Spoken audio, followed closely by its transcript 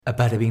A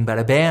bada bing,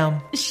 bada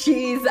bam.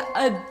 She's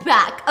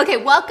back. Okay,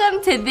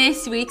 welcome to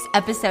this week's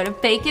episode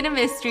of Baking a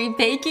Mystery,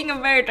 Baking a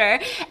Murder.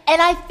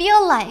 And I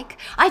feel like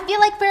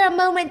for a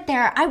moment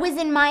there, I was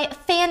in my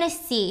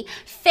fantasy,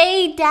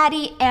 Fae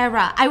Daddy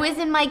era. I was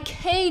in my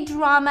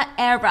K-drama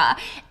era.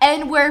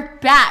 And we're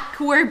back.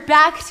 We're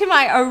back to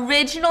my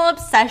original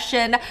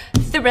obsession,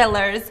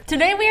 thrillers.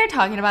 Today we are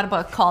talking about a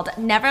book called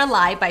Never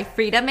Lie by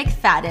Frida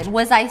McFadden.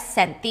 Was I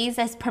sent these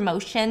as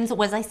promotions?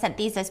 Was I sent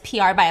these as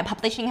PR by a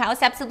publishing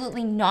house?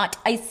 Absolutely not.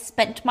 I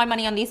spent my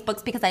money on these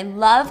books because I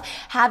love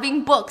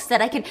having books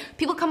that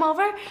people come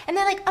over and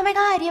they're like, oh my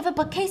God, you have a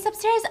bookcase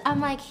upstairs? I'm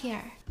like,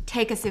 here,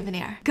 take a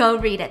souvenir. Go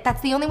read it.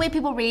 That's the only way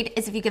people read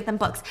is if you give them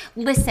books.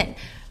 Listen.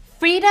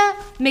 Frida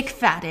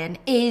McFadden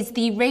is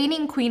the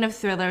reigning queen of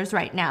thrillers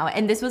right now,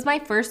 and this was my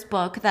first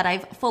book that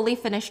I've fully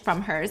finished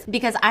from hers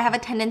because I have a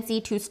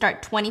tendency to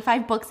start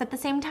 25 books at the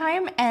same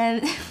time,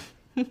 and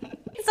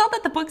it's not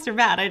that the books are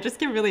bad, I just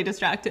get really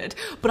distracted.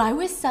 But I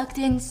was sucked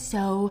in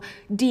so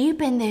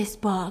deep in this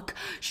book.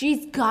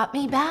 She's got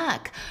me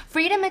back.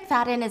 Frida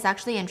McFadden is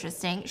actually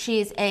interesting.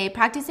 She's a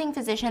practicing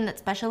physician that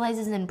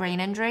specializes in brain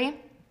injury.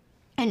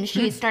 And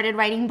she started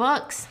writing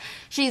books.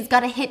 She's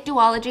got a hit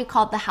duology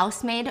called The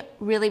Housemaid,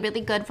 really,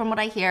 really good from what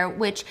I hear,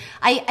 which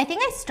I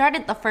think I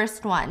started the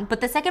first one,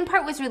 but the second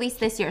part was released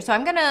this year, so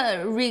I'm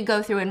gonna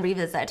go through and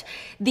revisit.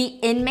 The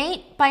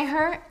Inmate by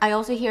her, I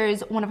also hear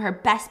is one of her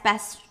best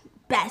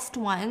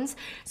ones.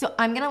 So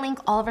I'm gonna link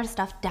all of her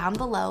stuff down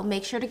below.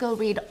 Make sure to go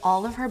read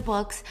all of her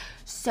books.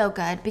 So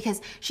good,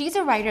 because she's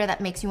a writer that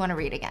makes you want to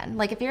read again.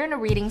 Like if you're in a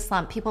reading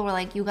slump, people were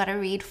like, you gotta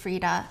read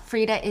Frida.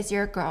 Frida is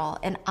your girl,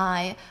 and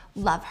I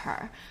love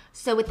her.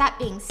 So with that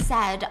being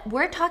said,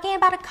 we're talking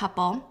about a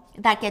couple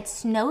that gets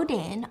snowed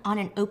in on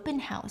an open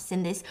house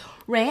in this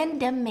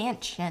random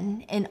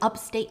mansion in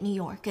upstate New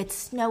York.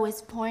 Snow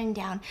is pouring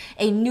down.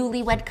 A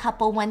newlywed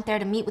couple went there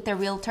to meet with their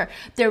realtor.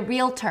 Their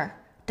realtor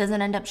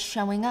doesn't end up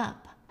showing up.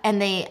 And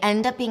they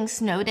end up being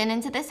snowed in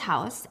into this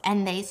house,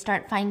 and they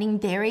start finding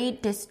very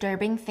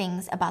disturbing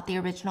things about the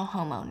original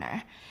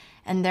homeowner.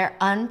 And they're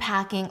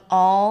unpacking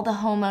all the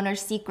homeowner's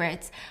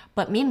secrets,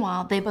 but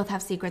meanwhile, they both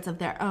have secrets of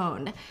their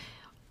own,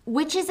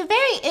 which is a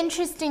very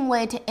interesting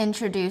way to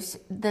introduce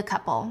the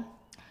couple.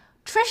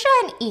 Trisha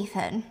and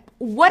Ethan,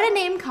 what a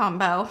name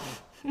combo.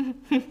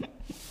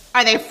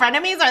 Are they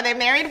frenemies? Are they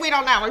married? We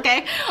don't know,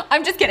 okay?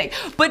 I'm just kidding.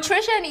 But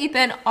Trisha and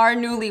Ethan are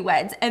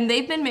newlyweds, and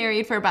they've been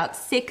married for about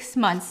 6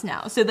 months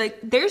now. So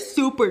they're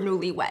super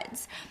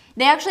newlyweds.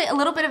 They actually, a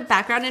little bit of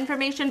background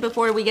information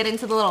before we get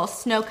into the little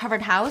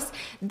snow-covered house.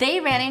 They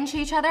ran into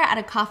each other at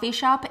a coffee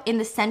shop in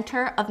the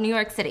center of New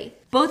York City.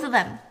 Both of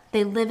them,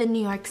 they live in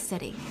New York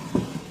City.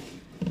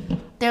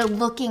 They're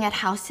looking at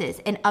houses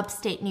in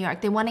upstate New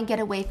York. They want to get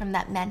away from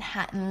that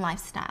Manhattan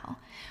lifestyle.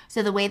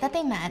 So the way that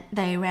they met,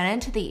 they ran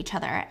into each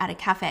other at a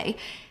cafe.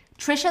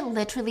 Trisha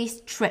literally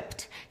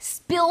tripped,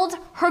 spilled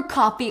her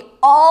coffee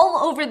all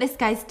over this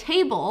guy's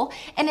table,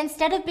 and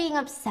instead of being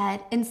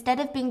upset,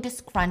 instead of being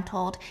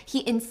disgruntled,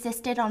 he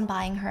insisted on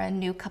buying her a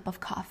new cup of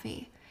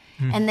coffee.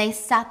 And they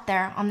sat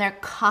there on their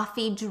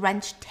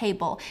coffee-drenched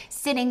table,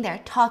 sitting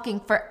there talking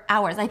for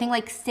hours. I think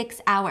like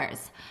 6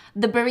 hours.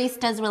 The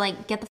baristas were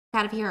like, get the f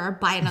out of here or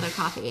buy another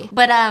coffee.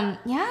 But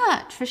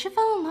yeah, Trisha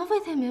fell in love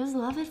with him. It was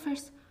love at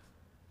first.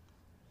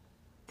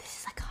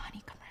 This is like a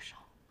honey commercial.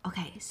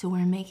 Okay, so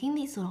we're making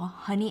these little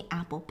honey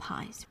apple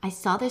pies. I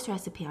saw this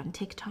recipe on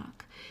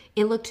TikTok.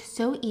 It looked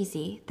so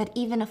easy that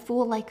even a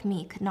fool like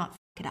me could not f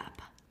it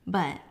up.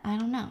 But I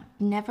don't know.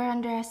 Never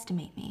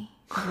underestimate me,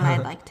 is what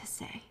I'd like to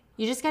say.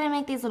 You just gotta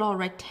make these little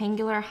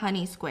rectangular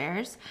honey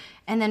squares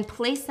and then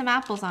place some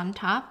apples on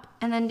top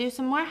and then do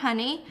some more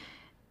honey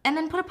and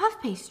then put a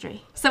puff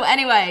pastry. So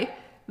anyway,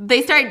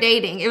 they start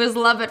dating. It was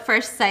love at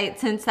first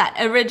sight since that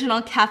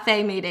original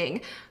cafe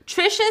meeting.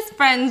 Trisha's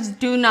friends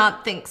do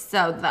not think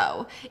so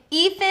though.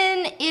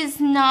 Ethan is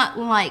not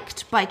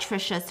liked by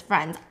Trisha's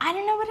friends. I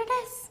don't know what it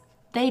is.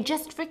 They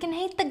just freaking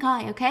hate the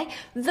guy, okay?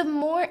 The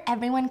more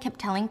everyone kept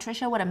telling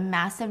Trisha what a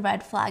massive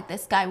red flag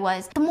this guy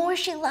was, the more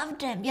she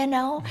loved him, you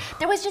know?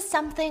 There was just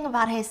something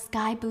about his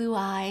sky blue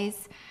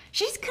eyes.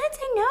 She just couldn't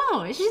say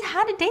no. She just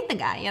had to date the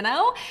guy, you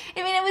know?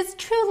 I mean, it was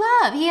true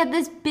love. He had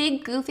this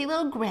big, goofy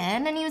little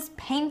grin, and he was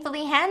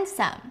painfully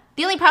handsome.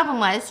 The only problem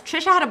was,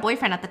 Trisha had a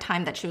boyfriend at the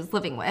time that she was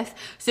living with,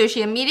 so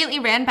she immediately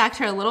ran back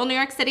to her little New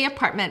York City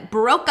apartment,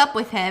 broke up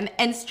with him,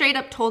 and straight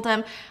up told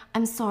him,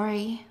 I'm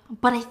sorry,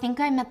 but I think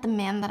I met the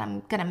man that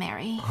I'm gonna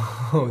marry.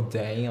 Oh,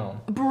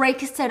 damn.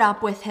 Breaks it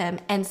up with him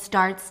and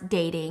starts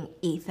dating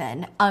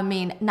Ethan. I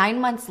mean,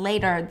 9 months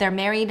later, they're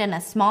married in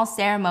a small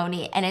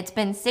ceremony, and it's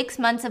been 6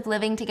 months of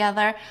living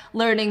together,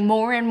 learning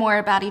more and more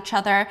about each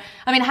other.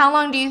 I mean, how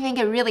long do you think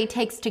it really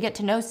takes to get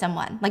to know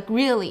someone? Like,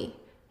 really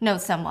know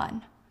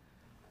someone?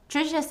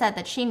 Trisha said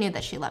that she knew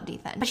that she loved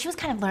Ethan, but she was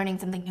kind of learning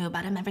something new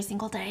about him every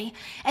single day.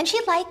 And she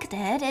liked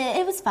it.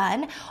 It was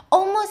fun.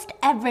 Almost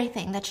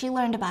everything that she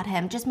learned about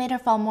him just made her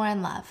fall more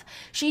in love.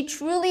 She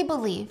truly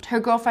believed her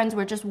girlfriends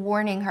were just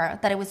warning her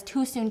that it was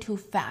too soon, too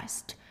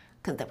fast.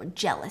 Because they were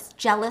jealous.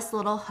 Jealous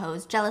little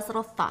hoes, jealous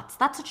little thoughts.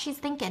 That's what she's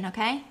thinking,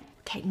 okay?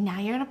 Okay, now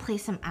you're gonna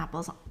place some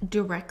apples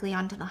directly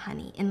onto the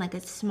honey in like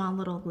a small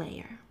little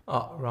layer.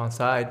 Oh, wrong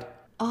side.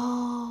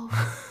 Oh.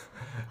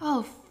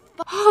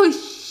 Oh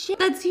shit,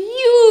 that's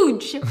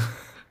huge.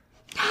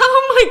 How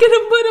am I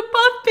gonna put a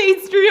puff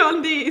pastry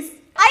on these?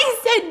 I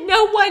said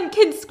no one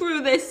can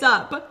screw this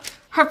up.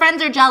 Her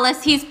friends are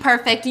jealous, he's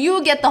perfect,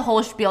 you get the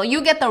whole spiel,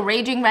 you get the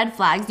raging red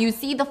flags, you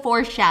see the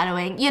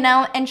foreshadowing, you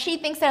know, and she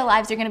thinks their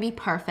lives are gonna be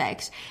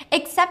perfect.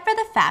 Except for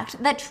the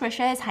fact that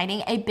Trisha is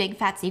hiding a big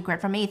fat secret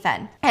from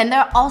Ethan. And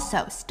they're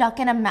also stuck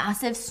in a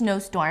massive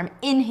snowstorm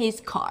in his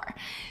car.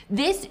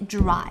 This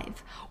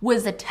drive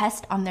was a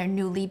test on their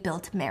newly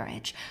built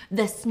marriage.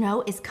 The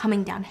snow is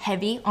coming down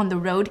heavy on the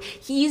road.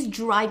 He's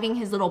driving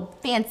his little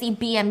fancy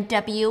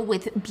BMW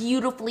with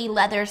beautifully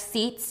leather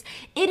seats.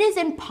 It is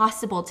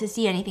impossible to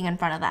see anything in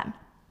front of them.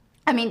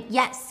 I mean,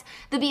 yes,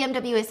 the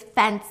BMW is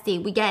fancy,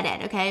 we get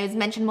it, okay? It was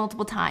mentioned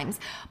multiple times.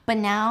 But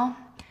now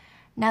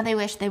they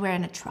wish they were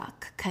in a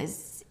truck,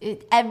 because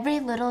every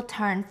little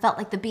turn felt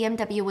like the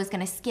BMW was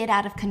gonna skid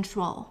out of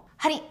control.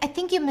 Honey, I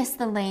think you missed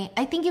the lane.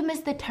 I think you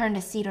missed the turn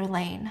to Cedar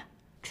Lane.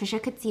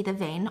 Trisha could see the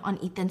vein on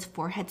Ethan's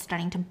forehead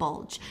starting to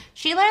bulge.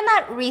 She learned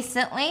that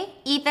recently.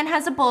 Ethan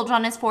has a bulge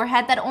on his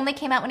forehead that only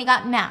came out when he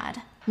got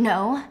mad.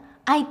 No,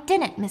 I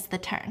didn't miss the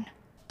turn.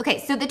 Okay,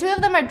 so the two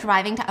of them are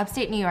driving to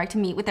upstate New York to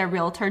meet with their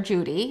realtor,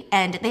 Judy,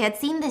 and they had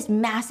seen this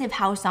massive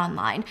house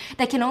online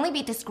that can only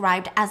be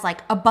described as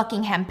like a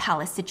Buckingham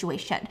Palace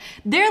situation.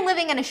 They're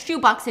living in a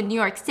shoebox in New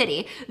York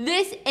City.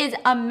 This is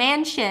a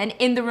mansion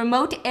in the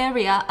remote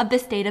area of the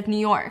state of New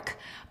York.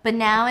 But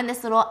now in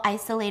this little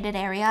isolated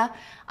area,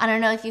 I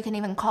don't know if you can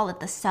even call it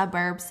the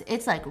suburbs,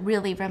 it's like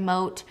really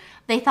remote.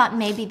 They thought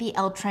maybe the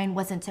L train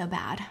wasn't so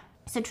bad.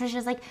 So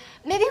Trisha's like,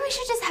 maybe we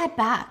should just head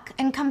back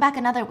and come back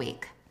another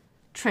week.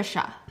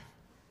 Trisha.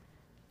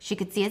 She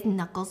could see his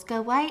knuckles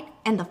go white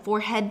and the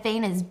forehead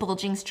vein is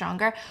bulging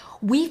stronger.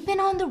 We've been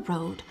on the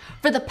road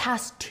for the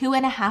past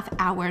 2.5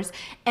 hours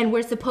and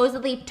we're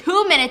supposedly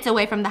 2 minutes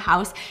away from the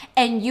house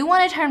and you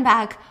want to turn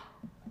back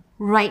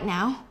right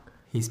now?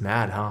 He's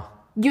mad, huh?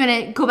 You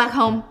want to go back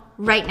home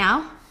right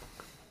now?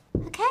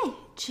 Okay,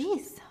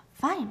 geez,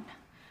 fine.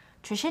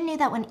 Trisha knew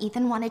that when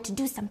Ethan wanted to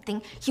do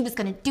something, he was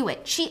gonna do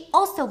it. She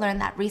also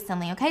learned that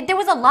recently, okay? There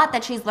was a lot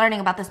that she's learning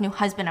about this new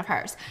husband of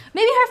hers.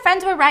 Maybe her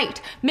friends were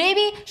right.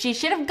 Maybe she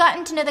should have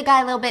gotten to know the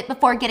guy a little bit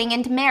before getting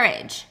into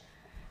marriage.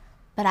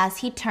 But as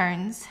he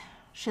turns,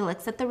 she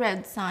looks at the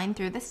road sign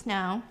through the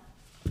snow.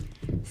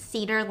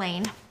 Cedar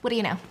Lane. What do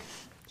you know?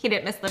 He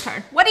didn't miss the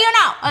turn. What do you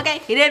know? Okay,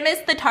 he didn't miss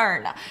the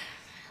turn.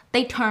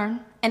 They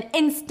turn, and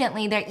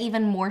instantly they're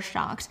even more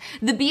shocked.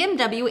 The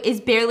BMW is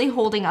barely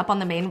holding up on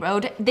the main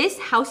road. This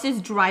house's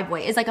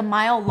driveway is like a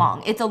mile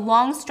long. It's a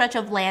long stretch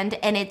of land,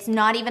 and it's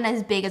not even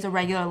as big as a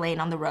regular lane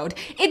on the road.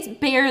 It's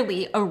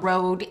barely a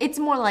road. It's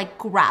more like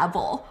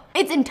gravel.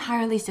 It's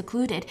entirely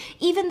secluded.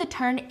 Even the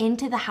turn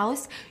into the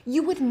house,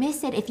 you would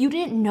miss it if you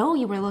didn't know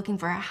you were looking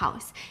for a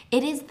house.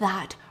 It is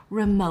that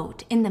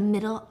remote in the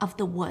middle of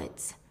the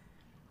woods.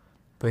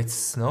 But it's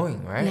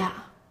snowing, right? Yeah.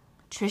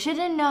 Trisha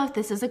didn't know if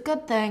this is a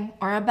good thing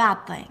or a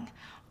bad thing,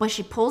 but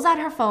she pulls out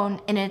her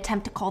phone in an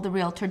attempt to call the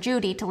realtor,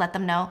 Judy, to let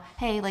them know,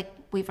 hey, like,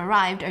 we've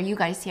arrived. Are you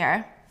guys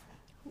here?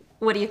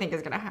 What do you think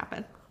is going to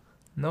happen?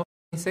 No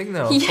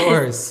signal, of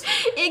course.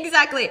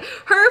 Exactly.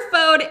 Her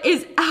phone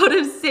is out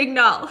of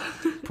signal.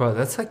 Bro,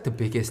 that's like the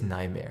biggest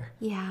nightmare.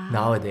 Yeah.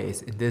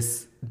 Nowadays, in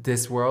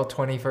this world,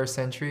 21st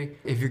century,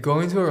 if you're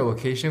going to a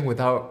location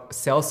without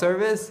cell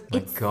service, my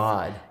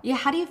God. Yeah,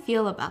 how do you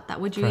feel about that?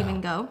 Would you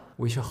even go?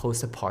 We should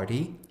host a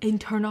party.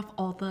 And turn off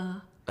all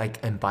the...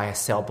 And buy a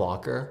cell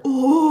blocker.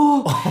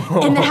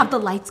 Oh! And then have the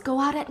lights go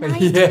out at night?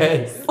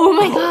 Yes. Oh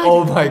my God.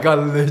 Oh my God,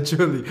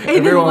 literally.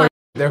 And everyone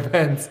their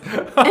pants.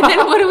 And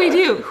then what do we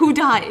do? Who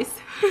dies?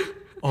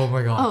 Oh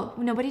my God.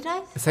 Oh, nobody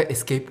dies? It's like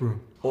escape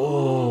room.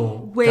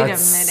 Oh, wait a minute.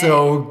 That's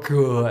so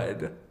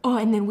good. Oh,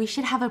 and then we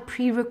should have a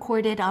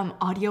pre-recorded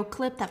audio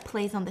clip that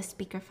plays on the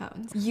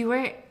speakerphones. You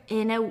were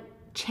in a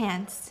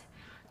chance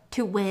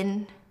to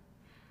win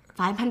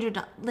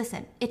 $500.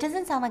 Listen, it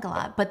doesn't sound like a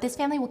lot, but this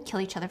family will kill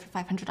each other for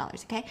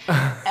 $500, okay?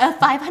 A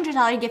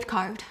 $500 gift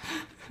card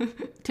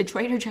to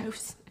Trader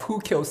Joe's.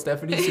 Who killed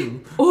Stephanie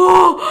Sue?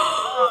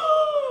 Oh!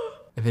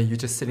 And then you're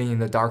just sitting in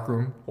the dark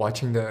room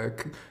watching the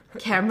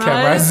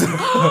cameras.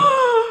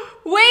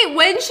 Wait,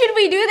 when should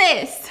we do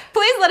this?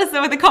 Please let us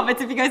know in the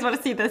comments if you guys want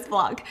to see this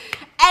vlog.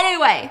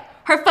 Anyway,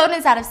 her phone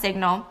is out of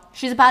signal.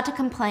 She's about to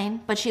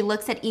complain, but she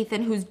looks at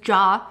Ethan, whose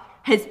jaw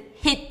has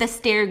hit the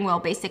steering wheel,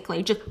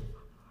 basically.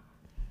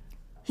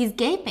 He's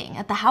gaping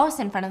at the house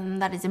in front of them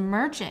that is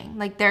emerging.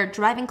 Like, they're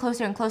driving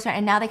closer and closer,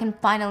 and now they can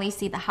finally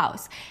see the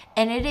house.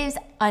 And it is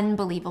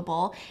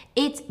unbelievable.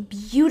 It's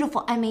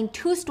beautiful. I mean,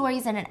 2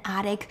 stories and an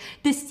attic.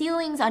 The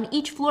ceilings on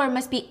each floor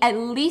must be at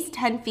least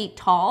 10 feet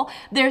tall.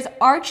 There's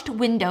arched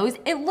windows.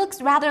 It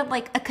looks rather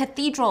like a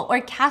cathedral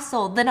or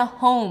castle than a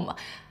home.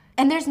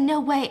 And there's no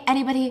way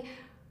anybody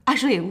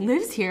actually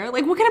lives here.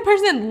 Like, what kind of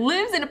person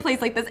lives in a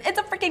place like this? It's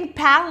a freaking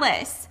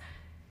palace.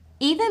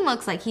 Ethan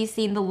looks like he's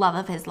seen the love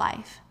of his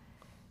life.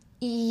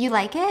 You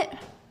like it?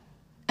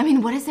 I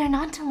mean, what is there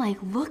not to like?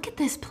 Look at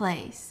this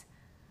place.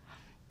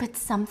 But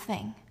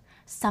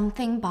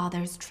something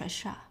bothers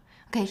Trisha.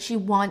 Okay, she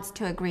wants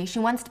to agree. She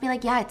wants to be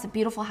like, yeah, it's a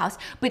beautiful house.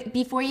 But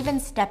before even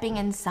stepping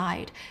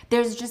inside,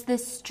 there's just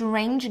this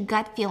strange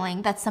gut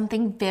feeling that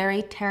something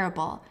very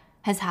terrible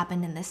has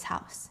happened in this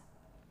house.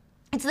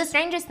 It's the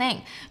strangest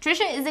thing.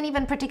 Trisha isn't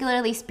even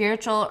particularly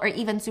spiritual or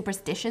even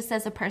superstitious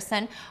as a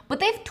person, but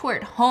they've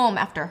toured home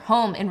after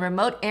home in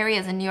remote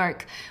areas in New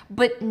York.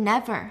 But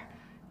never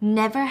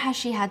has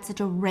she had such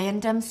a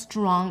random,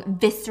 strong,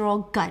 visceral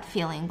gut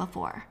feeling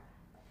before.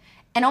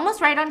 And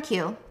almost right on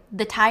cue,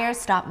 the tires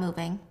stop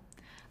moving.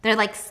 They're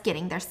like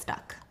skidding, they're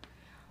stuck.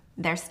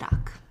 They're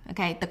stuck,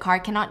 okay? The car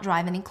cannot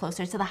drive any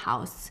closer to the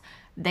house.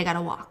 They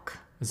gotta walk.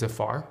 Is it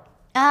far?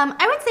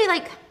 I would say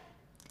like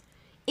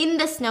in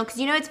the snow,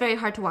 because you know it's very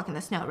hard to walk in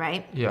the snow,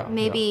 right? Yeah.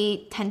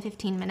 Maybe 10,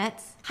 15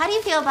 minutes. How do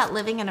you feel about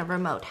living in a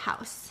remote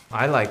house?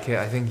 I like it.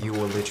 I think you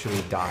will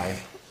literally die.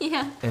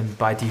 Yeah. And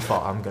by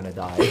default, I'm gonna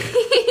die.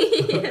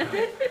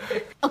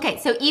 Okay,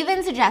 so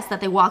Ethan suggests that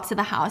they walk to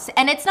the house,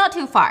 and it's not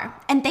too far.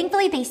 And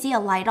thankfully, they see a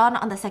light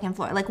on the second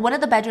floor. Like, one of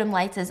the bedroom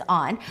lights is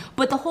on,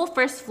 but the whole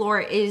first floor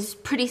is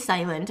pretty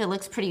silent. It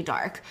looks pretty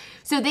dark.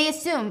 So they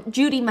assume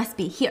Judy must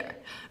be here.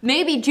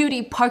 Maybe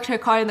Judy parked her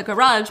car in the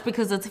garage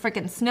because it's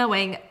freaking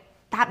snowing.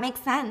 That makes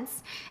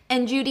sense.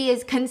 And Judy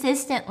is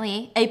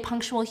consistently a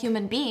punctual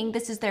human being.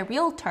 This is their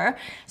realtor.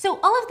 So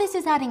all of this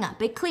is adding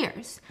up. It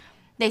clears.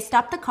 They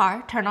stop the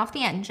car, turn off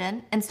the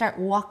engine, and start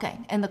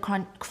walking in the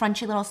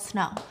crunchy little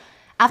snow.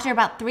 After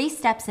about 3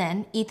 steps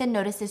in, Ethan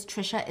notices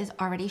Trisha is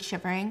already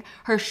shivering.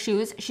 Her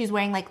shoes, she's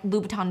wearing like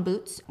Louboutin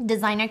boots,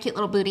 designer cute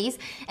little booties,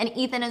 and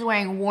Ethan is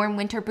wearing warm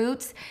winter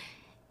boots.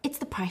 It's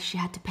the price she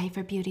had to pay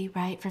for beauty,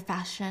 right? For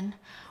fashion.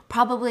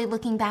 Probably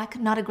looking back,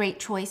 not a great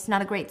choice,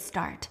 not a great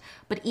start.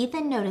 But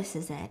Ethan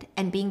notices it,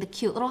 and being the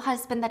cute little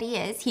husband that he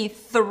is, he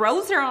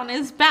throws her on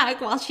his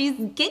back while she's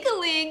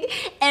giggling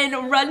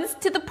and runs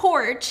to the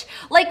porch.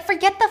 Like,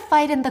 forget the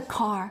fight in the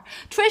car.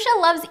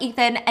 Trisha loves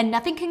Ethan, and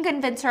nothing can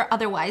convince her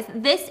otherwise.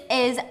 This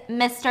is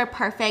Mr.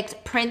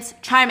 Perfect, Prince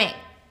Charming.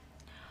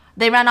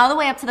 They run all the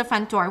way up to the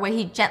front door where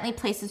he gently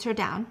places her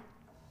down.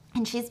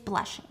 And she's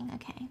blushing,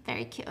 okay,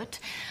 very cute.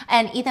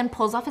 And Ethan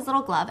pulls off his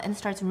little glove and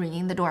starts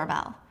ringing the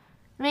doorbell.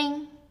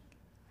 Ring,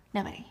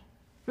 nobody.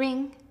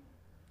 Ring,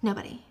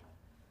 nobody.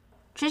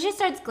 Trisha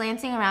starts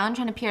glancing around,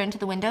 trying to peer into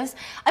the windows.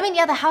 I mean,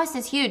 yeah, the house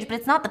is huge, but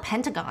it's not the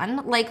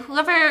Pentagon. Like,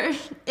 whoever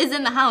is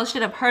in the house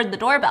should have heard the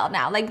doorbell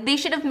now. Like, they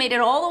should have made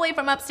it all the way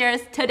from upstairs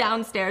to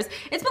downstairs.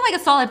 It's been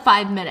like a solid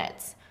 5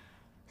 minutes.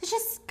 It's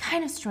just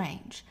kind of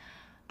strange.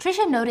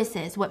 Trisha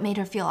notices what made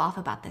her feel off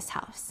about this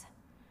house.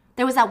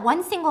 There was that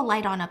one single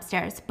light on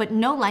upstairs, but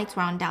no lights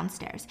were on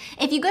downstairs.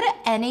 If you go to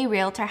any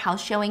realtor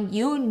house showing,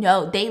 you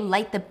know they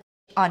light the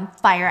on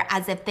fire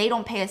as if they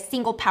don't pay a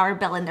single power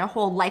bill in their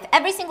whole life.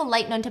 Every single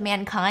light known to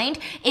mankind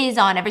is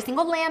on. Every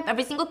single lamp,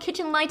 every single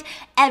kitchen light,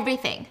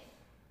 everything.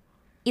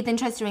 Ethan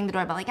tries to ring the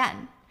doorbell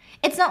again.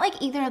 It's not like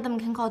either of them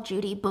can call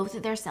Judy. Both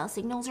of their cell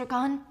signals are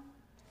gone.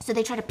 So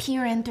they try to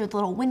peer in through the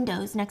little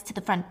windows next to the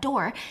front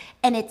door,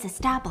 and it's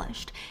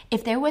established.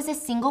 If there was a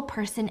single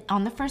person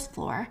on the first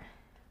floor,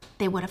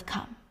 they would have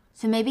come.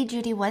 So maybe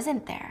Judy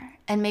wasn't there,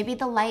 and maybe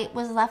the light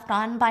was left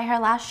on by her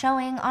last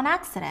showing on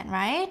accident,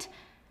 right?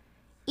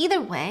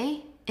 Either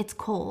way, it's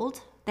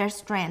cold, they're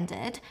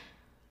stranded.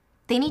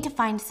 They need to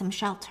find some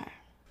shelter.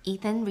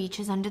 Ethan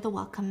reaches under the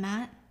welcome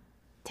mat.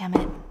 Damn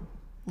it,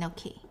 no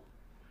key.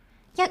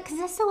 Yeah, because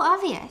that's so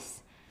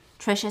obvious.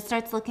 Trisha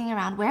starts looking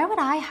around. Where would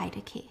I hide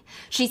a key?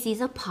 She sees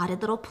a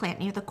potted little plant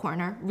near the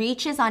corner,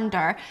 reaches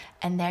under,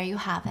 and there you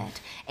have it.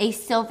 A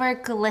silver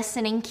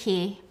glistening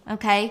key,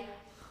 okay?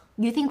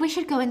 You think we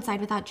should go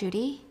inside without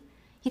Judy?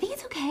 You think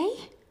it's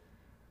okay?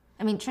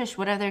 I mean, Trish,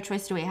 what other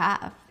choice do we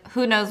have?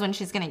 Who knows when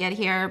she's gonna get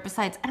here?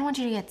 Besides, I don't want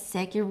you to get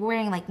sick. You're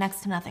wearing like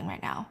next to nothing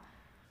right now.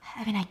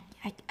 I mean,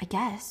 I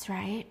guess,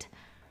 right?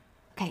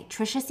 Okay,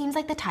 Trisha seems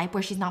like the type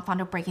where she's not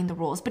fond of breaking the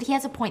rules, but he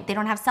has a point. They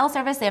don't have cell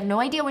service. They have no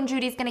idea when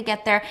Judy's gonna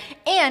get there.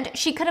 And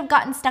she could have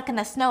gotten stuck in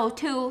the snow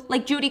too,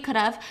 like Judy could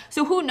have.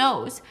 So who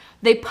knows?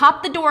 They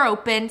pop the door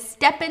open,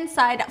 step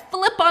inside,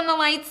 flip on the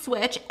light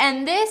switch,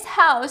 and this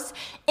house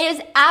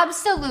is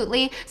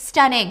absolutely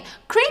stunning.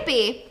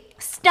 Creepy.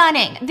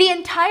 Stunning. The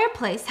entire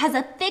place has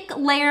a thick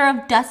layer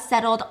of dust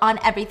settled on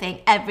everything.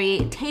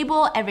 Every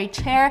table, every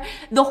chair.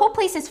 The whole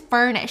place is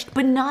furnished,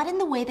 but not in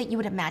the way that you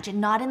would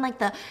imagine. Not in like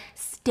the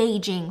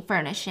staging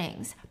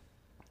furnishings.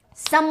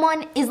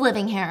 Someone is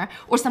living here,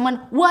 or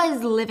someone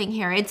was living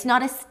here. It's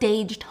not a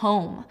staged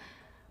home.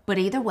 But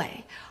either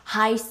way,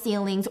 high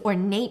ceilings,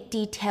 ornate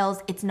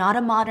details. It's not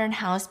a modern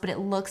house, but it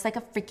looks like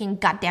a freaking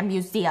goddamn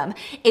museum.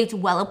 It's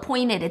well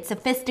appointed, it's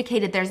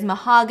sophisticated. There's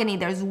mahogany,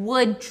 there's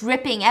wood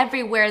dripping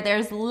everywhere.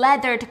 There's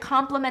leather to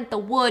complement the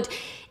wood.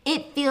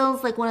 It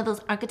feels like one of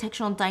those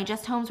Architectural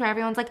Digest homes where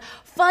everyone's like,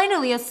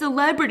 finally a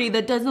celebrity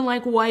that doesn't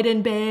like white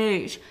and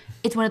beige.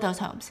 It's one of those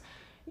homes.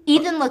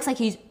 Ethan looks like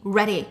he's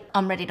ready.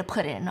 I'm ready to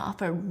put in an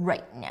offer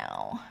right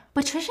now.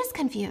 But Trisha's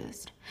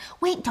confused.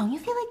 Wait, don't you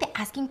feel like the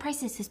asking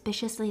price is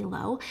suspiciously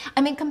low?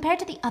 I mean, compared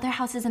to the other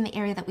houses in the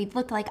area that we've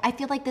looked like, I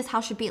feel like this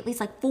house should be at least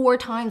like 4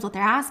 times what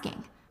they're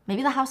asking.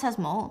 Maybe the house has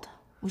mold.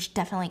 We should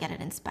definitely get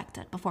it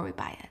inspected before we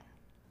buy it.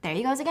 There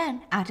he goes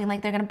again, acting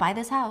like they're gonna buy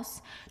this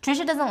house.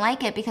 Trisha doesn't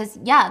like it because,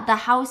 yeah, the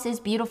house is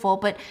beautiful,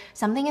 but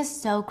something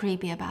is so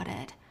creepy about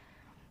it.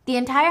 The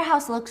entire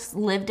house looks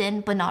lived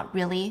in, but not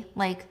really.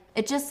 Like,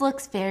 it just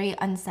looks very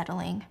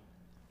unsettling.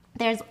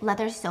 There's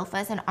leather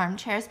sofas and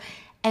armchairs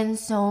and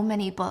so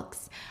many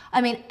books. I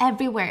mean,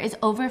 everywhere is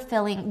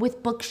overfilling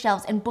with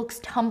bookshelves and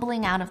books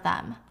tumbling out of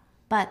them.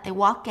 But they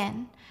walk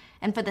in,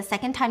 and for the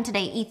second time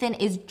today, Ethan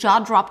is jaw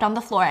dropped on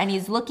the floor and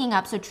he's looking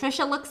up. So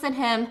Trisha looks at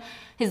him,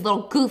 his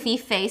little goofy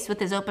face with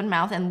his open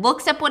mouth, and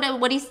looks up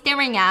what he's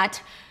staring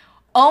at.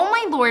 Oh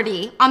my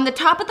lordy, on the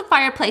top of the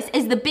fireplace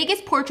is the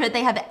biggest portrait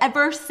they have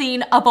ever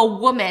seen of a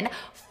woman.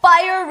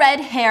 Fire red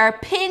hair,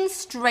 pinned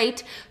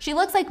straight. She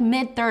looks like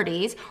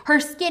mid-30s.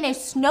 Her skin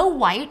is snow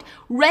white,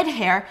 red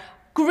hair,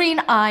 green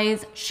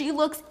eyes. She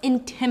looks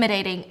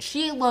intimidating.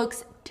 She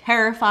looks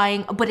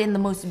terrifying, but in the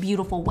most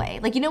beautiful way.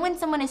 Like, you know when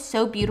someone is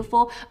so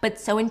beautiful, but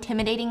so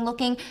intimidating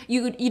looking,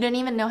 you don't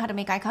even know how to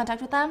make eye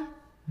contact with them?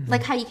 Mm-hmm.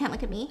 Like how you can't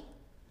look at me?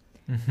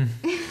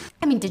 Mm-hmm.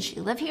 I mean, did she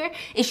live here?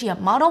 Is she a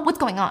model? What's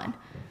going on?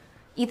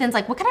 Ethan's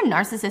like, what kind of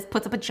narcissist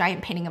puts up a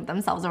giant painting of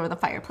themselves over the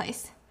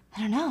fireplace?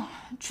 I don't know.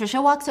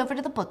 Trisha walks over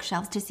to the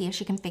bookshelves to see if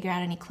she can figure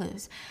out any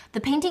clues.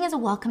 The painting is a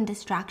welcome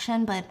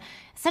distraction, but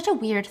it's such a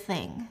weird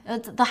thing.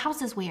 The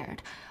house is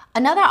weird.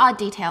 Another odd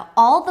detail,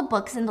 all the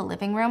books in the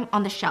living room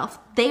on the shelf,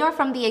 they're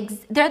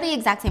the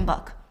exact same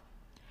book.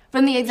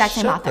 From the exact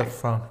same author. Shut the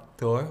front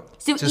door.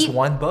 So just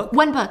one book?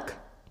 One book.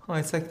 Oh,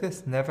 it's like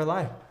this. Never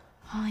lie.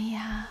 Oh,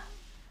 yeah.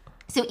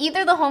 So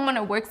either the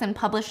homeowner works in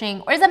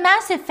publishing or is a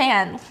massive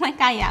fan, like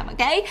I am,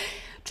 okay?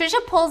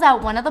 Trisha pulls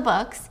out one of the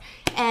books,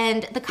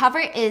 and the cover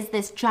is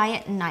this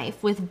giant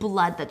knife with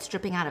blood that's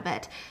dripping out of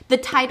it. The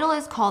title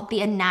is called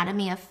The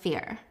Anatomy of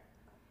Fear,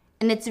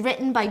 and it's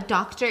written by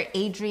Dr.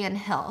 Adrian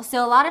Hill.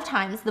 So a lot of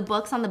times, the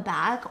books on the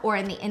back or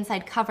in the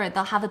inside cover,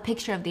 they'll have a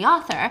picture of the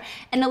author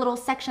and a little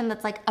section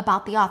that's like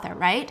about the author,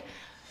 right?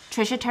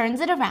 Trisha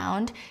turns it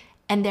around,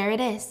 and there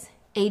it is,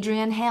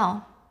 Adrian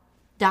Hill.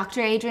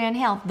 Dr. Adrian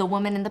Hill, the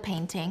woman in the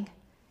painting.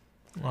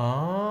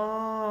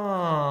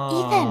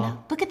 Oh. Ethan,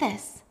 look at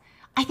this.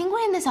 I think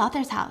we're in this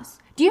author's house.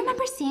 Do you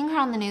remember seeing her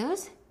on the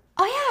news?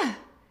 Oh yeah.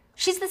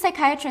 She's the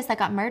psychiatrist that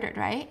got murdered,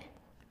 right?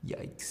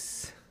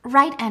 Yikes.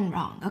 Right and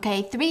wrong,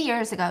 okay? 3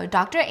 years ago,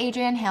 Dr.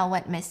 Adrian Hill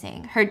went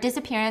missing. Her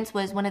disappearance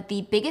was one of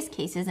the biggest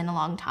cases in a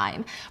long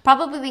time.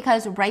 Probably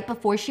because right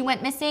before she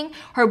went missing,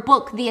 her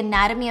book, The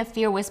Anatomy of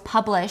Fear, was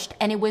published,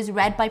 and it was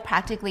read by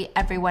practically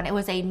everyone. It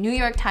was a New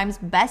York Times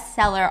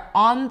bestseller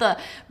on the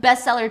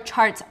bestseller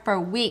charts for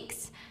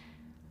weeks.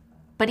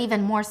 But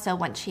even more so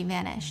once she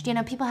vanished. You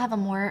know, people have a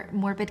more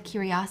morbid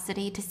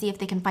curiosity to see if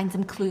they can find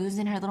some clues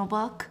in her little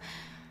book.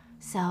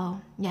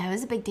 So, yeah, it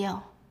was a big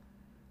deal.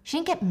 She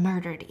didn't get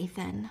murdered,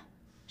 Ethan.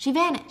 She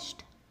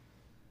vanished.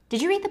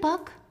 Did you read the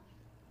book?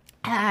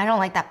 I don't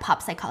like that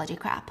pop psychology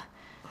crap.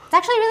 It's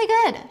actually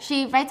really good.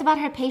 She writes about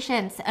her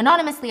patients,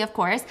 anonymously, of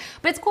course,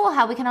 but it's cool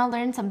how we can all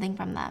learn something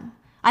from them.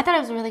 I thought it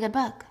was a really good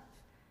book.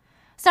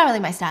 It's not really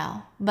my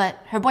style, but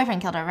her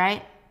boyfriend killed her,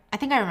 right? I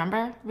think I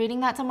remember reading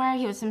that somewhere.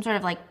 He was some sort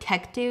of like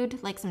tech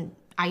dude, like some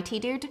IT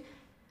dude.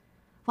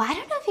 Well, I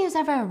don't know if he was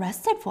ever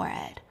arrested for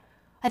it.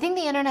 I think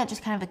the internet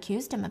just kind of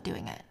accused him of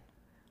doing it.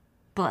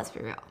 But let's be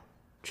real.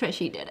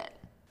 Trishy did it.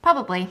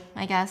 Probably,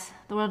 I guess.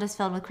 The world is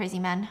filled with crazy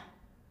men.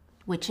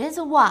 Which is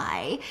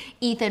why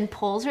Ethan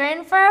pulls her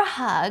in for a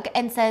hug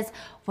and says,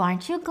 well,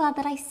 aren't you glad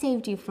that I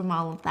saved you from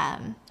all of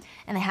them?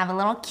 And they have a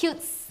little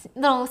cute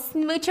little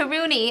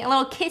smoocheroonie, a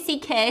little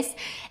kissy kiss,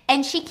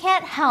 and she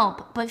can't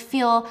help but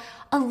feel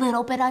a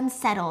little bit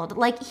unsettled.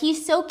 Like,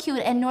 he's so cute,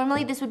 and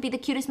normally this would be the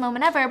cutest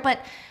moment ever, but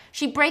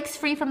she breaks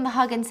free from the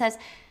hug and says,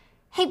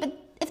 hey, but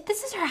if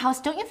this is her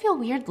house, don't you feel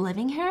weird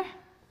living here?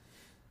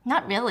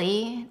 Not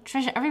really.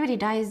 Trisha, everybody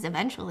dies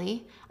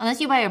eventually.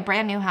 Unless you buy a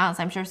brand new house,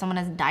 I'm sure someone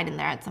has died in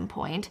there at some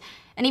point.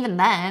 And even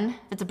then,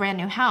 if it's a brand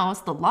new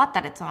house, the lot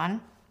that it's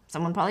on,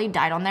 someone probably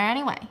died on there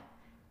anyway.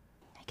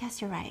 I guess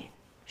you're right.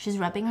 She's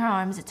rubbing her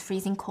arms, it's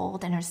freezing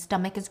cold, and her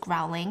stomach is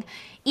growling.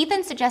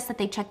 Ethan suggests that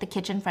they check the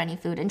kitchen for any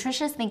food, and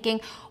Trisha's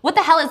thinking, what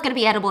the hell is gonna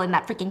be edible in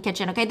that freaking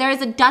kitchen, okay? There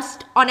is a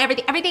dust on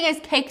everything. Everything is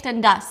caked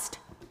in dust.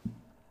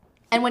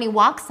 And when he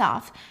walks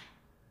off,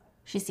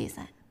 she sees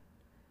it.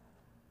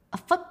 A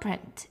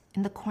footprint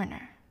in the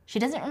corner. She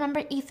doesn't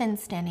remember Ethan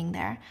standing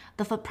there.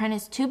 The footprint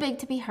is too big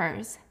to be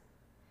hers.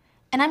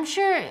 And I'm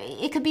sure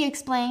it could be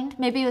explained.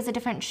 Maybe it was a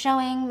different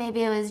showing,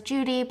 maybe it was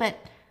Judy, but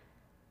it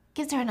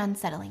gives her an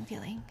unsettling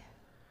feeling.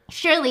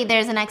 Surely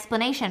there's an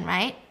explanation,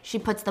 right? She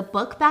puts the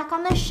book back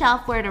on the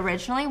shelf where it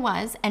originally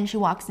was, and she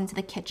walks into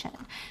the kitchen.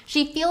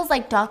 She feels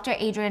like Dr.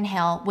 Adrian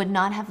Hill would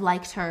not have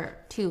liked her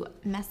to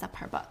mess up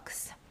her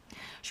books.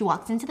 She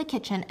walks into the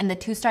kitchen, and the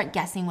two start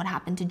guessing what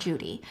happened to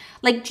Judy.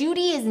 Like,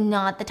 Judy is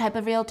not the type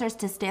of realtors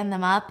to stand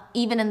them up,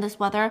 even in this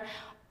weather,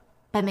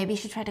 but maybe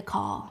she tried to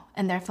call,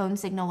 and their phone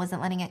signal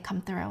wasn't letting it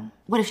come through.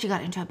 What if she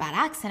got into a bad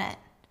accident?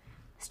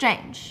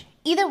 Strange.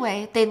 Either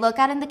way, they look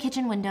out in the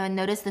kitchen window and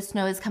notice the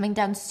snow is coming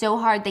down so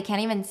hard they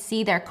can't even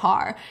see their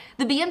car.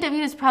 The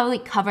BMW is probably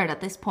covered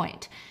at this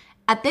point.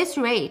 At this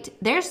rate,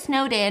 they're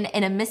snowed in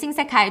a missing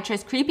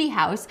psychiatrist creepy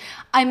house.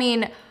 I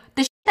mean,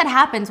 the shit that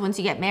happens once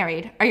you get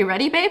married. Are you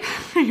ready, babe?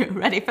 Are you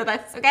ready for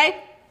this,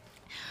 okay?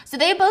 So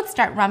they both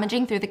start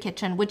rummaging through the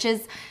kitchen,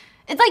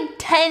 it's like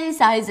 10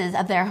 sizes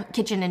of their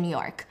kitchen in New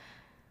York.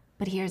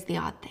 But here's the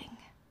odd thing.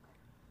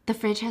 The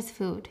fridge has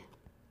food.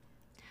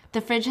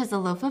 The fridge has a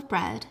loaf of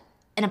bread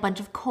and a bunch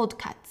of cold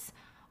cuts.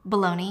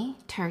 Bologna,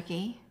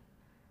 turkey.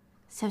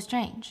 So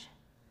strange.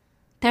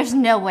 There's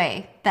no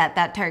way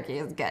that turkey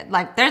is good.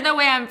 Like, there's no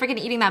way I'm freaking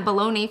eating that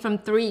bologna from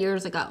 3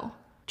 years ago.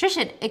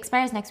 Trisha,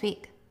 expires next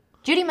week.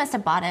 Judy must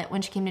have bought it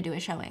when she came to do a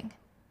showing.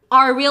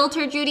 Our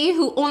realtor, Judy,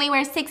 who only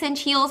wears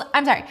 6-inch heels,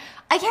 I'm sorry,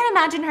 I can't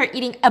imagine her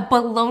eating a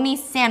bologna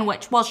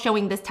sandwich while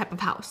showing this type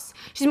of house.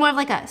 She's more of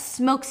like a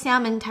smoked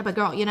salmon type of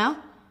girl, you know?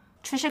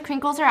 Trisha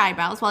crinkles her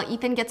eyebrows while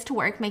Ethan gets to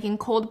work making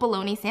cold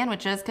bologna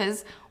sandwiches,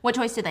 because what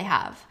choice do they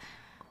have?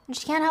 And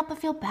she can't help but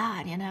feel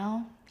bad, you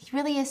know? He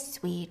really is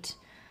sweet.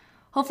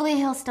 Hopefully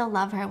he'll still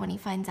love her when he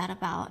finds out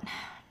about...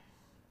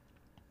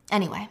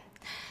 Anyway,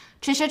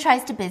 Trisha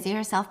tries to busy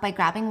herself by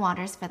grabbing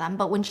waters for them,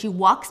 but when she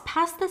walks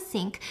past the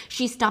sink,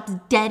 she stops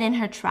dead in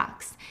her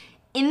tracks.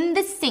 In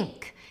the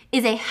sink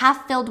is a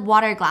half-filled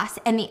water glass,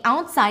 and the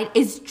outside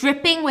is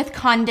dripping with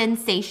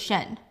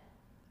condensation,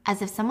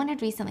 as if someone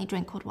had recently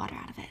drank cold water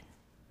out of it.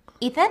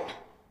 Ethan?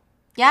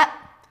 Yep.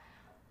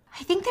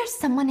 I think there's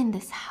someone in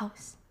this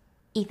house.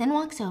 Ethan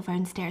walks over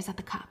and stares at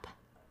the cup.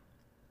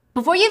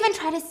 Before you even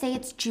try to say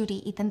it's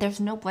Judy, Ethan, there's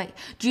no way.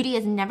 Judy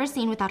is never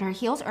seen without her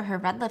heels or her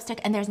red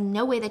lipstick, and there's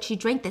no way that she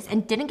drank this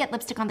and didn't get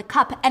lipstick on the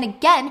cup. And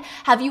again,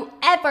 have you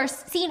ever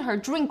seen her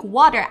drink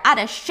water at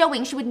a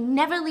showing? She would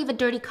never leave a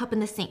dirty cup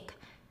in the sink.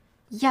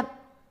 Yep,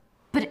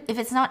 but if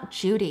it's not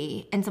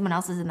Judy and someone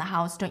else is in the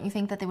house, don't you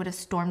think that they would have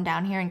stormed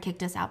down here and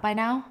kicked us out by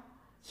now?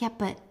 Yeah,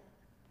 but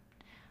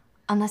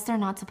unless they're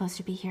not supposed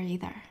to be here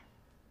either.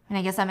 And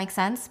I guess that makes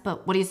sense,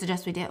 but what do you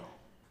suggest we do?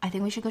 I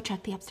think we should go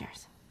check the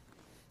upstairs.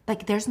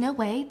 Like, there's no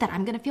way that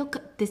I'm gonna feel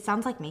good. This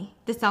sounds like me.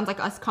 This sounds like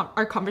us,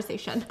 our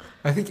conversation.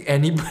 I think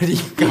anybody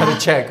gotta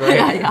check, right?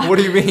 Yeah. What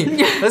do you mean?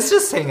 Let's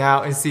just hang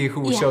out and see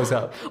who shows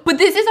up. But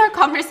this is our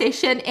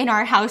conversation in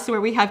our house where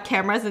we have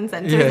cameras and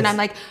sensors, and I'm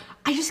like,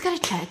 I just gotta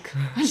check.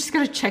 I just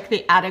gotta check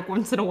the attic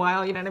once in a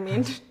while, you know what I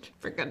mean?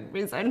 For good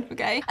reason,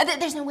 okay?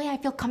 There's no way I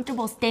feel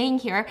comfortable staying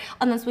here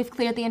unless we've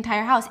cleared the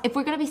entire house. If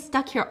we're gonna be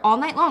stuck here all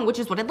night long, which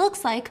is what it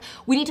looks like,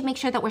 we need to make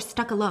sure that we're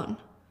stuck alone.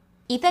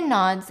 Ethan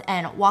nods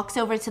and walks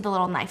over to the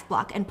little knife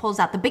block and pulls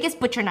out the biggest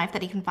butcher knife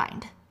that he can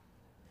find.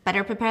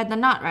 Better prepared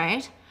than not,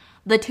 right?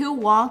 The two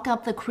walk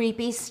up the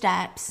creaky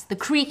steps,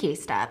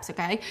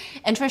 okay?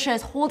 And Trisha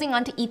is holding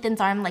onto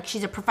Ethan's arm like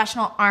she's a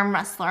professional arm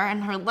wrestler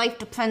and her life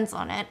depends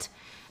on it.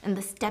 And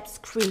the steps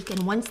creak,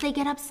 and once they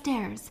get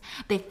upstairs,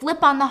 they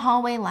flip on the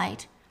hallway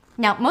light.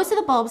 Now, most of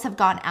the bulbs have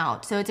gone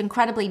out, so it's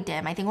incredibly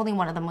dim. I think only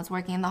one of them was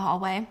working in the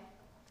hallway.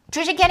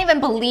 Trisha can't even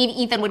believe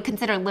Ethan would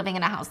consider living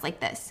in a house like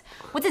this.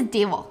 What's his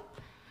deal?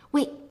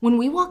 Wait, when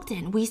we walked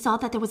in, we saw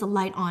that there was a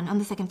light on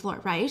the second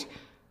floor, right?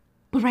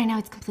 But right now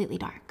it's completely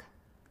dark.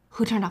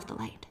 Who turned off the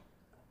light?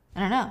 I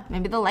don't know.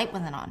 Maybe the light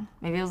wasn't on.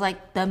 Maybe it was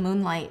like the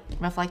moonlight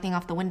reflecting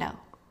off the window.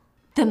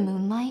 The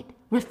moonlight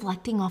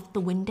reflecting off the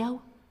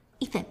window?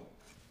 Ethan,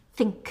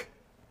 think.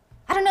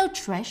 I don't know,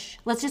 Trish.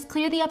 Let's just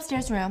clear the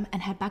upstairs room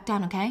and head back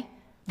down, okay?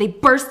 They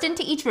burst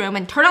into each room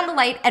and turn on the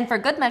light, and for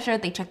good measure,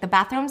 they checked the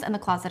bathrooms and the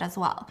closet as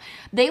well.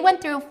 They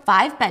went through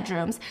 5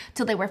 bedrooms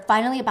till they were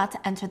finally about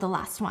to enter the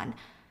last one.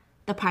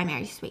 The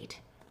primary suite.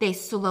 They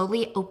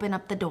slowly open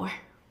up the door.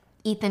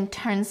 Ethan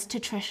turns to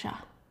Trisha.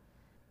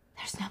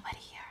 There's nobody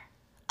here.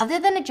 Other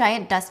than a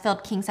giant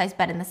dust-filled king-size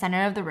bed in the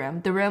center of the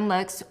room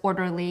looks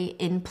orderly,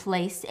 in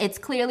place. It's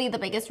clearly the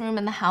biggest room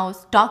in the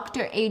house,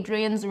 Dr.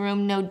 Adrian's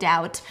room, no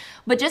doubt.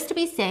 But just to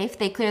be safe,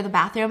 they clear the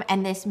bathroom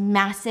and this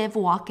massive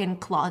walk-in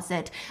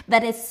closet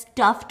that is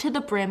stuffed to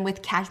the brim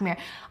with cashmere.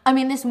 I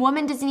mean, this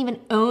woman doesn't even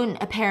own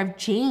a pair of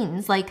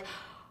jeans. Like,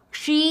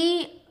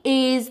 she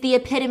is the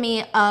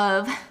epitome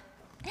of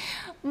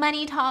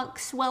money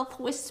talks, wealth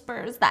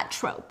whispers, that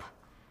trope.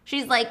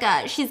 She's like,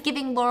 she's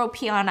giving Laurel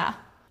Piana.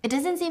 It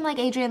doesn't seem like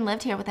Adrian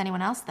lived here with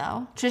anyone else,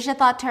 though. Trisha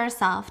thought to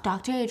herself,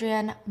 Dr.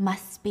 Adrian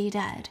must be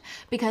dead,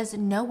 because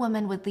no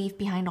woman would leave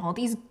behind all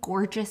these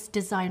gorgeous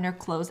designer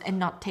clothes and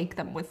not take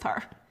them with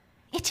her.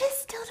 It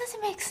just still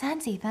doesn't make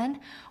sense, Ethan.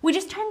 We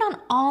just turned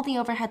on all the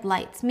overhead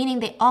lights, meaning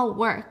they all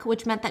work,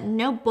 which meant that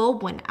no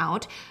bulb went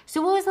out.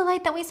 So what was the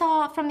light that we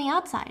saw from the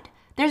outside?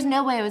 There's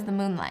no way it was the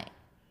moonlight.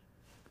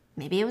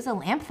 Maybe it was a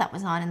lamp that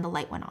was on and the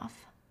light went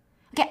off.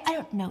 Okay, I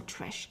don't know,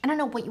 Trish. I don't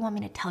know what you want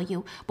me to tell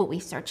you, but we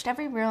searched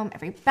every room,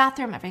 every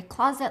bathroom, every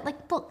closet.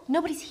 Like, look,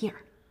 nobody's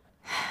here.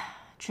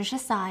 Trisha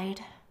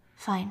sighed.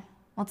 Fine,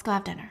 let's go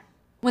have dinner.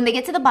 When they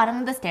get to the bottom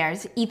of the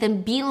stairs,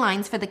 Ethan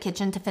beelines for the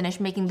kitchen to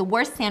finish making the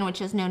worst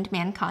sandwiches known to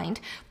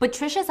mankind, but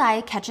Trisha's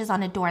eye catches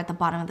on a door at the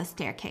bottom of the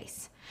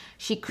staircase.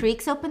 She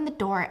creaks open the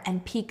door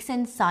and peeks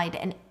inside,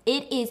 and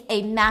it is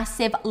a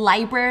massive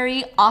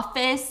library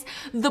office.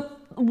 The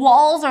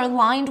walls are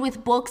lined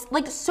with books,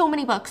 like so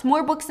many books,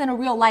 more books than a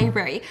real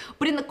library.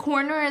 But in the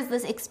corner is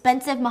this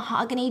expensive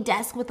mahogany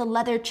desk with a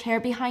leather chair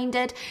behind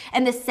it.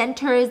 And the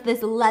center is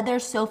this leather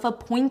sofa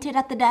pointed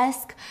at the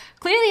desk.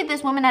 Clearly,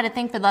 this woman had a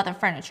thing for leather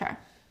furniture.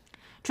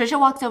 Trisha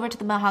walks over to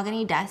the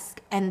mahogany desk,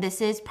 and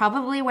this is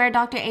probably where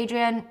Dr.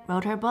 Adrian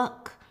wrote her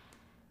book.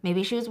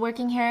 Maybe she was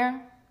working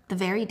here the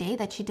very day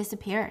that she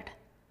disappeared.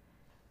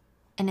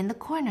 And in the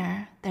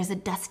corner, there's a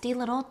dusty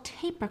little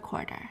tape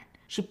recorder.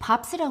 She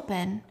pops it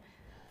open,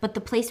 but the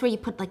place where you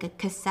put like a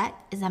cassette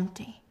is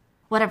empty.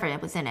 Whatever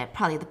it was in it,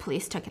 probably the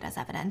police took it as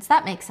evidence.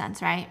 That makes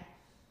sense, right?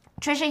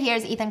 Trisha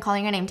hears Ethan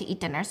calling her name to eat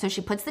dinner, so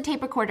she puts the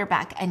tape recorder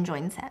back and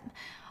joins him.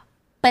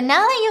 But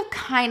now that you've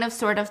kind of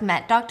sort of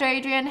met Dr.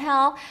 Adrian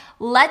Hill,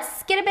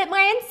 let's get a bit more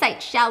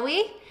insight, shall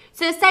we?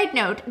 So side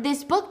note,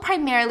 this book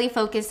primarily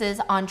focuses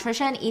on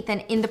Trisha and Ethan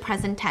in the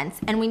present tense,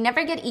 and we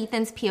never get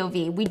Ethan's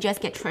POV, we just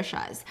get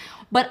Trisha's.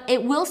 But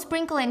it will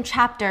sprinkle in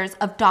chapters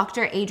of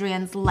Dr.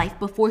 Adrian's life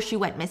before she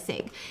went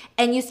missing.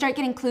 And you start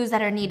getting clues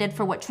that are needed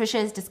for what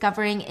Trisha is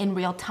discovering in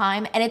real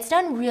time, and it's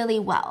done really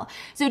well.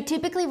 So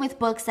typically with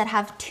books that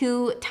have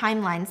two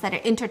timelines that are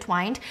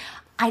intertwined,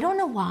 I don't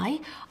know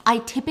why, I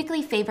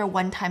typically favor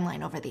one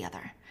timeline over the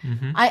other.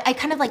 Mm-hmm. I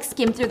kind of like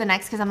skim through the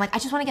next because I'm like, I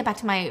just want to get back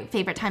to my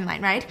favorite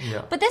timeline, right?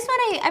 Yeah. But this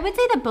one, I would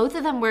say that both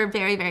of them were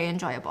very, very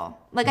enjoyable.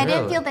 Like I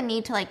didn't feel the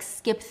need to like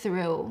skip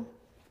through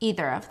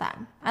either of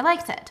them. I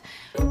liked it.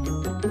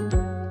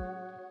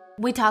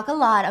 We talk a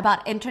lot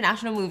about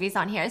international movies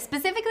on here,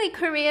 specifically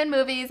Korean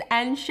movies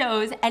and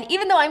shows. And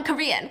even though I'm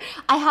Korean,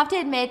 I have to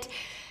admit,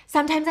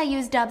 sometimes I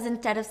use dubs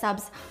instead of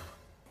subs.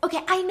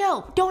 Okay, I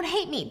know, don't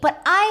hate me,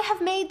 but I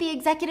have made the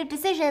executive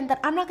decision that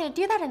I'm not gonna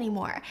do that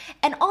anymore.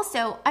 And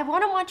also, I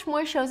wanna watch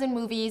more shows and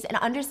movies and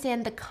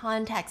understand the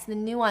context, the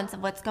nuance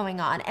of what's going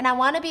on. And I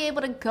wanna be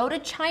able to go to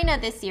China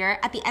this year,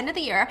 at the end of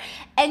the year,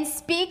 and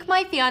speak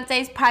my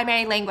fiance's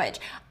primary language.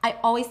 I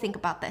always think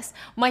about this.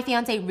 My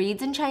fiance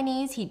reads in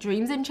Chinese, he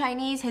dreams in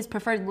Chinese, his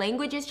preferred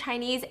language is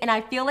Chinese, and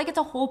I feel like it's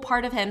a whole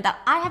part of him that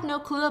I have no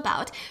clue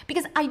about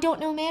because I don't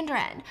know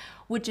Mandarin,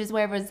 which is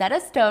where Rosetta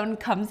Stone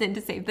comes in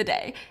to save the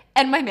day.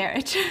 And my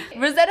marriage.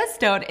 Rosetta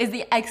Stone is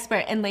the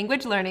expert in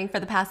language learning for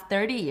the past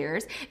 30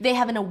 years. They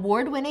have an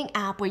award-winning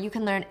app where you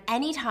can learn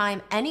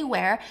anytime,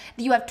 anywhere.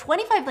 You have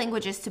 25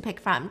 languages to pick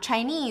from: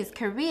 Chinese,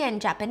 Korean,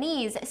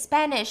 Japanese,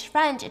 Spanish,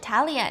 French,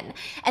 Italian.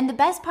 And the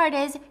best part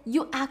is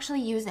you actually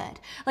use it.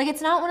 Like,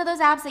 it's not one of those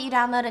apps that you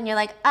download and you're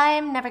like,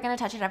 I'm never gonna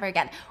touch it ever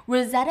again.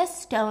 Rosetta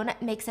Stone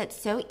makes it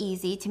so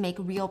easy to make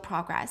real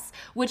progress,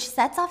 which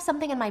sets off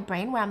something in my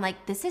brain where I'm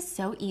like, this is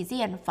so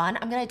easy and fun,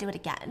 I'm gonna do it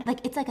again.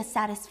 Like, it's like a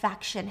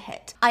satisfaction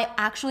hit. I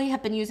actually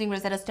have been using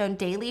Rosetta Stone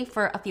daily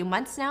for a few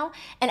months now,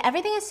 and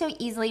everything is so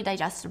easily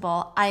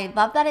digestible. I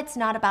love that it's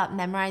not about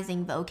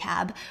memorizing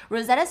vocab.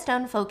 Rosetta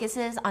Stone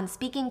focuses on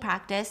speaking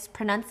practice,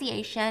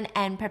 pronunciation,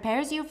 and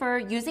prepares you for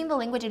using the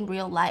language in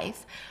real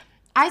life.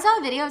 I saw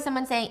a video of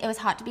someone saying it was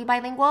hot to be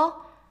bilingual,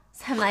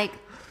 so I'm like,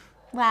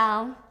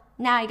 well,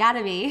 now I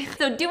gotta be.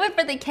 So do it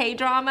for the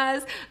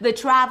K-dramas, the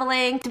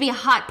traveling, to be a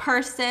hot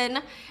person,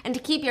 and to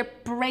keep your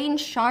brain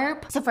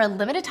sharp. So for a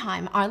limited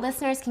time, our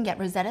listeners can get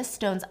Rosetta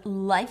Stone's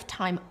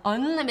lifetime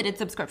unlimited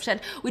subscription,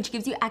 which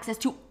gives you access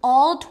to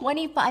all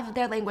 25 of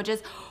their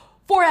languages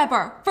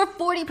forever for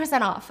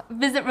 40% off.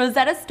 Visit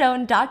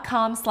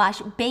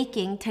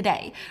rosettastone.com/baking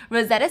today.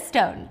 Rosetta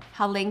Stone,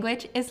 how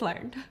language is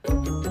learned.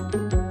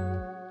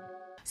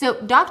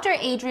 So Dr.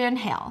 Adrian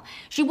Hale,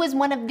 she was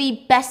one of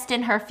the best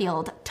in her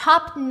field,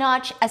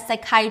 top-notch as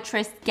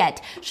psychiatrists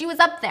get. She was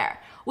up there,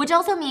 which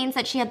also means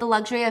that she had the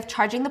luxury of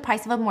charging the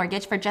price of a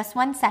mortgage for just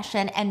one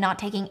session and not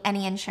taking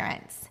any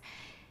insurance.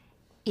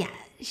 Yeah,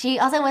 she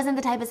also wasn't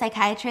the type of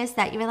psychiatrist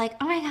that you were like,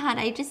 oh my God,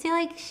 I just feel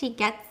like she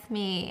gets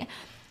me.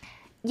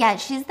 Yeah,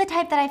 she's the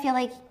type that I feel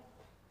like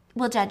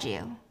will judge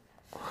you.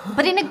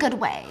 But in a good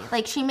way.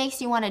 Like, she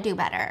makes you want to do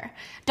better.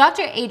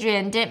 Dr.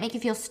 Adrian didn't make you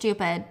feel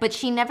stupid, but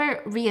she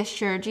never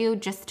reassured you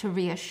just to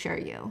reassure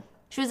you.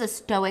 She was a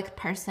stoic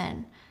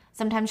person.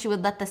 Sometimes she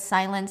would let the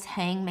silence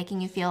hang,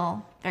 making you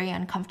feel very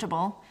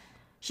uncomfortable.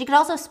 She could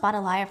also spot a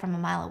liar from a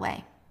mile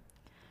away.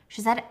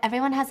 She said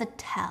everyone has a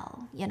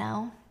tell, you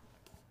know?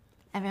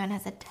 Everyone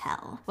has a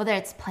tell. Whether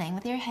it's playing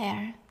with your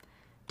hair,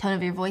 tone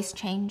of your voice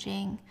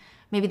changing,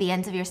 maybe the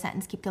ends of your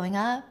sentence keep going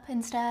up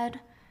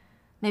instead.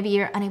 Maybe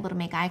you're unable to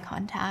make eye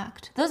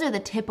contact. Those are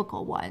the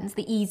typical ones,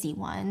 the easy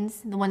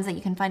ones, the ones that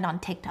you can find on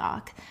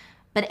TikTok.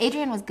 But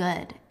Adrian was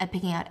good at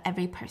picking out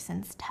every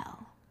person's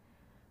tell.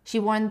 She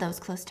warned those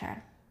close to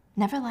her,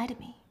 never lie to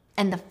me.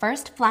 And the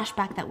first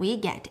flashback that we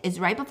get is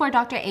right before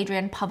Dr.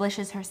 Adrian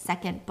publishes her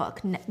second book,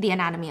 The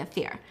Anatomy of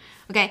Fear.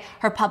 Okay,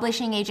 her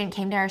publishing agent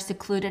came to her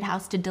secluded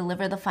house to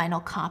deliver the final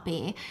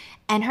copy.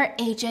 And her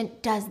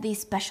agent does these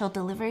special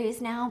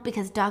deliveries now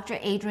because Dr.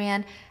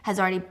 Adrian has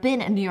already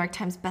been a New York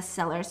Times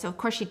bestseller, so of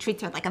course she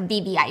treats her like a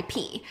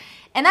VVIP.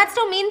 And that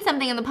still means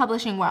something in the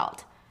publishing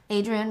world.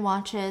 Adrian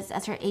watches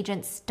as her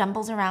agent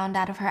stumbles around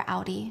out of her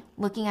Audi,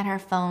 looking at her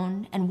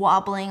phone and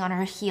wobbling on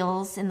her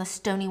heels in the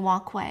stony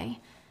walkway.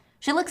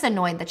 She looks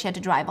annoyed that she had to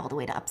drive all the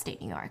way to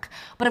upstate New York.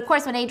 But of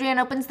course, when Adrian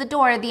opens the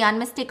door, the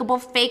unmistakable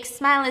fake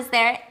smile is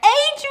there.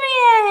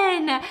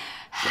 Adrian!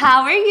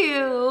 How are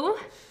you?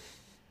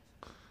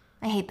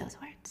 I hate those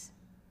words.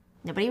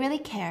 Nobody really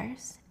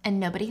cares, and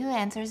nobody who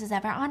answers is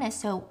ever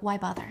honest, so why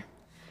bother?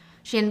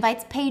 She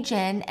invites Paige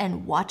in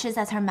and watches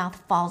as her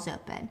mouth falls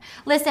open.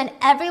 Listen,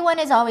 everyone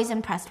is always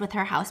impressed with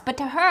her house, but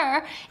to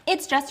her,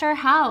 it's just her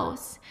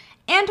house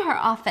and her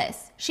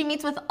office. She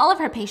meets with all of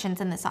her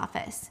patients in this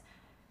office.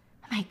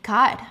 My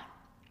God,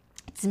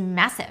 it's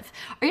massive.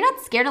 Are you not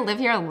scared to live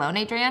here alone,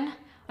 Adrian?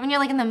 I mean, you're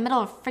like in the middle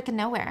of freaking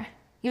nowhere.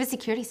 You have a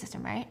security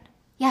system, right?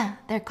 Yeah,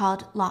 they're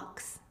called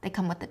locks. They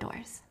come with the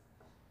doors.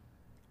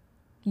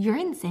 You're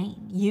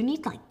insane. You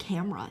need like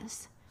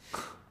cameras.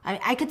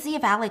 I could see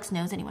if Alex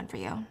knows anyone for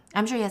you.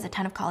 I'm sure he has a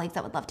ton of colleagues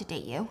that would love to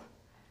date you.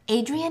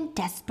 Adrian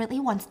desperately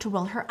wants to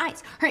roll her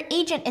eyes. Her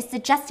agent is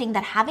suggesting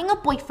that having a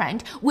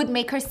boyfriend would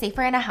make her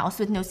safer in a house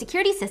with no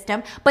security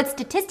system, but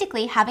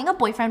statistically, having a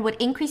boyfriend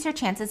would increase her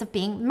chances of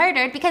being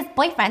murdered because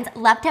boyfriends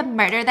love to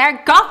murder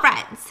their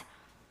girlfriends.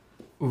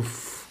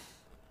 Oof.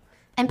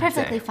 I'm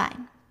perfectly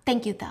fine.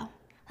 Thank you, though.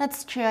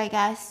 That's true, I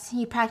guess.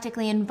 You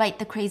practically invite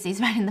the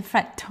crazies right in the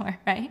front door,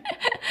 right?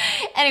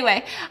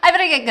 Anyway, I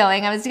better get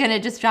going. I was going to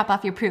just drop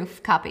off your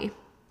proof copy.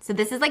 So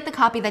this is like the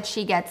copy that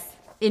she gets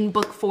in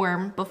book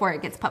form before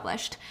it gets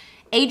published.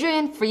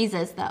 Adrian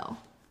freezes, though.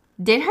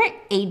 Did her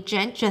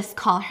agent just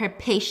call her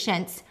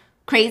patients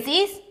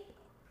crazies?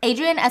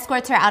 Adrian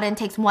escorts her out and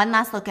takes one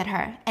last look at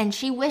her, and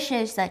she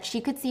wishes that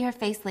she could see her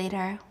face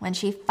later when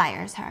she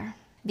fires her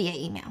via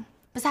email.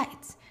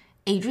 Besides,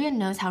 Adrian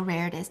knows how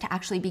rare it is to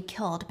actually be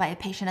killed by a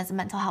patient as a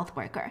mental health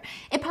worker.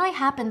 It probably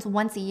happens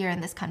once a year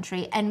in this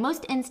country, and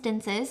most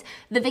instances,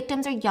 the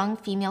victims are young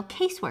female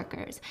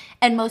caseworkers,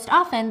 and most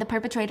often, the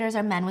perpetrators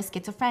are men with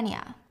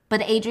schizophrenia.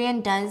 But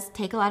Adrian does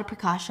take a lot of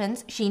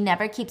precautions. She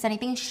never keeps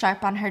anything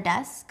sharp on her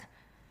desk.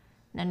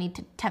 No need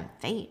to tempt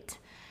fate.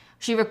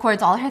 She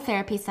records all her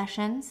therapy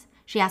sessions.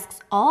 She asks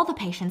all the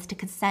patients to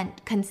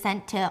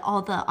consent to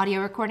all the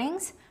audio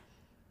recordings.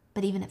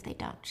 But even if they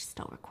don't, she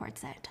still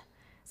records it.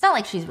 It's not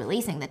like she's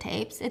releasing the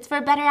tapes. It's for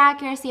better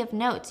accuracy of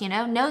notes, you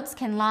know? Notes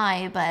can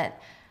lie,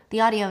 but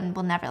the audio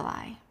will never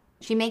lie.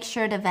 She makes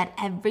sure to vet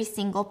every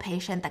single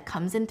patient that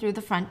comes in through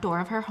the front door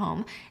of her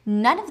home.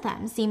 None of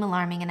them seem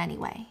alarming in any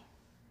way.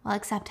 Well,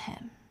 except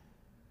him.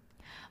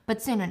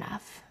 But soon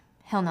enough,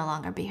 he'll no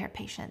longer be her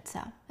patient,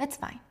 so it's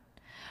fine.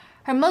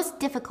 Her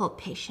most difficult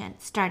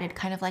patient started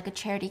kind of like a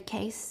charity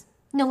case.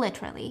 No,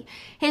 literally.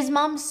 His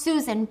mom,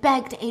 Susan,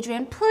 begged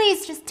Adrian,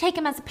 please just take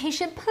him as a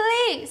patient,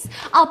 please.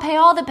 I'll pay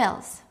all the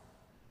bills.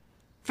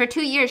 For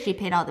 2 years, she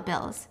paid all the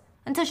bills,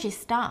 until she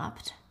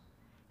stopped.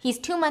 He's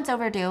 2 months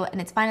overdue, and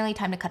it's finally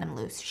time to cut him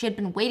loose. She had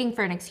been waiting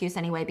for an excuse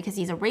anyway because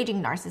he's a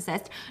raging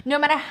narcissist. No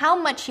matter how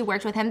much she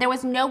worked with him, there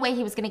was no way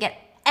he was going to get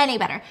any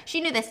better.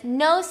 She knew this.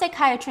 No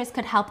psychiatrist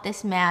could help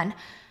this man.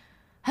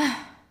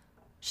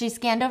 She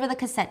scanned over the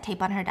cassette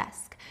tape on her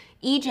desk.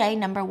 EJ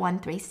number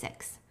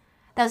 136.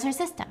 That was her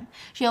system.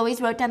 She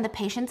always wrote down the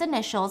patient's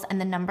initials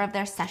and the number of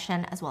their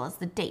session as well as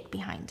the date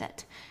behind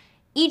it.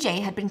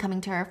 EJ had been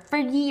coming to her for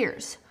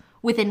years.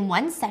 Within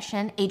one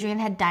session, Adrian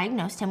had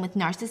diagnosed him with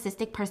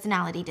narcissistic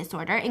personality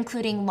disorder,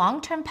 including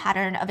long-term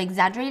pattern of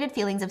exaggerated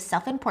feelings of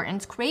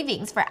self-importance,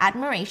 cravings for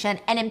admiration,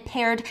 and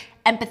impaired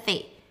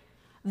empathy.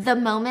 The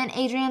moment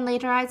Adrian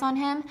laid her eyes on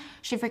him,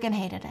 she freaking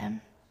hated him.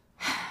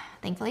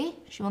 Thankfully,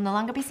 she will no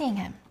longer be seeing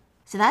him.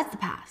 So that's the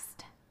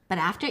past. But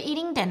after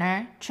eating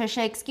dinner,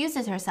 Trisha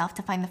excuses herself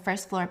to find the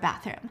first floor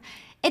bathroom.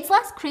 It's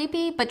less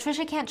creepy, but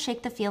Trisha can't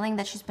shake the feeling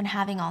that she's been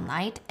having all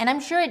night, and I'm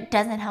sure it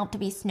doesn't help to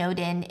be snowed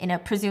in a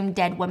presumed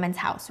dead woman's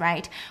house,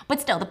 right? But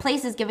still, the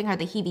place is giving her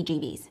the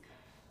heebie-jeebies.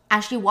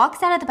 As she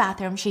walks out of the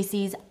bathroom, she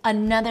sees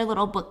another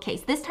little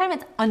bookcase. This time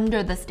it's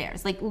under the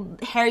stairs, like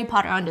Harry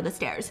Potter under the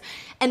stairs.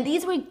 And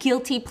these were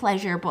guilty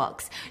pleasure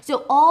books.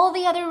 So all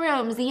the other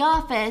rooms, the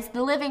office,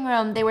 the living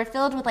room, they were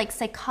filled with like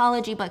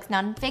psychology books,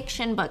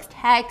 nonfiction books,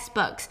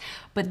 textbooks.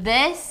 But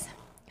this,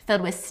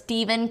 filled with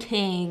Stephen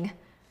King.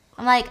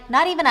 I'm like,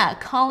 not even a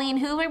Colleen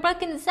Hoover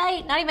book in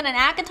sight? Not even an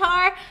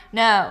ACOTAR?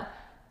 No,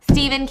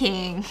 Stephen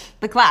King,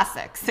 the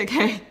classics,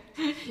 okay?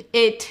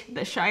 It,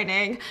 The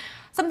Shining.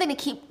 Something to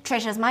keep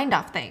Trisha's mind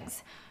off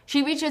things.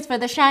 She reaches for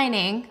The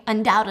Shining,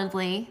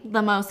 undoubtedly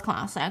the most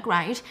classic,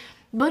 right?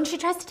 But when she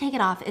tries to take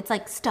it off, it's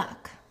like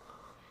stuck.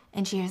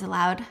 And she hears a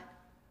loud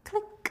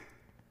click.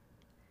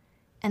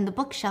 And the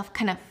bookshelf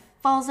kind of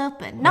falls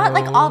open. Not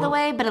like all the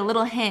way, but a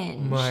little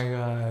hinge. My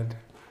God.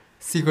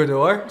 Secret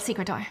door?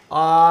 Secret door.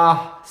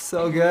 Ah,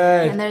 so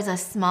good. And there's a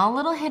small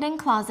little hidden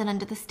closet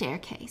under the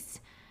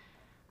staircase.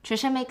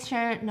 Trisha makes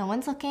sure no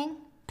one's looking,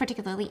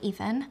 particularly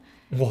Ethan.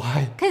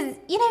 Why? Because,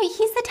 you know,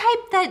 he's the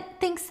type that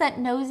thinks that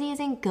nosy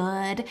isn't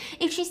good.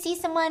 If she sees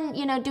someone,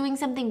 you know, doing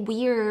something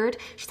weird,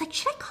 she's like,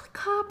 should I call the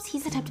cops?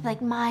 He's the type to be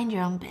like, mind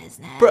your own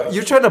business. Bro,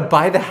 you're trying to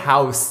buy the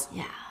house.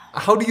 Yeah.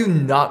 How do you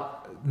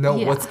not know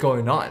what's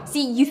going on?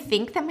 See, you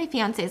think that my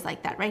fiance is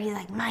like that, right? He's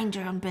like, mind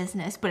your own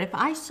business. But if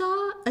I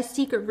saw a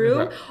secret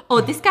room,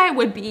 this guy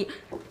would be,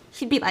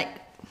 he'd be like,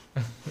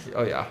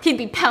 Oh, yeah. He'd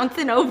be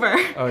pouncing over.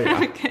 Oh,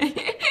 yeah.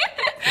 Okay.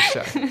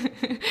 For sure.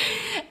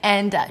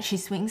 And she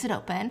swings it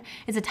open.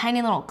 It's a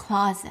tiny little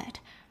closet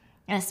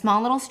and a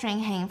small little string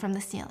hanging from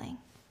the ceiling.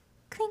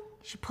 Clink.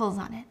 She pulls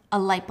on it. A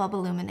light bulb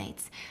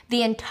illuminates.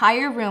 The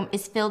entire room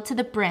is filled to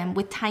the brim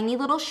with tiny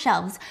little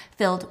shelves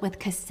filled with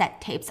cassette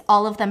tapes,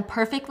 all of them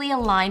perfectly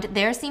aligned.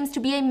 There seems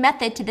to be a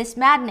method to this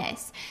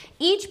madness.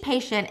 Each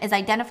patient is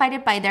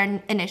identified by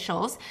their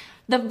initials.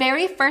 The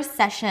very first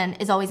session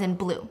is always in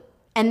blue.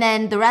 And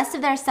then the rest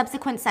of their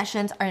subsequent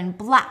sessions are in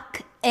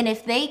black. And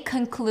if they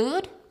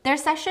conclude their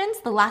sessions,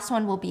 the last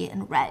one will be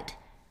in red.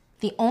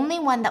 The only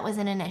one that was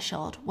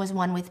initialed was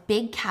one with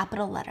big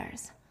capital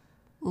letters.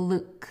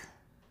 Luke.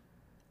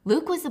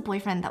 Luke was the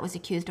boyfriend that was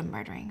accused of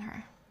murdering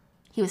her.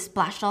 He was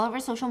splashed all over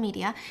social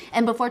media,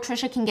 and before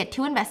Trisha can get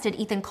too invested,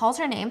 Ethan calls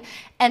her name,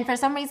 and for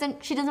some reason,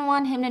 she doesn't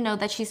want him to know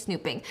that she's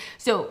snooping.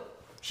 So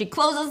she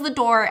closes the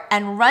door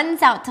and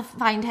runs out to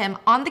find him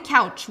on the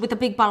couch with a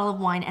big bottle of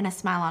wine and a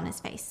smile on his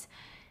face.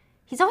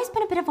 He's always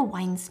been a bit of a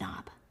wine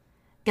snob.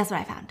 Guess what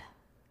I found?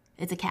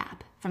 It's a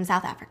cab from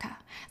South Africa.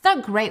 It's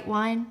not great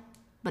wine,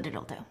 but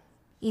it'll do.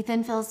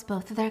 Ethan fills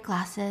both of their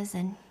glasses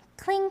and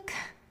clink.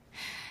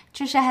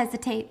 Trisha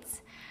hesitates.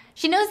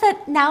 She knows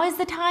that now is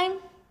the time,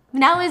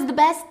 now is the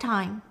best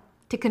time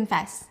to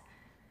confess.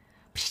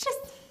 But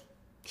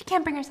she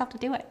can't bring herself to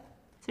do it.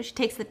 So she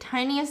takes the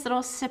tiniest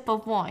little sip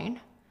of wine,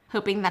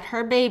 hoping that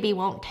her baby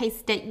won't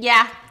taste it.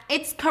 Yeah,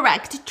 it's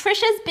correct.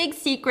 Trisha's big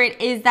secret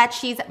is that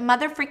she's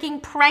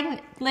mother-freaking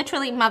pregnant,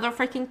 literally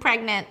mother-freaking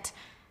pregnant.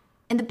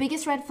 And the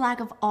biggest red flag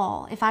of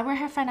all, if I were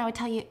her friend, I would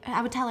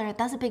tell her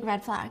that's a big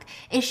red flag,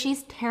 is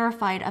she's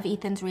terrified of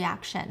Ethan's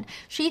reaction.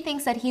 She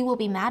thinks that he will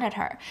be mad at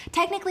her.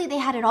 Technically, they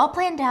had it all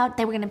planned out.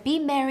 They were gonna be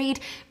married,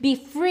 be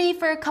free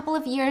for a couple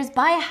of years,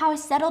 buy a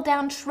house, settle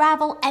down,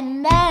 travel,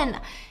 and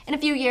then in a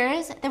few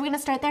years, they were gonna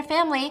start their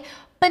family.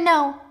 But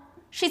no,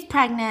 she's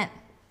pregnant.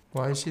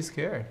 Why is she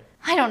scared?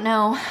 I don't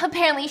know.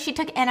 Apparently she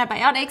took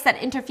antibiotics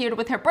that interfered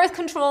with her birth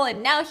control,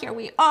 and now here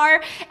we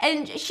are.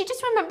 And she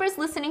just remembers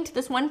listening to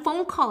this one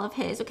phone call of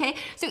his, okay?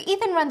 So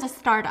Ethan runs a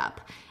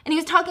startup, and he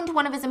was talking to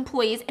one of his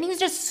employees, and he was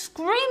just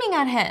screaming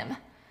at him.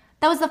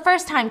 That was the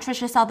first time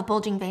Trisha saw the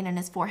bulging vein in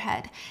his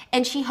forehead,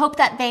 and she hoped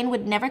that vein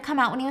would never come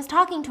out when he was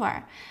talking to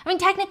her. I mean,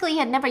 technically he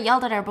had never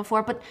yelled at her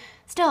before, but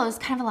still, it was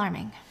kind of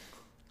alarming.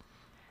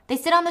 They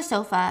sit on the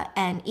sofa,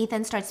 and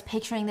Ethan starts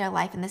picturing their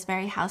life in this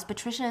very house, but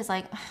Trisha is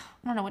like, I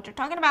don't know what you're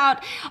talking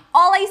about.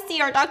 All I see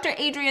are Dr.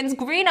 Adrian's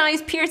green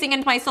eyes piercing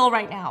into my soul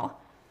right now.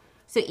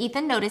 So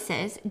Ethan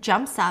notices,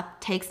 jumps up,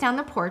 takes down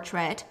the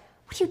portrait.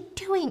 What are you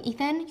doing,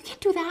 Ethan? You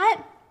can't do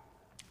that.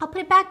 I'll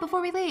put it back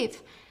before we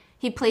leave.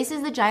 He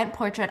places the giant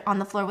portrait on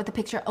the floor with the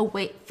picture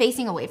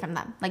facing away from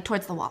them, like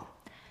towards the wall.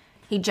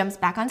 He jumps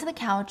back onto the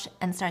couch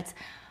and starts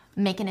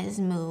making his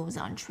moves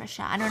on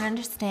Trisha. I don't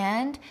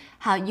understand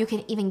how you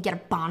can even get a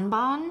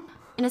bonbon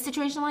in a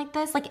situation like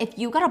this. Like, if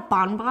you got a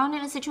bonbon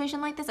in a situation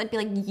like this, I'd be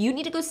like, you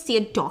need to go see a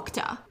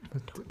doctor.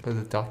 But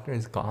the doctor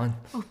is gone.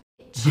 Oh,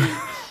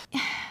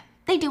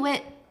 they do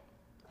it.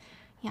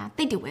 Yeah,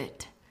 they do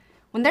it.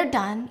 When they're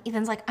done,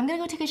 Ethan's like, I'm gonna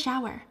go take a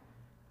shower.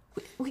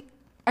 Wait,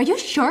 are you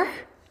sure?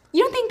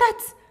 You don't think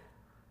that's...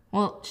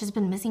 Well, she's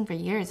been missing for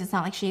years. It's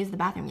not like she used the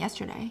bathroom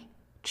yesterday.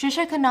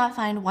 Trisha could not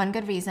find one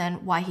good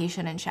reason why he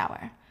shouldn't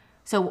shower.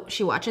 So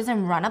she watches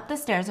him run up the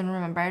stairs and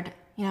remembered,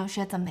 she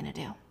had something to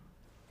do.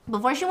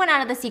 Before she went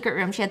out of the secret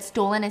room, she had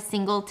stolen a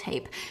single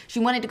tape. She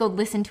wanted to go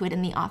listen to it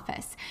in the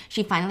office.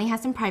 She finally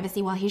has some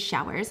privacy while he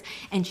showers,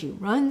 and she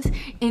runs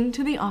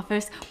into the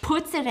office,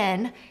 puts it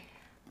in.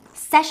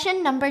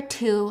 Session number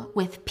 2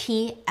 with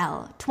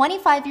PL,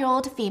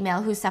 25-year-old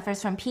female who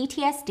suffers from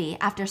PTSD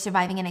after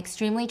surviving an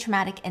extremely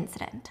traumatic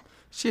incident.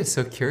 She is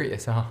so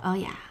curious, huh? Oh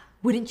yeah,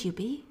 wouldn't you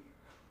be?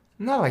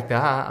 Not like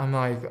that. I'm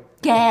like...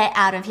 Get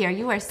out of here.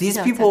 You are these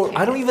so people,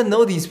 curious. I don't even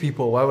know these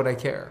people. Why would I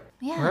care?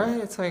 Yeah.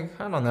 Right? It's like,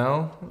 I don't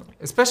know.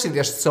 Especially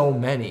there's so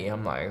many.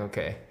 I'm like,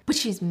 okay. But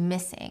she's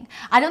missing.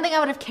 I don't think I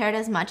would have cared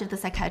as much if the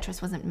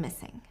psychiatrist wasn't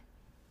missing.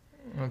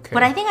 Okay.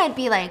 But I think I'd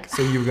be like...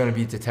 So you were going to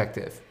be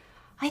detective?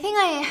 I think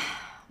I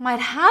might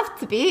have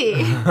to be.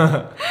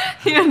 I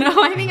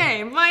think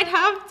I might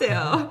have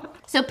to.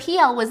 So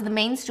PL was the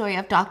main story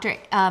of Dr.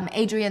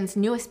 Adrian's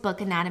newest book,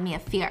 Anatomy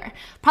of Fear.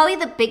 Probably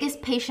the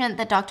biggest patient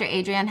that Dr.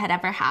 Adrian had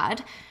ever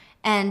had.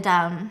 And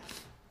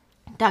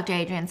Dr.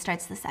 Adrian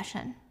starts the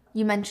session.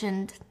 You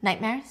mentioned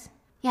nightmares?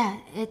 Yeah,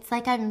 it's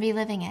like I'm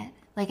reliving it.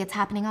 Like it's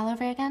happening all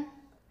over again.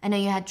 I know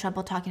you had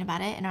trouble talking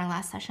about it in our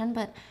last session,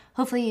 but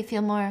hopefully you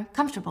feel more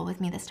comfortable with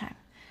me this time.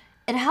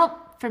 It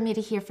helped for me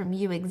to hear from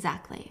you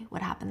exactly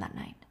what happened that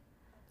night.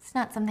 It's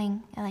not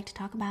something I like to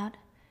talk about.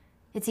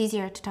 It's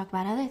easier to talk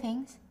about other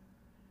things.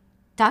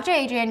 Dr.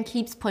 Adrian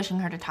keeps pushing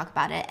her to talk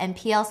about it, and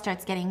PL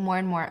starts getting more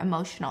and more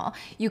emotional.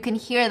 You can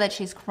hear that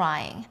she's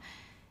crying.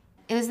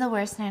 It was the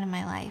worst night of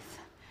my life.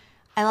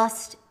 I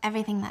lost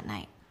everything that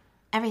night.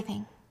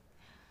 Everything.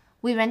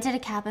 We rented a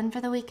cabin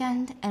for the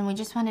weekend, and we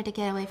just wanted to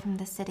get away from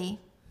the city,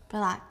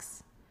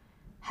 relax,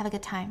 have a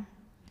good time.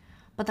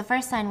 But the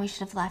first sign we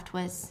should have left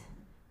was,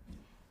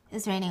 it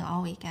was raining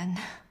all weekend.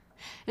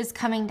 It was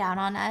coming down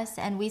on us,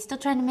 and we still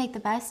tried to make the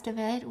best of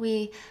it.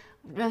 We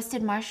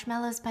roasted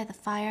marshmallows by the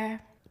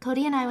fire.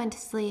 Cody and I went to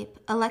sleep.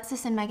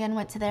 Alexis and Megan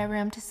went to their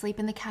room to sleep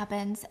in the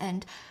cabins,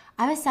 and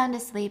I was sound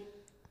asleep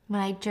when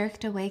I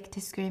jerked awake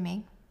to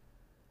screaming.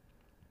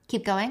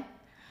 Keep going.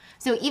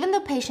 So even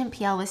though patient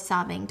PL was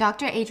sobbing,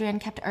 Dr. Adrian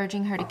kept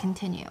urging her to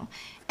continue.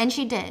 And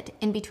she did,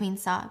 in between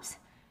sobs.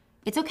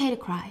 It's okay to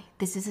cry.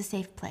 This is a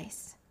safe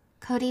place.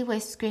 Cody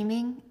was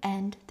screaming,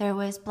 and there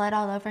was blood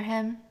all over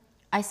him.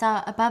 I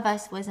saw above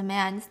us was a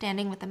man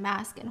standing with a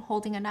mask and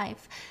holding a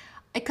knife.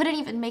 I couldn't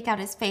even make out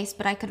his face,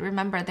 but I could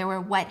remember there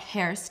were wet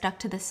hairs stuck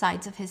to the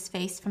sides of his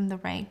face from the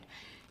rain.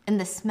 And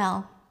the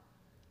smell.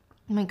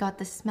 Oh my God,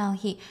 the smell.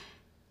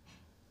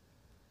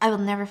 I will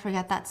never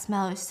forget that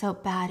smell. It was so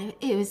bad.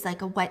 It was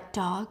like a wet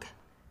dog.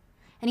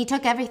 And he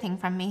took everything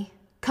from me.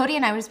 Cody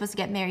and I were supposed to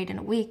get married in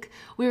a week.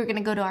 We were going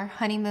to go to our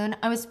honeymoon.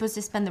 I was supposed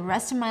to spend the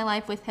rest of my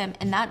life with him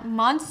and that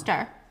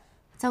monster.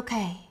 It's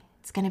okay.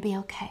 It's going to be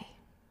okay.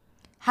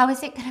 How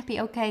is it going to be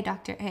okay,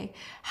 Dr. A?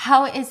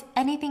 How is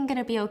anything going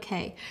to be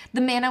okay?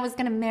 The man I was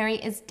going to marry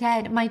is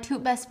dead. My 2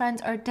 best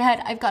friends are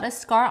dead. I've got a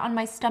scar on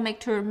my stomach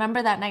to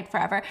remember that night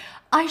forever.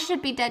 I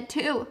should be dead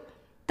too.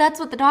 That's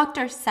what the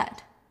doctor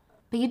said.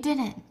 But you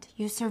didn't.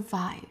 You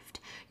survived.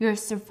 You're a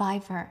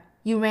survivor.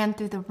 You ran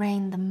through the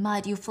rain, the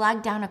mud. You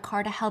flagged down a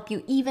car to help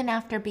you even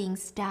after being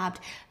stabbed.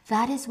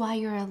 That is why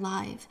you're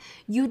alive.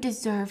 You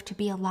deserve to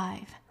be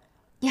alive.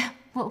 Yeah,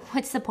 well,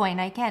 what's the point?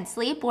 I can't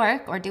sleep,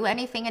 work, or do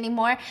anything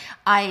anymore.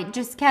 I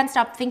just can't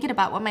stop thinking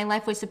about what my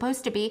life was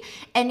supposed to be.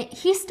 And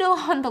he's still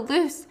on the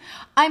loose.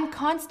 I'm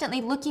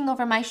constantly looking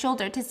over my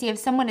shoulder to see if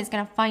someone is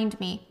going to find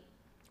me.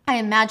 I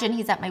imagine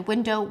he's at my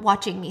window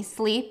watching me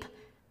sleep.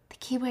 The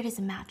key word is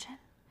imagine.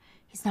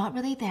 He's not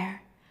really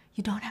there.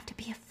 You don't have to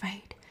be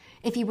afraid.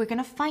 If he were going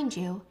to find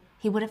you,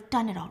 he would have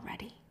done it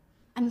already.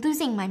 I'm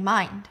losing my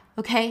mind,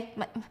 okay?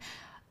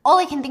 All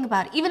I can think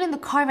about, even in the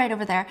car right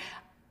over there,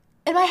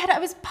 in my head I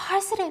was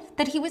positive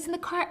that he was in the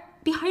car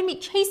behind me,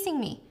 chasing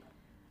me.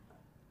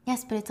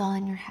 Yes, but it's all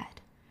in your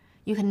head.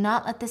 You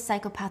cannot let this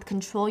psychopath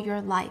control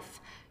your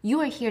life. You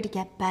are here to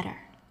get better,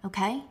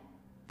 okay?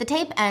 The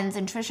tape ends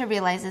and Trisha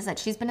realizes that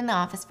she's been in the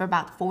office for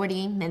about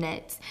 40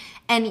 minutes.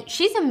 And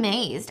she's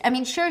amazed. I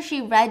mean, sure,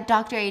 she read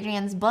Dr.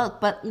 Adrian's book,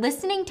 but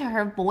listening to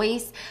her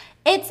voice,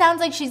 it sounds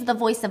like she's the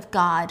voice of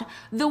God.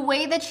 The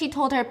way that she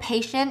told her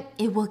patient,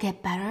 it will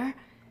get better,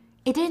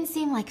 it didn't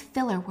seem like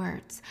filler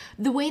words.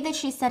 The way that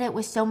she said it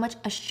was so much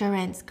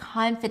assurance,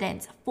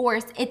 confidence,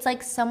 force. It's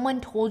like someone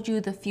told you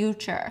the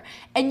future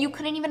and you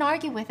couldn't even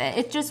argue with it.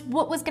 It's just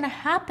what was going to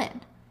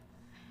happen.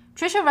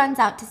 Trisha runs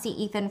out to see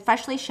Ethan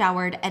freshly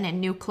showered and in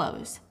new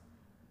clothes.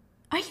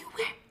 Are you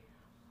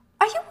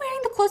wearing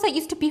the clothes that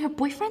used to be her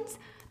boyfriend's?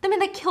 The man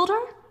that killed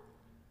her?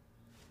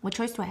 What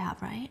choice do I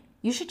have, right?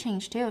 You should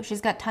change too.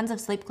 She's got tons of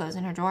sleep clothes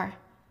in her drawer.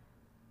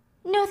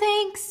 No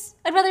thanks.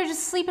 I'd rather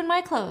just sleep in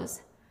my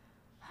clothes.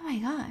 Oh my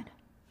God.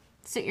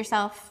 Sit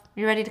yourself.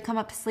 You ready to come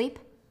up to sleep?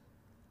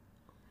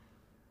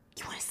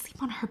 You want to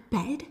sleep on her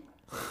bed?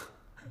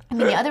 I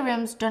mean, the other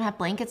rooms don't have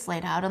blankets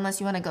laid out unless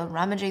you want to go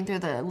rummaging through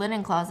the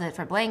linen closet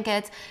for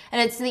blankets,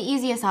 and it's the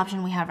easiest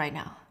option we have right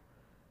now.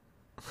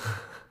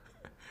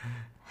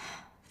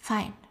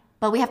 Fine,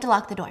 but we have to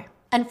lock the door.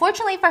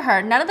 Unfortunately for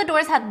her, none of the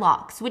doors had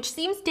locks, which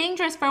seems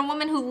dangerous for a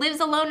woman who lives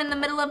alone in the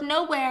middle of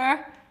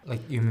nowhere.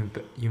 Like, you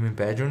mean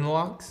bedroom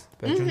locks?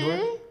 Bedroom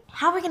door?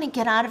 How are we going to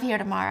get out of here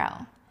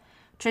tomorrow?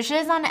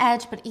 Trisha is on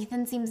edge, but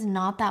Ethan seems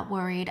not that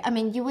worried. I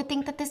mean, you would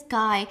think that this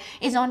guy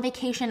is on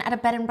vacation at a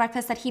bed and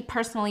breakfast that he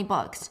personally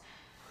booked.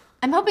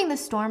 I'm hoping the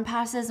storm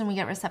passes and we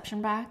get reception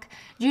back.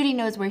 Judy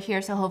knows we're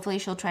here, so hopefully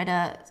she'll try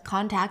to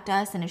contact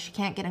us, and if she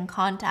can't get in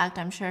contact,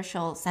 I'm sure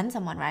she'll send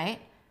someone,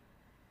 right?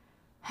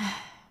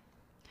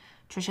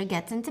 Trisha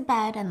gets into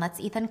bed and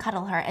lets Ethan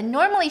cuddle her, and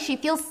normally she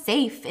feels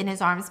safe in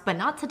his arms, but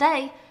not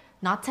today.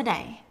 Not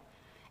today.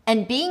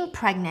 And being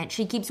pregnant,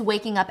 she keeps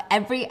waking up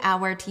every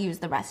hour to use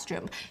the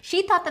restroom.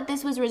 She thought that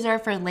this was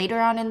reserved for later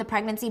on in the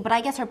pregnancy, but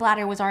I guess her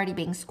bladder was already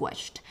being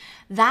squished.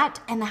 That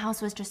and the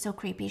house was just so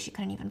creepy she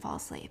couldn't even fall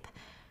asleep.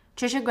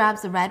 Trisha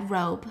grabs the red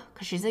robe,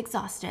 because she's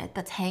exhausted,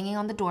 that's hanging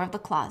on the door of the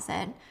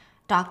closet.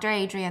 Dr.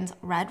 Adrian's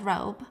red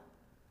robe.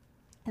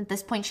 At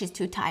this point, she's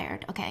too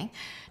tired, okay?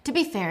 To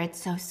be fair, it's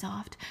so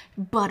soft.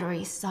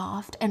 Buttery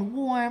soft and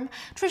warm.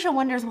 Trisha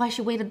wonders why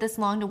she waited this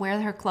long to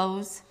wear her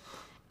clothes.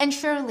 And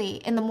surely,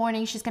 in the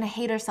morning, she's going to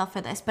hate herself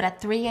for this, but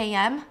at 3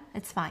 a.m.,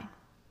 it's fine.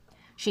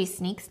 She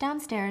sneaks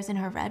downstairs in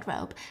her red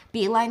robe,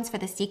 beelines for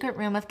the secret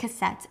room of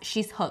cassettes.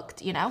 She's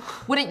hooked, you know?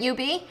 Wouldn't you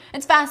be?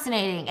 It's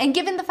fascinating. And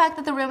given the fact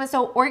that the room is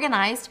so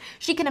organized,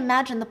 she can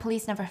imagine the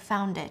police never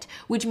found it,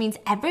 which means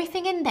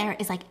everything in there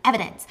is like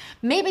evidence.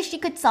 Maybe she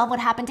could solve what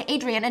happened to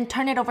Adrian and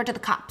turn it over to the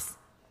cops.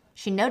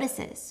 She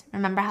notices,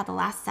 remember how the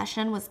last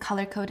session was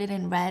color-coded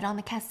in red on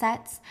the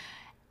cassettes?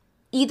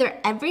 Either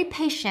every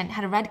patient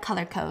had a red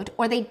color code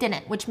or they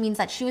didn't, which means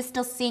that she was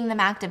still seeing them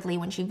actively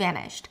when she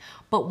vanished.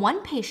 But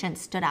one patient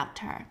stood out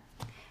to her.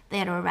 They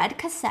had a red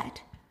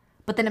cassette,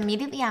 but then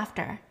immediately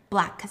after,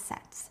 black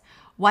cassettes.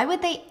 Why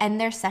would they end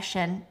their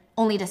session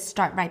only to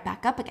start right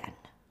back up again?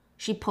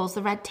 She pulls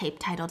the red tape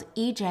titled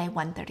EJ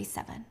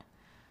 137,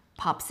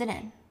 pops it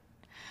in.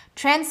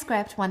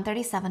 Transcript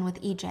 137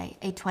 with EJ,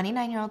 a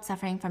 29-year-old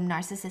suffering from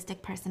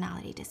narcissistic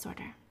personality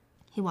disorder.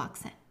 He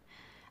walks in.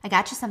 I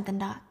got you something,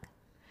 Doc.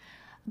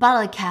 A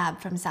bottle of cab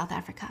from South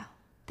Africa.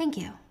 Thank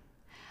you.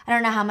 I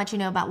don't know how much you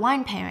know about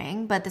wine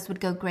pairing, but this would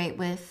go great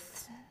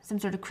with some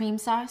sort of cream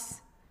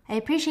sauce. I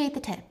appreciate the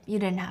tip. You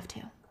didn't have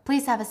to.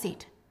 Please have a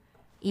seat.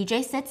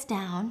 EJ sits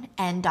down,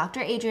 and Dr.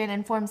 Adrian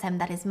informs him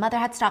that his mother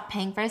had stopped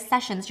paying for his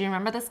sessions. Do you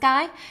remember this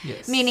guy?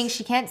 Yes. Meaning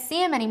she can't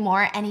see him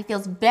anymore, and he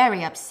feels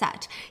very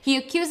upset. He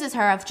accuses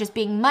her of just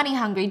being money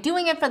hungry,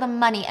 doing it for the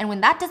money, and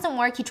when that doesn't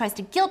work, he tries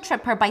to guilt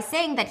trip her by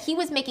saying that he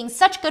was making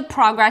such good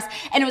progress,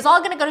 and it was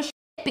all gonna go to shit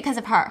because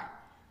of her.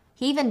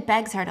 He even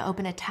begs her to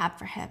open a tab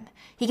for him.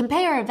 He can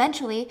pay her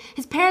eventually.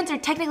 His parents are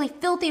technically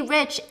filthy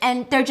rich,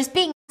 and they're just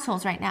being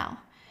assholes right now.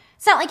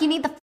 It's not like you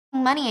need the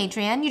money,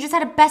 Adrian. You just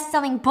had a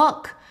best-selling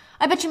book.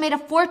 I bet you made a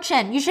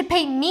fortune. You should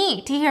pay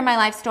me to hear my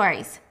life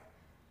stories.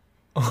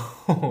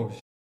 Oh,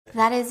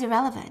 That is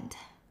irrelevant.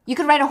 You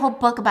could write a whole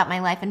book about my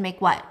life and make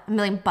what, $1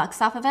 million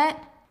off of it?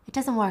 It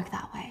doesn't work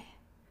that way.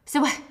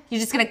 So what, you're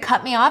just gonna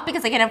cut me off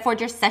because I can't afford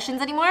your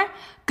sessions anymore?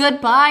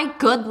 Goodbye,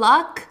 good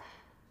luck.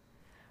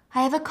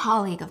 I have a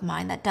colleague of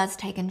mine that does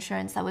take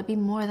insurance that would be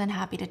more than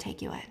happy to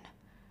take you in.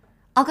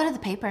 I'll go to the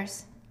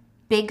papers.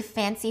 Big,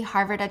 fancy,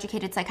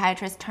 Harvard-educated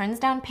psychiatrist turns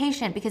down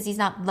patient because he's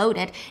not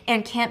loaded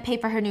and can't pay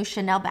for her new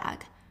Chanel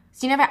bag.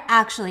 So you never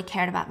actually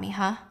cared about me,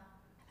 huh?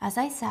 As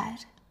I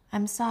said,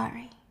 I'm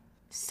sorry.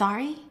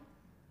 Sorry?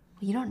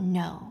 Well, you don't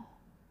know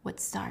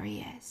what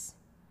sorry is.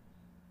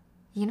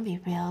 You're gonna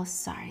be real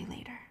sorry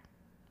later.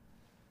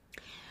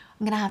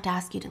 I'm gonna have to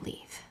ask you to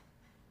leave.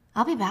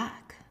 I'll be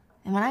back.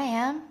 And when I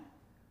am,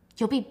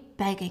 you'll be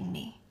begging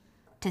me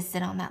to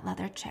sit on that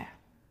leather chair.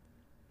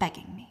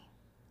 Begging me.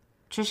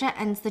 Trisha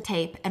ends the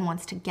tape and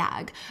wants to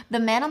gag. The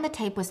man on the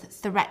tape was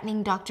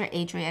threatening Dr.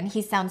 Adrian.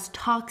 He sounds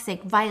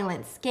toxic,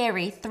 violent,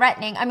 scary,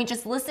 threatening. I mean,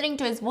 just listening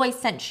to his voice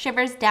sent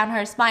shivers down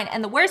her spine.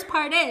 And the worst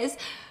part is,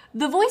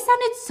 the voice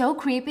sounded so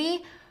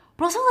creepy,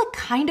 but also like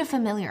kind of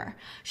familiar.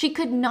 She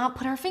could not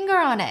put her finger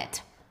on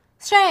it.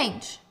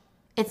 Strange.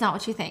 It's not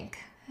what you think.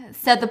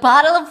 So the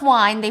bottle of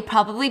wine they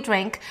probably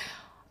drank,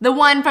 the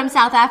one from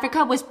South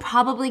Africa, was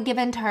probably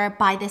given to her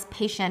by this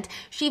patient.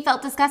 She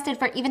felt disgusted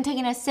for even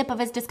taking a sip of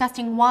his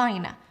disgusting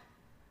wine.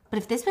 But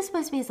if this was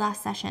supposed to be his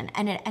last session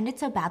and it ended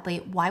so badly,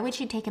 why would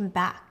she take him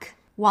back?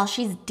 While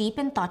she's deep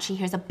in thought, she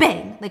hears a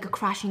bang, like a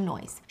crashing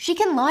noise. She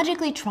can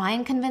logically try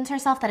and convince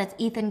herself that it's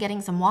Ethan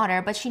getting some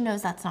water, but she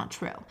knows that's not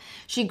true.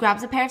 She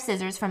grabs a pair of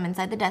scissors from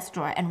inside the desk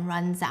drawer and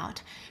runs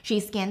out. She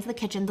scans the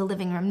kitchen, the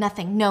living room,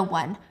 nothing, no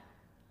one.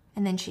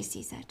 And then she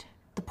sees it.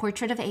 The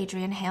portrait of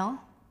Adrian Hale,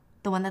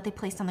 the one that they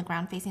placed on the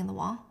ground facing the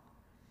wall,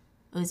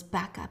 it was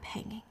back up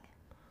hanging.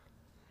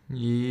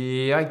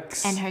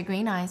 yikes. And her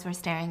green eyes were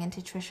staring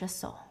into Trisha's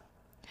soul.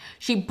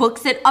 She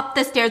books it up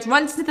the stairs,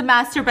 runs to the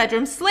master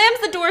bedroom,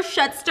 slams the door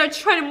shut, starts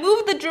trying to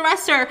move the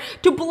dresser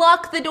to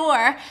block the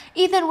door.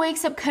 Ethan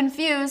wakes up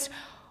confused.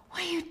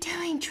 What are you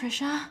doing,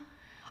 Trisha?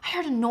 I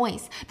heard a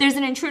noise. There's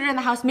an intruder in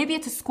the house. Maybe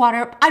it's a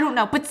squatter. I don't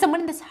know, but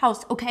someone in this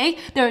house, okay?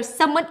 There is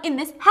someone in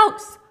this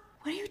house.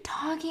 What are you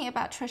talking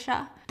about,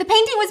 Trisha? The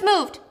painting was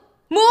moved.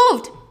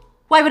 Moved!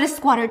 Why would a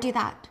squatter do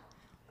that?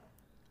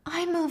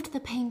 I moved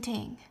the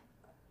painting.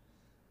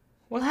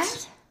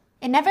 What?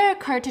 It never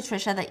occurred to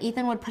Trisha that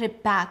Ethan would put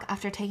it back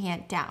after taking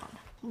it down.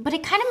 But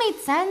it kind of made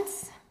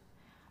sense.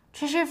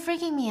 Trisha, you're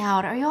freaking me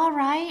out. Are you all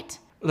right?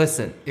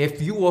 Listen,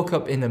 if you woke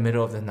up in the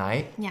middle of the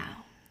night, Yeah.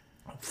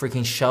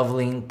 freaking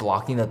shoveling,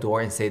 blocking the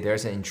door and say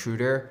there's an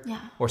intruder Yeah.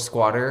 or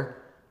squatter,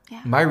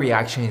 Yeah. my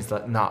reaction is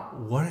like, not,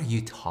 what are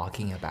you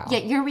talking about? Yeah,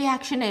 your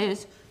reaction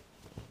is,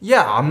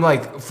 Yeah, I'm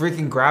like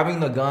freaking grabbing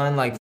the gun,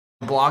 like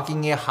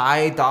blocking it,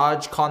 hide,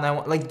 dodge, call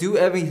 911, like do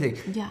everything.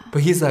 Yeah.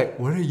 But he's like,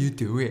 what are you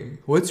doing?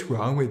 What's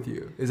wrong with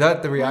you? Is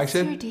that the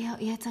reaction? what's your deal?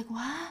 Yeah, it's like,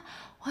 what?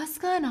 What's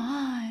going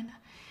on?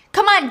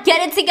 Come on,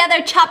 get it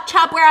together, chop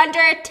chop, we're under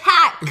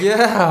attack.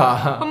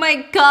 Yeah. Oh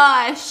my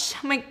gosh.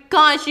 Oh my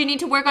gosh, you need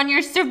to work on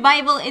your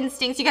survival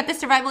instincts. You got the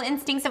survival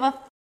instincts of a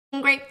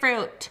f***ing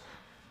grapefruit.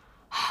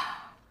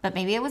 But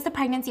maybe it was the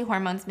pregnancy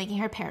hormones making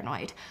her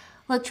paranoid.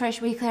 Look,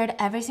 Trish, we cleared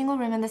every single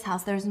room in this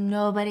house. There's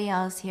nobody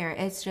else here.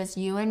 It's just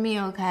you and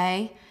me,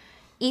 okay?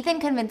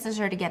 Ethan convinces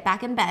her to get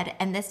back in bed,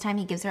 and this time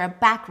he gives her a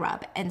back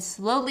rub, and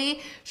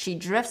slowly she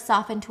drifts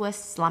off into a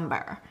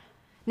slumber.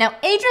 Now,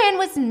 Adrian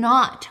was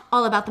not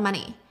all about the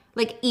money,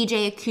 like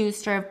EJ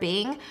accused her of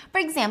being. For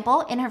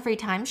example, in her free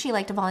time, she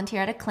liked to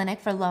volunteer at a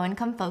clinic for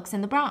low-income folks in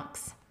the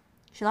Bronx.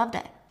 She loved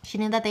it. She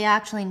knew that they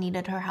actually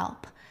needed her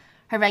help.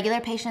 Her regular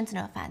patients,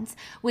 no offense,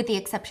 with the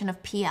exception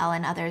of PL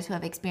and others who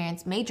have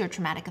experienced major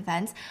traumatic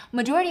events,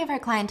 majority of her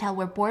clientele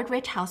were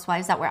bored-rich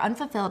housewives that were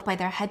unfulfilled by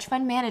their hedge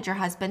fund manager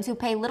husbands who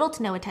pay little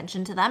to no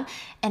attention to them,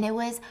 and it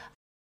was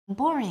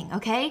boring,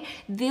 okay?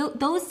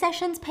 Those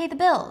sessions pay the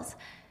bills.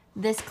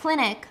 This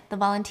clinic, the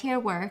volunteer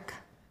work,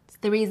 it's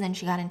the reason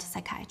she got into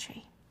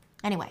psychiatry.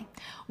 Anyway,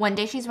 one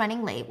day she's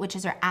running late, which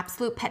is her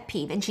absolute pet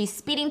peeve, and she's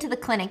speeding to the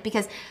clinic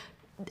because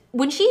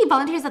When she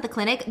volunteers at the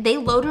clinic, they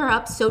load her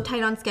up so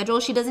tight on schedule,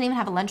 she doesn't even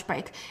have a lunch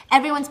break.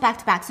 Everyone's back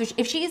to back. So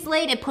if she's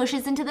late, it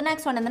pushes into the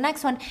next one and the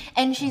next one.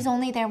 And she's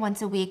only there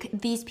once a week.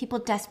 These people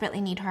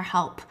desperately need her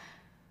help.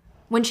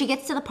 When she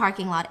gets to the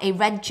parking lot, a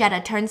red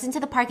Jetta turns into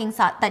the parking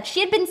spot that she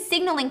had been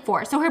signaling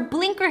for. So her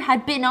blinker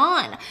had been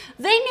on.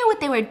 They knew what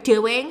they were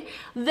doing.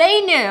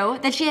 They knew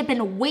that she had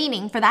been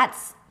waiting for that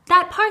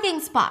parking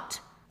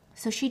spot.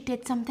 So she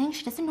did something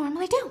she doesn't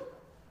normally do.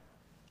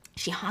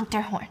 She honked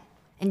her horn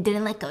and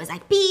didn't let go. It was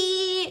like,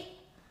 beep.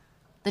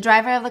 The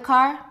driver of the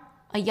car,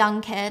 a young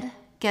kid,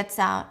 gets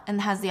out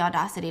and has the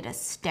audacity to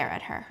stare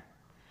at her,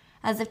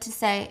 as if to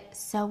say,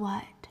 so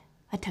what?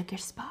 I took your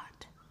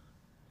spot.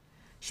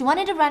 She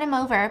wanted to run him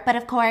over, but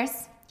of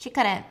course, she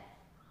couldn't.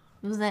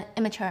 It was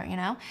immature, you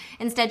know?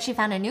 Instead, she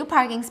found a new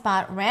parking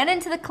spot, ran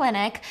into the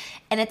clinic,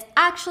 and it's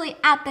actually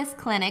at this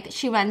clinic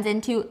she runs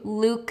into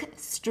Luke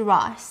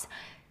Strauss.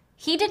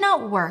 He did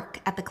not work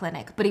at the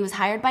clinic, but he was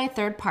hired by a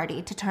third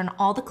party to turn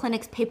all the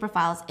clinic's paper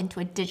files into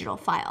a digital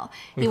file.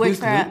 He worked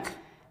for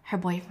her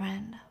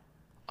boyfriend.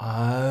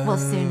 Oh. Well,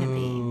 soon to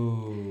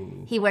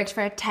be. He worked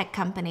for a tech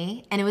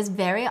company, and it was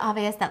very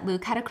obvious that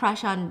Luke had a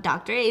crush on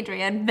Dr.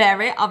 Adrian.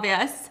 Very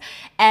obvious.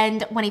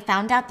 And when he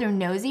found out through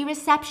nosy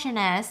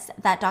receptionists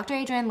that Dr.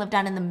 Adrian lived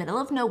out in the middle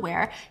of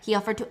nowhere, he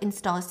offered to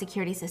install a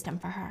security system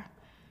for her.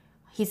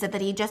 He said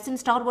that he just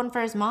installed one for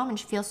his mom, and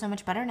she feels so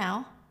much better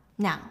now.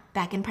 Now,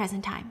 back in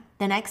present time.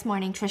 The next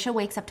morning, Trisha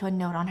wakes up to a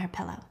note on her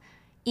pillow.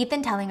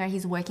 Ethan telling her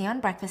he's working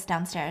on breakfast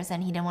downstairs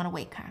and he didn't want to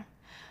wake her.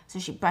 So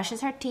she brushes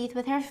her teeth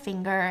with her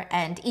finger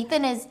and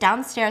Ethan is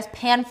downstairs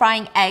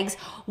pan-frying eggs.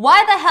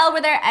 Why the hell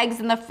were there eggs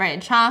in the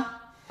fridge, huh?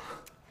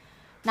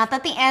 Not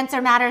that the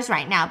answer matters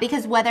right now,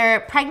 because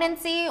whether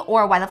pregnancy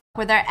or why the fuck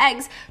were there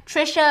eggs,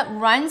 Trisha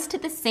runs to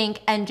the sink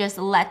and just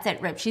lets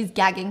it rip. She's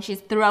gagging,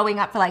 she's throwing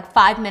up for like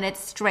 5 minutes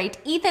straight.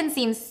 Ethan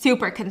seems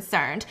super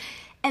concerned.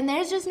 And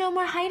there's just no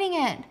more hiding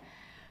it.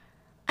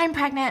 I'm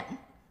pregnant.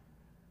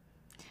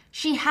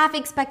 She half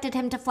expected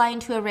him to fly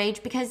into a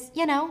rage because,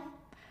 you know,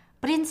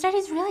 but instead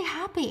he's really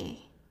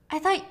happy. I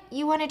thought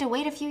you wanted to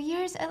wait a few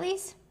years at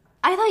least.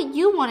 I thought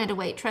you wanted to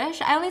wait,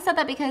 Trish. I only said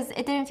that because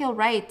it didn't feel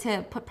right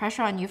to put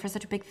pressure on you for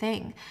such a big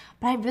thing.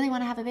 But I really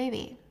want to have a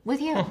baby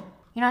with you.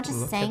 You're not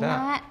just saying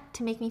that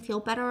to make me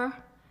feel better.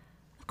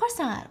 Of course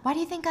not. Why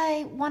do you think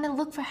I want to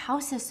look for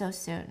houses so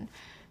soon?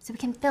 So we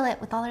can fill it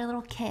with all our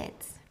little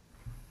kids.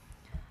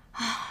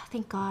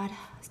 Thank God.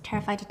 I was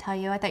terrified to tell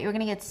you. I thought you were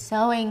going to get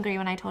so angry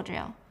when I told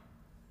you.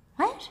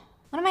 What?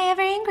 When am I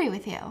ever angry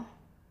with you?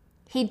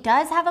 He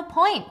does have a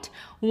point.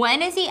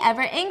 When is he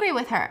ever angry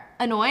with her?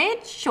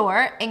 Annoyed?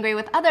 Sure. Angry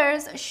with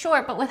others?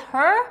 Sure. But with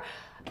her?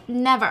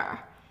 Never.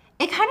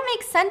 It kind of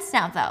makes sense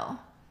now, though.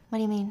 What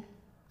do you mean?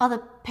 All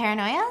the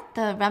paranoia?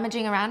 The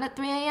rummaging around at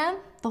 3 a.m.?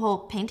 The whole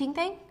painting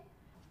thing?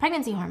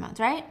 Pregnancy hormones,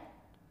 right?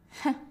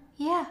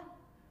 Yeah.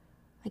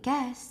 I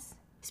guess.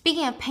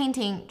 Speaking of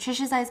painting,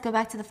 Trisha's eyes go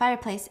back to the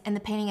fireplace and the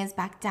painting is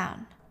back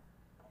down.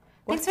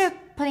 What? Thanks for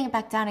putting it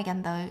back down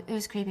again, though. It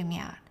was creeping me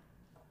out.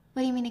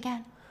 What do you mean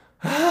again?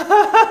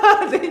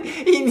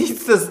 He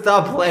needs to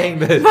stop playing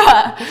this.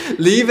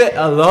 Leave it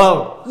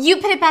alone. You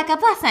put it back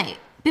up last night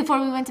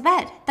before we went to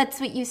bed. That's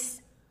what you...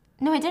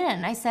 No, I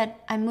didn't. I said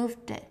I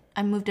moved it.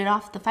 I moved it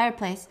off the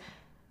fireplace.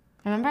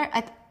 Remember?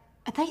 I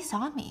thought you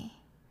saw me.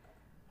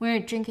 We were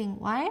drinking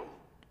wine?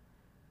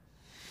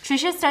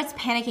 Trisha starts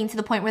panicking to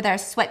the point where there are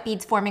sweat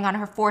beads forming on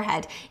her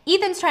forehead.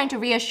 Ethan's trying to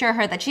reassure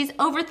her that she's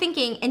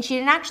overthinking and she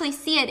didn't actually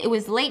see it. It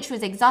was late, she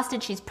was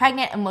exhausted, she's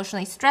pregnant,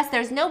 emotionally stressed.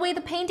 There's no way the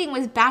painting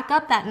was back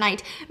up that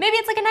night. Maybe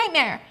it's like a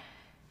nightmare.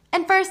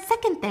 And for a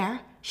second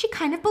there, she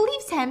kind of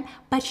believes him,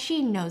 but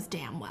she knows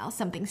damn well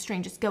something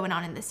strange is going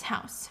on in this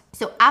house.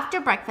 So after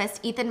breakfast,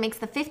 Ethan makes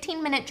the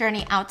 15-minute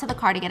journey out to the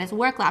car to get his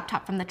work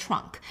laptop from the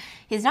trunk.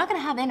 He's not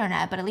gonna have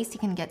internet, but at least he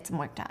can get some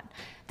work done.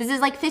 This is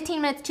like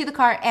 15 minutes to the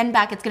car and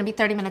back. It's gonna be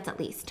 30 minutes at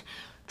least.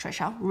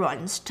 Trisha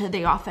runs to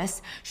the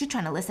office. She's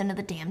trying to listen to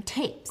the damn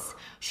tapes.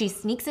 She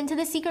sneaks into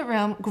the secret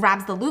room,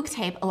 grabs the Luke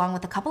tape along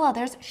with a couple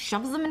others,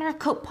 shoves them in her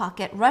coat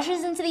pocket,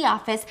 rushes into the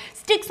office,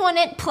 sticks one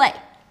in, play.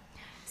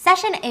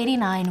 Session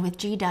 89 with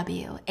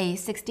GW, a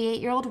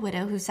 68-year-old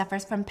widow who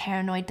suffers from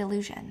paranoid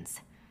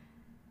delusions.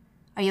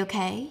 Are you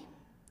okay?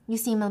 You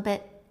seem a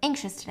bit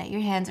anxious today.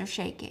 Your hands are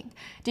shaking.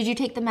 Did you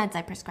take the meds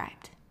I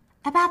prescribed?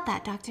 About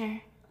that,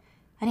 doctor.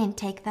 I didn't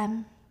take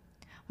them.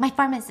 My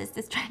pharmacist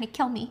is trying to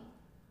kill me.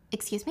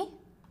 Excuse me?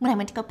 When I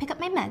went to go pick up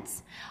my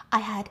meds, I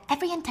had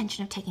every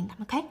intention of taking them,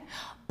 okay?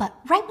 But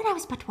right when I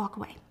was about to walk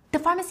away, the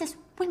pharmacist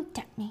winked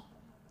at me.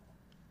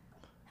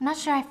 I'm not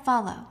sure I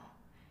follow.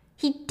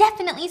 He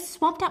definitely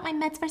swapped out my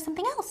meds for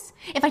something else.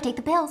 If I take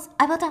the pills,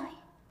 I will die.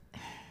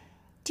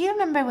 Do you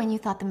remember when you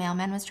thought the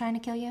mailman was trying to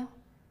kill you?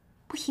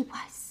 Well, he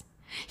was.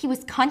 He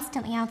was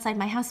constantly outside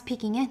my house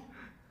peeking in.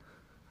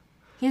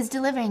 He was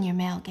delivering your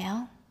mail,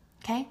 Gail.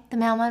 Okay? The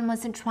mailman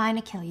wasn't trying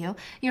to kill you.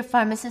 Your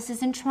pharmacist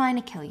isn't trying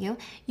to kill you.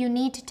 You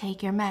need to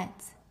take your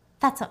meds.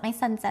 That's what my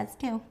son says,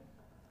 too.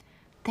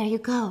 There you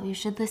go. You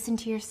should listen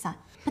to your son.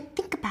 But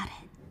think about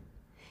it.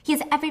 He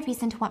has every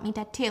reason to want me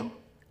dead, too.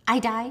 I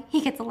die,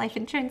 he gets a life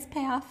insurance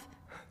payoff.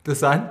 The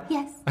sun?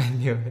 Yes. I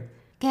knew it.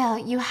 Gail,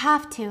 you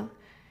have to.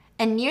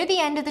 And near the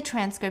end of the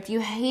transcript,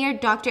 you hear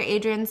Dr.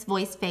 Adrian's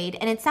voice fade,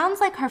 and it sounds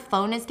like her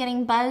phone is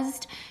getting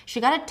buzzed.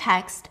 She got a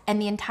text, and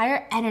the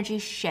entire energy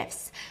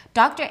shifts.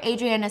 Dr.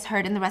 Adrian is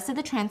heard in the rest of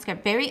the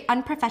transcript very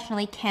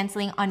unprofessionally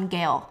canceling on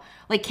Gail,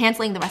 like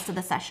canceling the rest of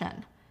the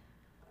session.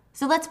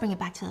 So let's bring it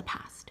back to the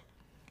past.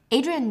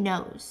 Adrian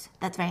knows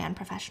that's very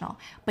unprofessional,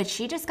 but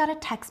she just got a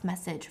text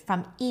message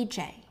from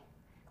EJ.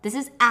 This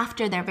is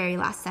after their very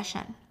last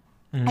session.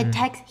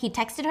 He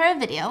texted her a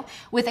video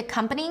with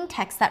accompanying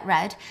text that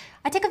read,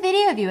 "I took a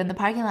video of you in the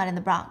parking lot in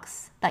the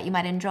Bronx. Thought you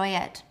might enjoy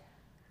it."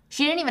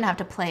 She didn't even have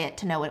to play it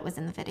to know what was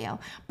in the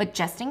video, but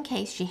just in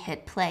case, she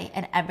hit play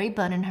and every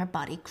bone in her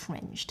body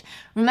cringed.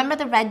 Remember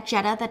the red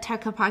Jetta that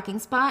took her parking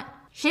spot?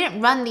 She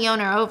didn't run the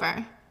owner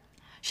over.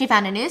 She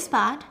found a new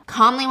spot,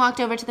 calmly walked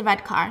over to the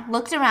red car,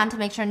 looked around to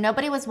make sure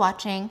nobody was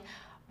watching,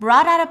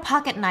 brought out a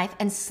pocket knife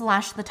and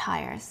slashed the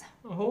tires.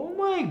 Oh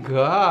my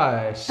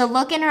gosh. The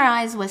look in her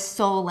eyes was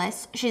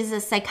soulless. She's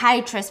a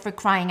psychiatrist for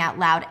crying out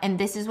loud, and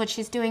this is what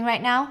she's doing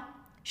right now?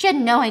 She had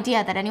no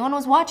idea that anyone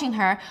was watching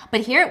her,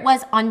 but here it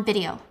was on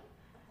video.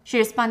 She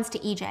responds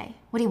to EJ,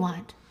 "What do you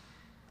want?"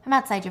 "I'm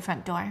outside your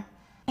front door."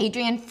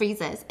 Adrian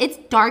freezes. It's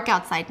dark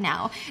outside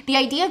now. The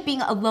idea of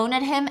being alone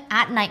at him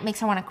at night makes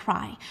her want to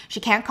cry. She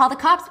can't call the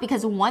cops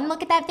because one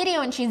look at that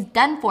video and she's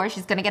done for.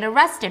 She's going to get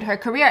arrested. Her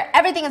career,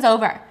 everything is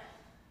over.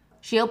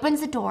 She opens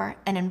the door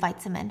and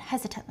invites him in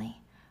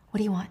hesitantly. "What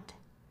do you want?"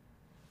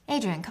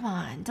 "Adrian, come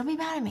on. Don't be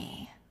mad at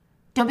me."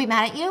 "Don't be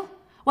mad at you?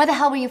 Why the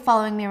hell were you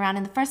following me around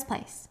in the first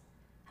place?"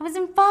 "I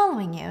wasn't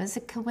following you. It was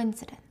a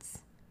coincidence."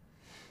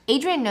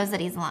 Adrian knows that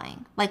he's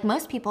lying. Like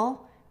most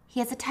people, he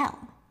has a tell.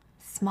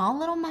 Small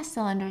little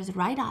muscle under his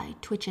right eye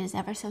twitches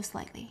ever so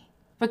slightly.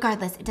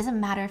 Regardless, it doesn't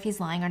matter if he's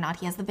lying or not.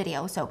 He has the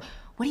video. So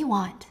what do you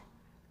want?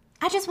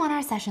 "I just want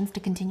our sessions to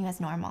continue as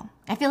normal.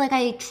 I feel like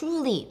I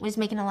truly was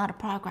making a lot of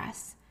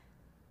progress."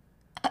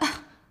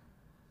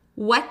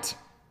 What?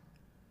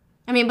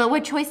 I mean, but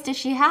what choice does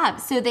she have?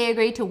 So they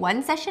agree to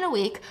 1 session a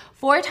week,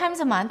 4 times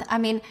a month. I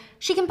mean,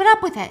 she can put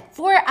up with it.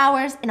 4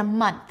 hours in a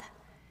month.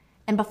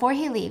 And before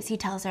he leaves, he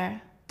tells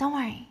her, "Don't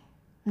worry.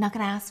 I'm not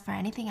going to ask for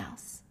anything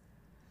else."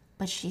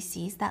 But she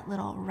sees that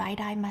little right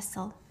eye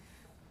muscle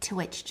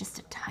twitch just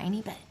a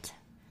tiny bit.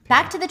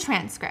 Back to the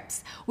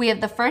transcripts. We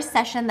have the first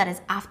session that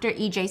is after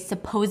EJ's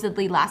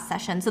supposedly last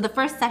session. So the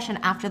first session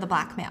after the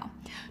blackmail.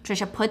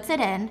 Trisha puts it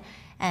in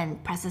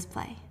and presses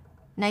play.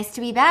 "Nice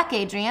to be back,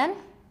 Adrian.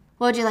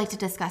 What would you like to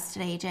discuss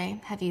today,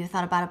 EJ? Have you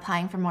thought about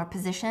applying for more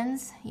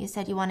positions? You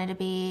said you wanted to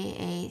be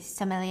a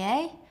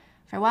sommelier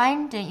for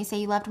wine. Didn't you say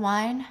you loved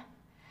wine?"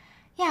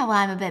 "Yeah, well,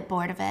 I'm a bit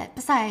bored of it.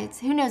 Besides,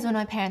 who knows when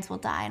my parents will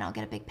die and I'll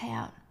get a big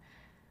payout.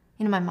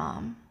 You know my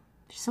mom,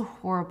 she's a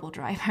horrible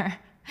driver.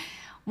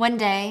 One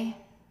day,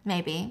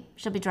 maybe,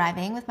 she'll be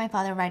driving with my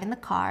father right in the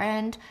car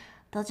and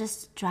they'll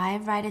just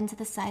drive right into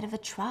the side of a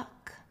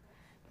truck.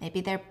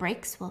 Maybe their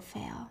brakes will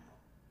fail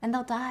and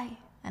they'll die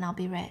and I'll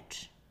be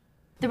rich."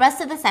 The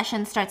rest of the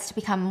session starts to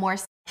become more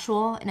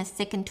sexual in a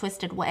sick and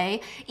twisted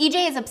way.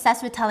 EJ is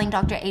obsessed with telling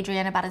Dr.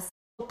 Adrian about his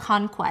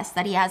conquest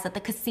that he has at the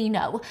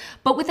casino,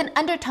 but with an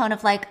undertone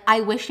of like,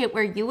 "I wish it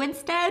were you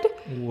instead."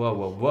 Whoa,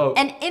 whoa, whoa.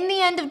 And in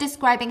the end of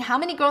describing how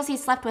many girls he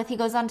slept with, he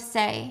goes on to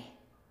say,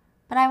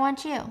 "But I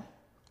want you."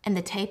 And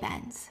the tape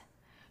ends.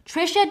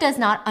 Trisha does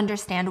not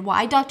understand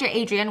why Dr.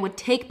 Adrian would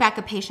take back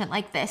a patient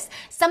like this.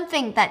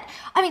 Something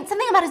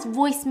about his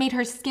voice made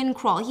her skin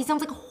crawl. He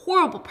sounds like a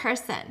horrible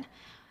person.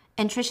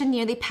 And Trisha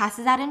nearly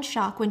passes out in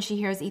shock when she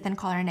hears Ethan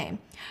call her name.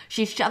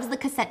 She shoves the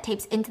cassette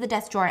tapes into the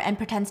desk drawer and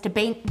pretends to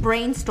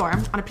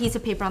brainstorm on a piece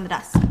of paper on the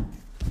desk.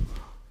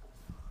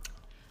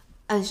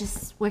 "I was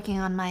just working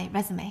on my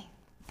resume,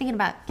 thinking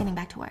about getting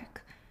back to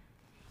work."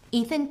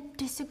 Ethan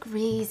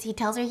disagrees. He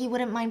tells her he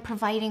wouldn't mind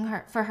providing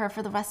for her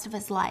for the rest of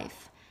his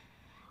life.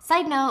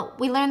 Side note,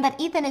 we learned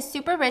that Ethan is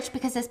super rich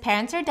because his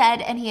parents are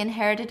dead and he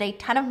inherited a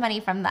ton of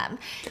money from them.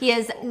 He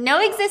has no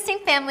existing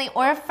family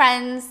or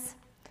friends,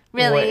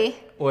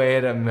 really.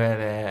 Wait a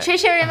minute.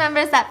 Trisha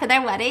remembers that for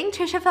their wedding,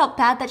 Trisha felt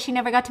bad that she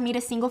never got to meet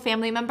a single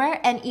family member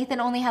and Ethan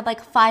only had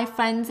like 5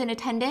 friends in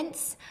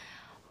attendance.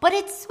 But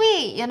it's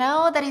sweet, you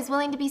know, that he's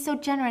willing to be so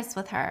generous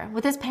with her,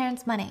 with his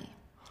parents' money.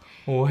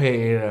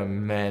 Wait a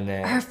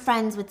minute. Her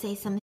friends would say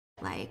something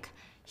like,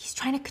 "He's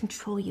trying to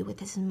control you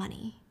with his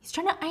money. He's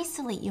trying to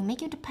isolate you,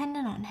 make you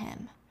dependent on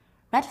him."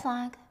 Red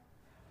flag.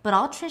 But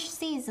all Trish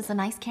sees is a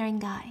nice, caring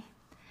guy.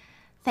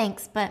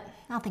 "Thanks, but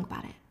I'll think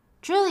about it."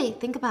 "Truly,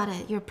 think about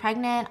it. You're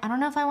pregnant. I don't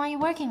know if I want you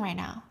working right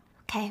now."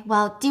 "Okay,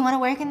 well, do you want to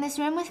work in this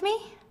room with me?"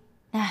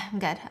 "Nah, I'm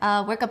good.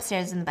 I'll work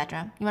upstairs in the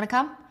bedroom. You want to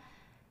come?"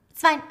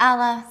 "It's fine.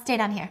 I'll stay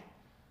down here."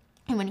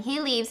 And when he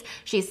leaves,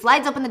 she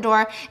slides open the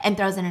door and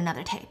throws in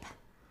another tape.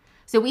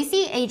 So we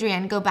see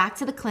Adrian go back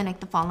to the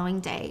clinic the following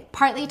day,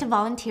 partly to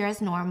volunteer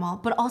as normal,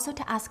 but also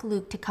to ask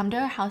Luke to come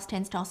to her house to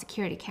install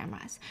security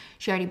cameras.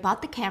 She already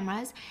bought the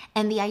cameras,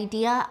 and the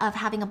idea of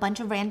having a bunch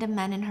of random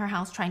men in her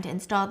house trying to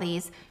install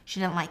these, she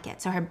didn't like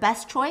it. So her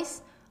best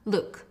choice,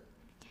 Luke.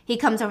 He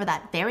comes over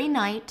that very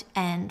night,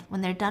 and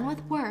when they're done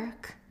with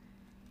work,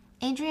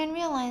 Adrian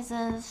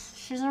realizes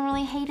she doesn't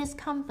really hate his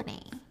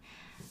company.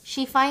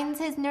 She finds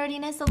his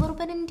nerdiness a little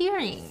bit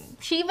endearing.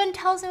 She even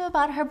tells him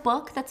about her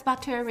book that's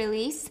about to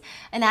release,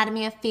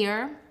 Anatomy of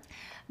Fear.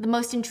 The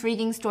most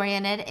intriguing story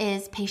in it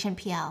is Patient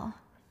PL.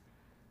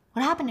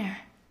 What happened to her?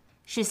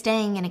 She was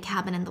staying in a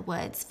cabin in the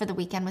woods for the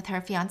weekend with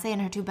her fiancé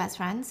and her 2 best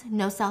friends.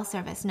 No cell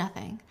service,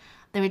 nothing.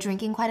 They were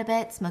drinking quite a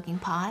bit, smoking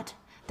pot.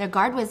 Their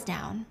guard was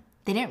down.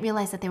 They didn't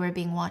realize that they were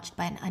being watched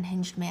by an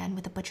unhinged man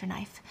with a butcher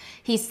knife.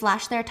 He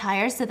slashed their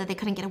tires so that they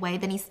couldn't get away,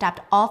 then he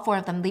stabbed all 4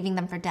 of them, leaving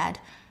them for dead.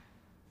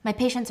 My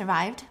patient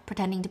survived,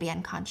 pretending to be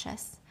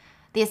unconscious.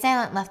 The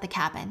assailant left the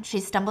cabin. She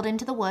stumbled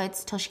into the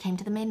woods till she came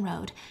to the main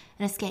road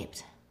and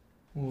escaped.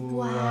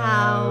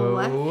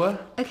 Wow.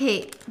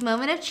 Okay,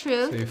 moment of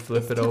truth. So you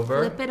flip it over?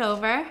 Flip it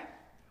over.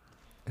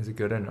 Is it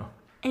good or no?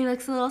 It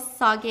looks a little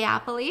soggy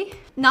appley.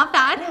 Not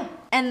bad.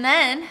 And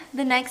then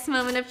the next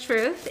moment of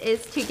truth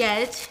is to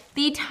get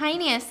the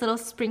tiniest little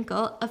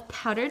sprinkle of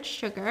powdered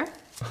sugar.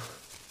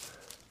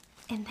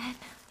 And then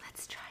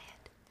let's try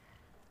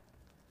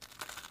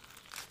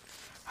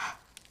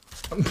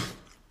it.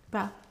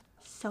 Bro,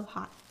 so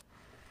hot.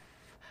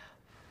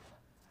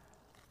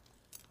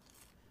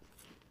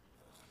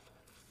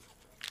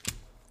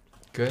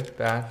 Good,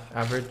 bad,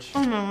 average?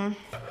 Mm-hmm.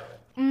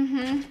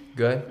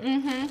 Good?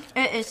 Mm-hmm.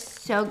 It is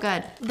so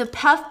good. The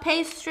puff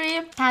pastry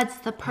adds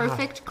the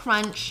perfect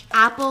crunch.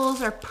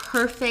 Apples are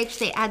perfect.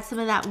 They add some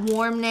of that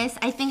warmness.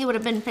 I think it would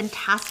have been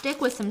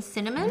fantastic with some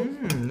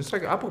cinnamon. It's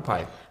like apple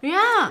pie.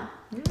 Yeah.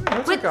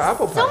 That's like an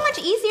apple pie. So much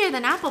easier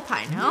than apple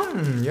pie, no?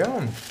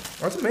 Yeah.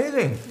 That's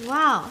amazing.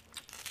 Wow.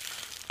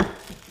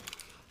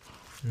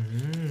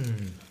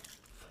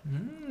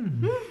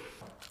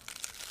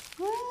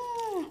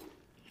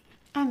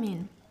 I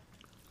mean,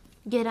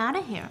 get out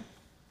of here.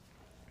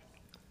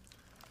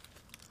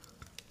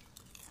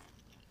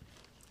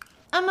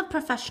 I'm a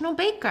professional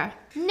baker.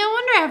 No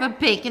wonder I have a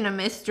Bacon of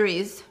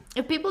Mysteries.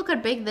 If people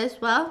could bake this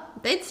well,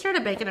 they'd start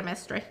a Bacon of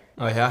Mystery.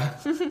 Oh, yeah?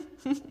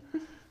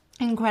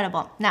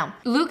 Incredible. Now,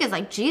 Luke is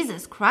like,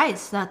 Jesus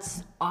Christ,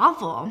 that's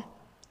awful.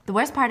 The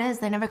worst part is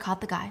they never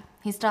caught the guy.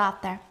 He's still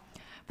out there.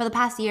 For the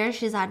past year,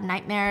 she's had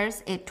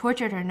nightmares. It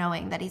tortured her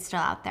knowing that he's still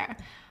out there.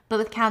 But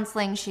with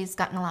counseling, she's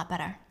gotten a lot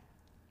better.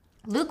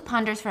 Luke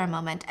ponders for a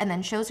moment and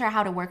then shows her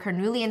how to work her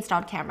newly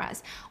installed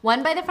cameras.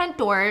 One by the front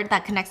door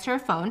that connects to her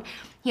phone.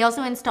 He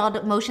also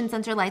installed motion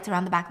sensor lights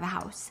around the back of the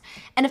house.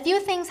 And a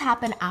few things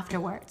happen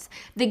afterwards.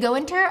 They go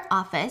into her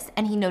office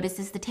and he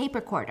notices the tape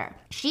recorder.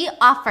 She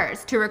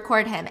offers to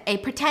record him, a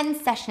pretend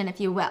session if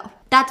you will.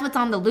 That's what's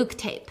on the Luke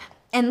tape.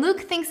 And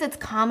Luke thinks it's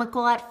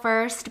comical at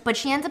first, but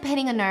she ends up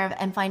hitting a nerve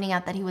and finding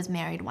out that he was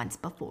married once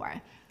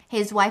before.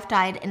 His wife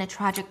died in a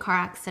tragic car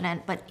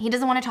accident, but he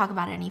doesn't want to talk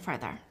about it any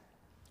further.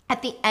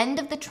 At the end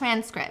of the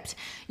transcript,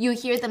 you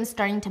hear them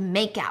starting to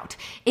make out.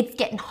 It's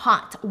getting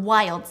hot,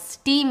 wild,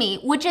 steamy,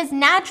 which is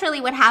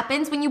naturally what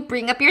happens when you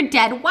bring up your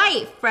dead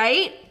wife,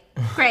 right?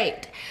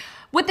 Great.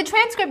 What the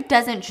transcript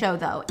doesn't show,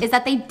 though, is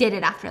that they did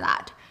it after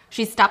that.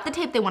 She stopped the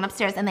tape, they went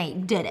upstairs, and they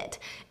did it.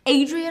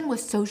 Adrian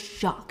was so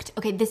shocked.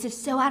 Okay, this is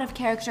so out of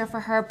character for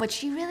her, but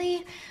she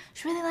really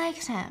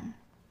likes him.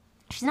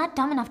 She's not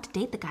dumb enough to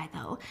date the guy,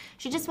 though.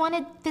 She just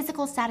wanted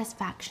physical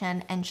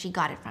satisfaction, and she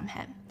got it from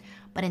him.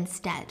 But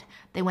instead,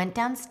 they went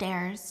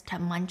downstairs to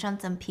munch on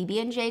some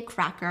PB&J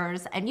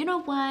crackers, and you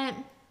know what?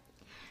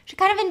 She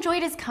kind of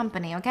enjoyed his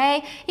company,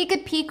 okay? He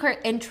could pique her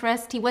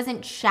interest. He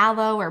wasn't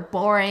shallow or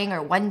boring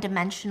or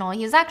one-dimensional.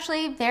 He was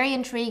actually very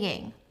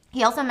intriguing.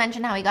 He also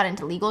mentioned how he got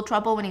into legal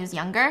trouble when he was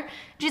younger.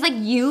 She's like,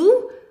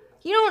 you?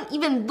 You don't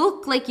even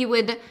look like you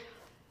would...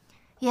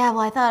 Yeah,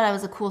 well, I thought I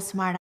was a cool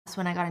smart ass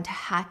when I got into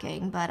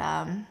hacking, but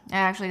I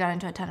actually got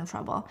into a ton of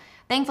trouble.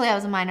 Thankfully, I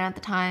was a minor at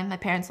the time. My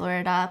parents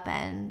lawyered up,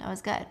 and I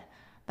was good.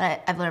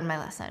 But I've learned my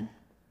lesson.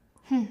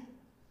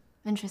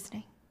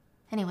 Interesting.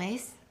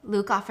 Anyways,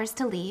 Luke offers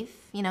to leave.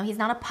 You know, he's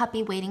not a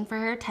puppy waiting for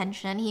her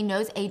attention. He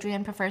knows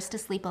Adrian prefers to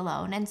sleep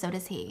alone, and so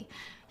does he.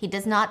 He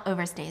does not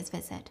overstay his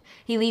visit.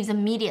 He leaves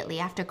immediately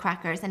after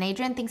crackers, and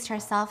Adrian thinks to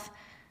herself,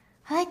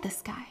 I like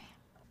this guy.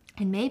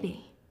 And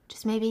maybe,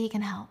 just maybe he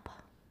can help.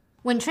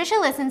 When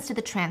Trisha listens to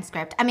the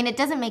transcript, I mean, it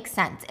doesn't make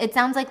sense. It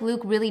sounds like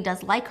Luke really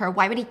does like her.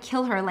 Why would he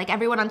kill her like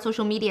everyone on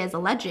social media is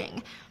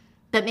alleging?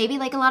 But maybe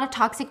like a lot of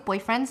toxic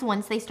boyfriends,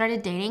 once they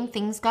started dating,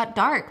 things got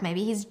dark.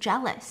 Maybe he's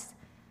jealous.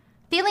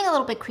 Feeling a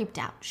little bit creeped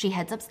out, she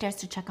heads upstairs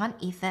to check on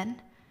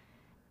Ethan.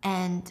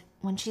 And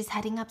when she's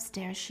heading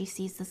upstairs, she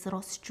sees this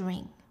little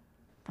string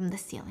from the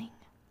ceiling.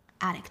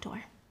 Attic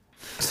door.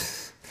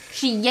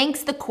 She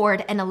yanks the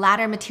cord and a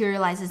ladder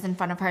materializes in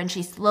front of her and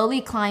she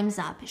slowly climbs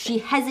up. She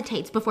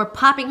hesitates before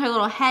popping her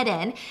little head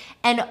in.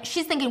 And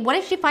she's thinking, what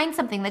if she finds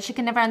something that she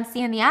can never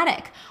unsee in the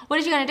attic? What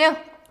is she gonna do?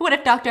 What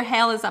if Dr.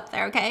 Hale is up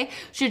there, okay?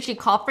 Should she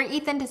call for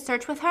Ethan to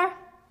search with her?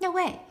 No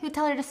way. He would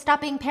tell her to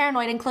stop being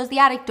paranoid and close the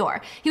attic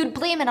door. He would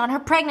blame it on her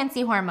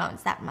pregnancy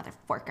hormones, that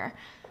motherfucker.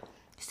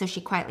 So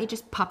she quietly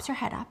just pops her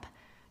head up,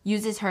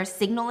 uses her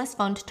signalless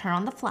phone to turn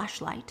on the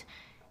flashlight,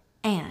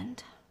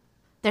 and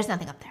there's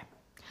nothing up there.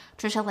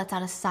 Trisha lets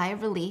out a sigh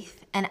of relief,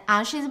 and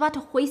as she's about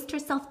to hoist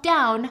herself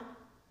down,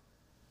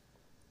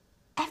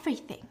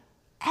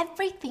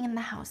 Everything in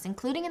the house,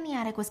 including in the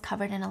attic, was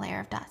covered in a layer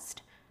of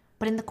dust.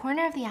 But in the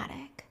corner of the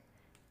attic,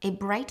 a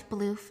bright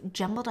blue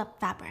jumbled up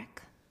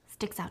fabric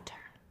sticks out to her.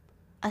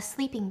 A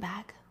sleeping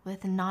bag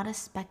with not a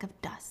speck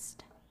of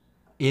dust.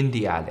 In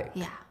the attic?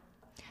 Yeah.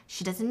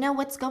 She doesn't know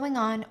what's going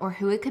on or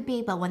who it could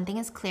be, but one thing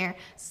is clear,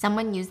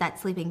 someone used that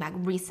sleeping bag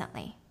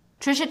recently.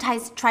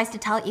 Trisha tries to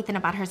tell Ethan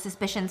about her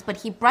suspicions, but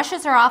he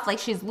brushes her off like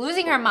she's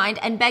losing her mind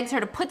and begs her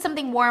to put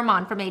something warm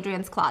on from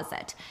Adrian's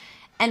closet.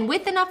 And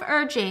with enough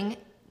urging,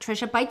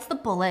 Trisha bites the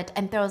bullet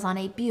and throws on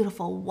a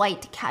beautiful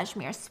white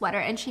cashmere sweater,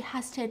 and she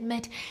has to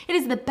admit, it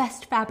is the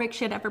best fabric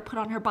she had ever put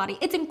on her body.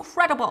 It's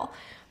incredible.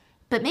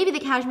 But maybe the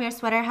cashmere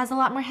sweater has a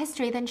lot more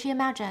history than she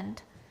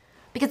imagined.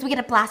 Because we get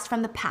a blast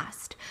from the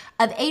past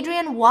of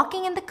Adrian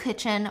walking in the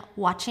kitchen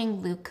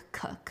watching Luke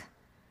cook.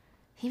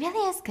 He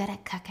really is good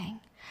at cooking.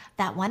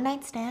 That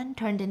one-night stand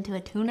turned into a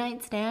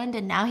two-night stand,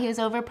 and now he was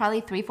over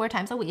probably 3-4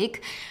 times a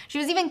week. She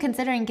was even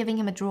considering giving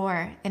him a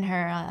drawer in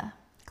her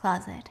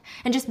closet.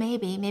 And just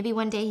maybe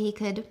one day he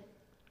could,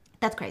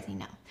 that's crazy,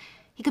 no.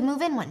 He could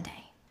move in one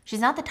day. She's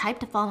not the type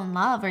to fall in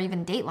love or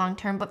even date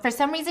long-term, but for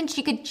some reason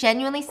she could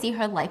genuinely see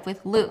her life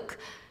with Luke.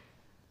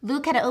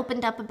 Luke had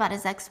opened up about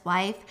his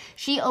ex-wife.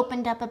 She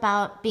opened up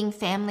about being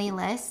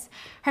familyless.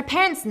 Her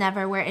parents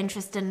never were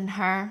interested in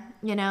her.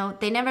 You know,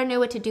 they never knew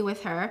what to do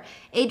with her.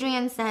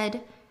 Adrian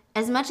said,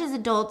 as much as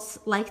adults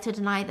like to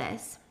deny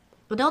this,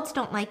 adults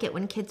don't like it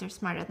when kids are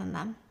smarter than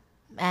them.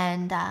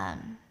 And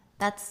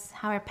that's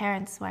how her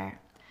parents were.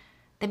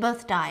 They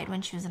both died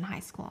when she was in high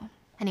school.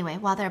 Anyway,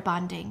 while they're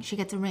bonding, she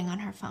gets a ring on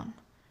her phone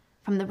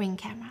from the Ring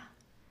camera.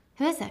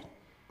 Who is it?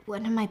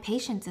 One of my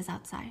patients is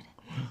outside.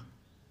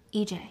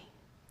 EJ.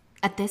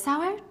 At this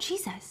hour?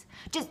 Jesus.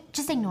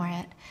 Just ignore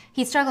it.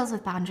 He struggles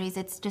with boundaries.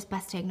 It's just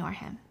best to ignore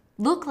him.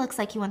 Luke looks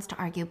like he wants to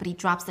argue, but he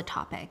drops the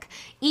topic.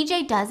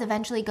 EJ does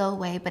eventually go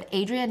away, but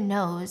Adrian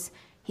knows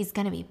he's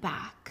gonna be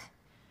back.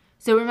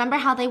 So remember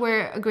how they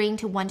were agreeing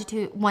to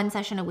one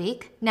session a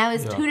week? Now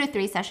it's 2 to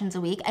 3 sessions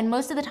a week, and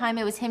most of the time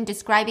it was him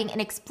describing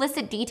in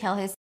explicit detail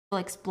his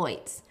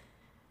exploits.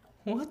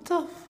 What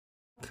the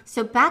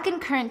So back in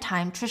current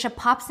time, Trisha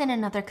pops in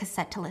another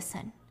cassette to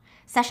listen.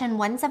 Session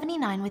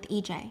 179 with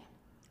EJ.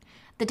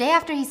 The day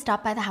after he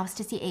stopped by the house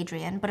to see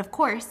Adrian, but of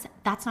course,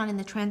 that's not in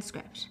the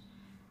transcript.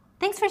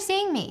 Thanks for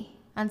seeing me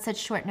on such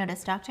short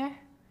notice, doctor.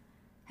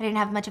 I didn't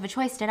have much of a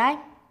choice, did I?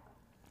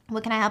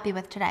 What can I help you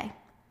with today?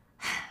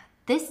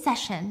 This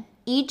session,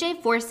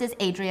 EJ forces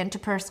Adrian to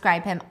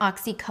prescribe him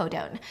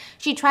oxycodone.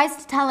 She tries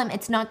to tell him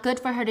it's not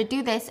good for her to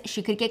do this.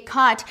 She could get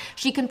caught.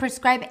 She can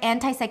prescribe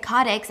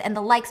antipsychotics and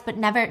the likes, but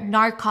never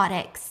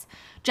narcotics.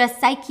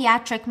 Just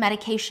psychiatric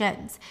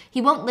medications.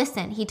 He won't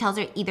listen. He tells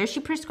her either she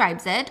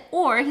prescribes it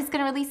or he's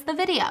going to release the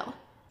video.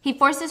 He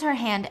forces her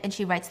hand and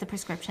she writes the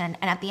prescription,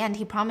 and at the end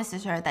he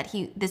promises her that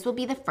this will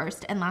be the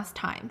first and last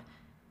time.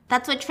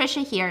 That's what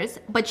Trisha hears,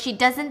 but she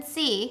doesn't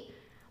see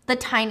the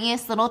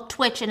tiniest little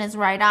twitch in his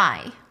right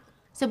eye.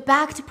 So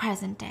back to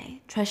present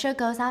day. Trisha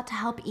goes out to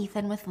help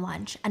Ethan with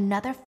lunch,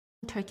 another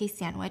turkey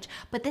sandwich,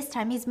 but this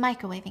time he's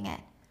microwaving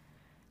it.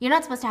 You're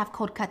not supposed to have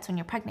cold cuts when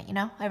you're pregnant, you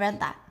know? I read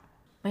that.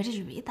 Where did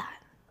you read that?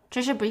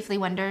 Trisha briefly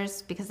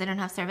wonders because they don't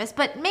have service,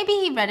 but maybe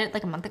he read it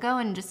like a month ago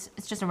and it's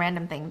just a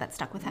random thing that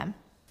stuck with him.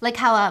 Like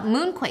how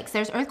moonquakes,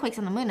 there's earthquakes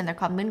on the moon and they're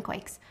called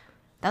moonquakes.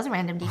 That was a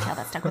random detail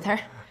that stuck with her.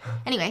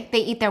 Anyway, they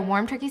eat their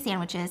warm turkey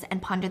sandwiches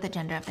and ponder the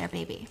gender of their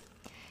baby.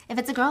 If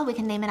it's a girl, we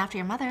can name it after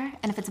your mother,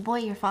 and if it's a boy,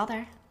 your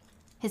father.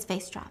 His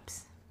face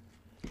drops.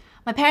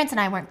 My parents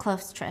and I weren't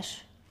close,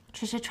 Trish.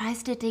 Trisha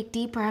tries to dig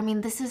deeper. I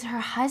mean, this is her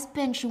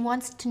husband. She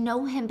wants to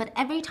know him, but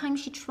every time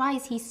she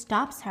tries, he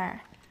stops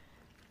her.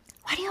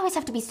 Why do you always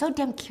have to be so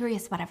damn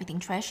curious about everything,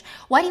 Trish?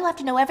 Why do you have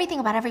to know everything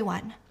about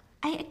everyone?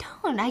 I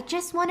don't. I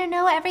just want to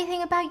know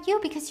everything about you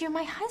because you're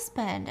my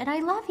husband and I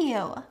love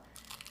you.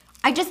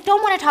 I just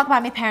don't want to talk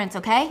about my parents,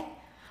 okay?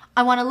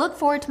 I want to look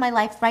forward to my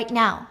life right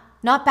now,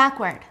 not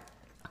backward.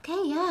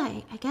 Okay,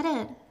 yeah, I get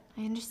it.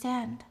 I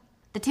understand.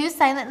 The two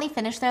silently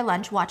finish their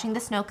lunch watching the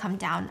snow come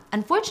down.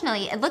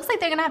 Unfortunately, it looks like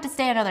they're going to have to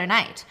stay another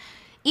night.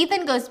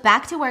 Ethan goes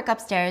back to work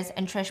upstairs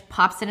and Trish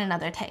pops in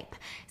another tape.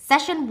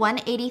 Session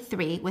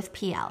 183 with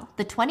PL,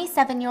 the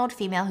 27-year-old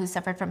female who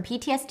suffered from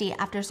PTSD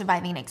after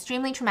surviving an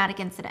extremely traumatic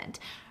incident.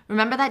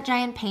 Remember that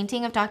giant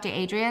painting of Dr.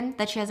 Adrian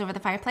that she has over the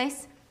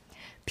fireplace?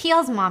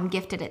 PL's mom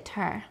gifted it to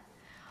her.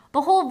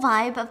 The whole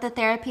vibe of the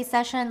therapy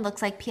session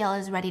looks like PL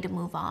is ready to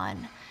move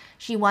on.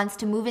 She wants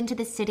to move into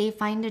the city,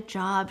 find a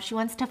job. She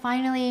wants to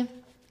finally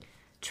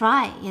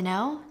try, you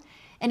know?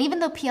 And even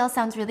though PL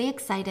sounds really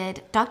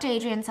excited, Dr.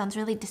 Adrian sounds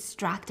really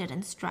distracted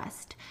and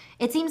stressed.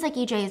 It seems like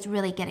EJ is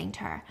really getting to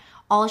her.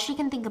 All she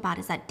can think about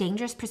is that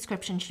dangerous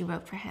prescription she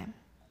wrote for him.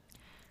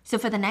 So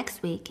for the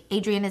next week,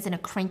 Adrian is in a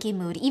cranky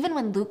mood. Even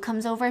when Luke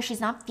comes over,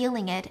 she's not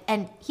feeling it,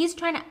 and he's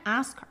trying to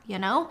ask her, you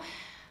know?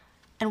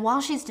 And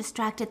while she's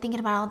distracted thinking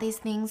about all these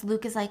things,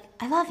 Luke is like,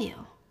 I love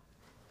you.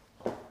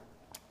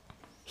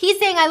 He's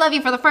saying I love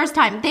you for the first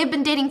time. They've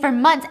been dating for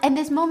months, and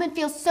this moment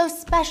feels so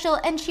special,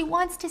 and she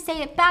wants to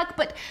say it back,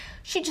 but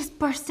she just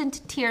bursts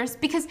into tears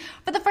because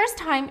for the first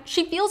time,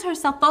 she feels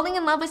herself falling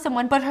in love with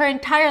someone, but her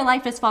entire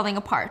life is falling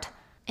apart.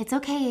 It's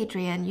okay,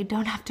 Adrian. You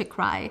don't have to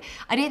cry.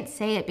 I didn't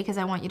say it because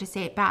I want you to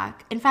say it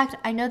back. In fact,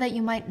 I know that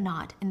you might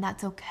not, and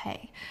that's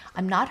okay.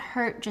 I'm not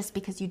hurt just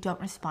because you don't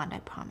respond,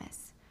 I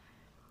promise.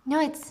 No,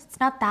 it's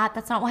not that.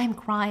 That's not why I'm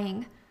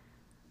crying.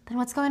 Then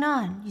what's going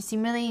on? You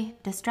seem really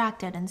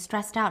distracted and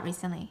stressed out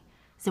recently.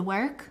 Is it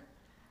work?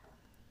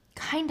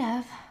 Kind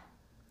of.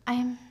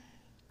 I'm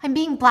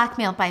being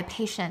blackmailed by a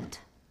patient.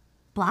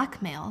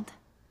 Blackmailed?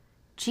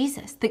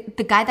 Jesus,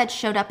 the guy that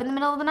showed up in the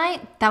middle of the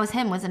night? That was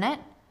him, wasn't it?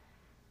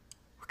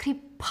 What could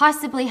he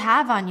possibly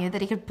have on you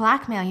that he could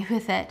blackmail you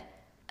with it?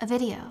 A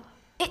video.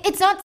 It's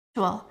not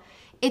sexual.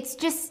 It's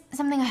just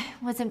something I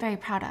wasn't very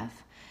proud of.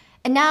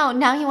 And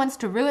now he wants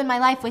to ruin my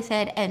life with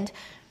it, and...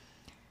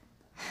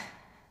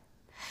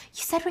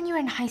 You said when you were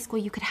in high school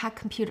you could hack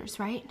computers,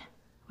 right?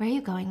 Where are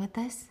you going with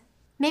this?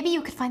 Maybe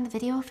you could find the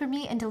video for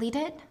me and delete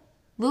it?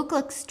 Luke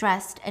looks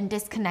stressed and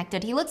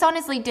disconnected. He looks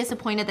honestly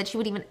disappointed that she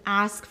would even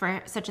ask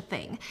for such a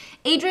thing.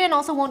 Adrian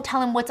also won't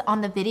tell him what's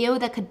on the video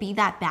that could be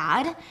that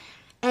bad.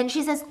 And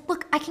she says,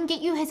 look, I can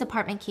get you his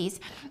apartment keys.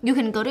 You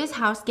can go to his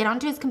house, get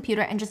onto his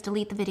computer, and just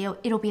delete the video.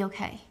 It'll be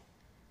okay.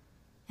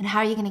 And how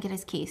are you gonna get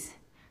his keys?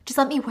 Just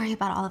let me worry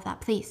about all of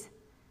that, please.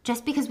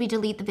 Just because we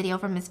delete the video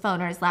from his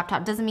phone or his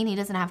laptop doesn't mean he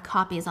doesn't have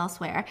copies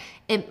elsewhere.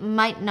 It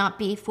might not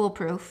be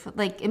foolproof.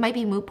 Like, it might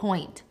be a moot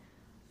point.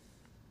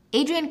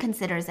 Adrian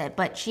considers it,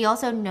 but she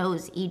also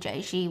knows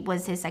EJ. She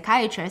was his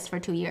psychiatrist for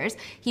 2 years.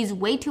 He's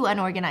way too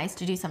unorganized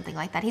to do something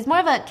like that. He's more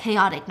of a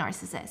chaotic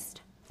narcissist.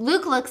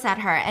 Luke looks at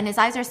her and his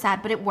eyes are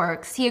sad, but it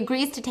works. He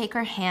agrees to take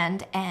her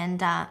hand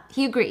and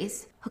he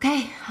agrees.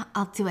 Okay,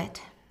 I'll do it.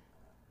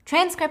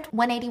 Transcript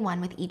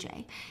 181 with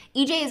EJ.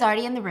 EJ is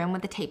already in the room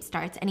when the tape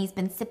starts, and he's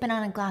been sipping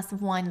on a glass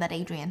of wine that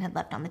Adrian had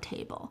left on the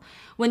table.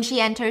 When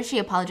she enters, she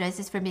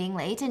apologizes for being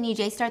late, and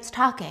EJ starts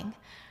talking.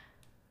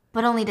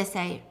 But only to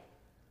say,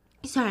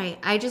 sorry,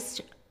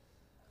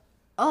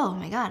 oh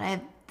my god, I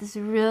have this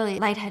really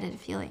lightheaded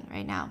feeling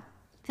right now.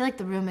 I feel like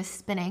the room is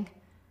spinning.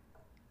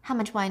 How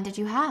much wine did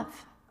you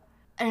have?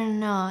 I don't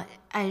know,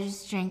 I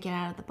just drank it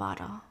out of the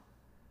bottle.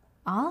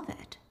 All of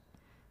it?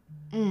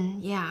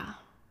 Yeah.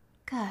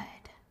 Good.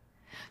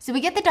 So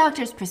we get the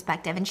doctor's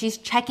perspective, and she's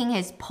checking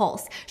his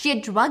pulse. She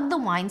had drugged the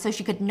wine so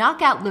she could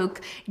knock out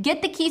Luke,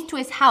 get the keys to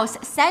his house,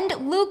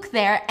 send Luke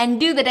there, and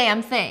do the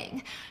damn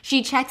thing.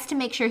 She checks to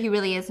make sure he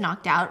really is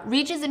knocked out,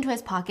 reaches into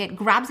his pocket,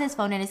 grabs his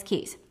phone and his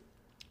keys.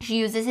 She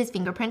uses his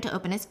fingerprint to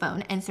open his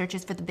phone and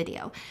searches for the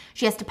video.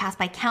 She has to pass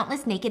by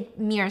countless naked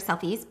mirror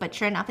selfies, but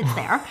sure enough, it's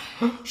there.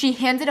 She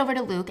hands it over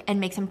to Luke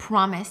and makes him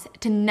promise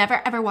to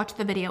never ever watch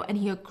the video, and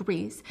he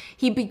agrees.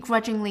 He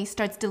begrudgingly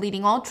starts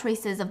deleting all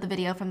traces of the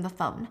video from the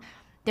phone.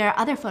 There are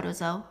other photos,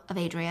 though, of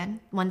Adrian,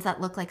 ones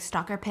that look like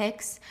stalker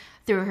pics,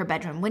 through her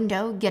bedroom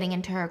window, getting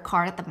into her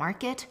car at the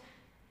market.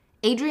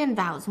 Adrian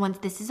vows once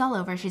this is all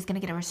over, she's going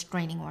to get a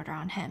restraining order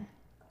on him.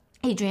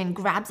 Adrian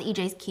grabs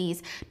EJ's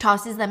keys,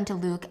 tosses them to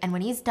Luke, and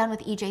when he's done with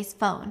EJ's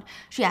phone,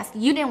 she asks,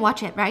 you didn't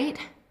watch it, right?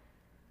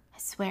 I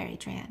swear,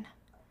 Adrian,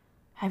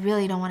 I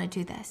really don't want to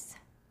do this.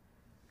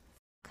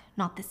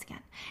 Not this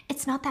again.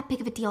 It's not that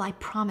big of a deal, I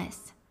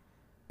promise.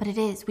 But it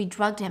is. We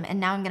drugged him, and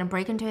now I'm going to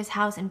break into his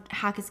house and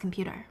hack his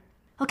computer.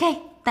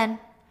 Okay, then.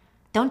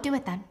 Don't do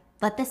it then.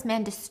 Let this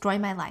man destroy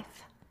my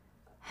life.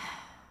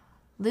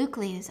 Luke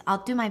leaves.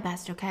 I'll do my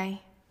best,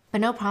 okay?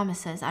 But no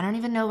promises. I don't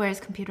even know where his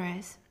computer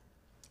is.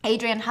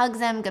 Adrian hugs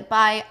him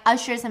goodbye,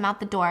 ushers him out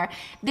the door.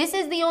 This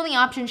is the only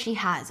option she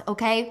has,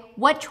 okay?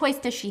 What choice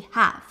does she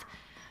have?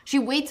 She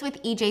waits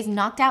with EJ's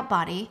knocked out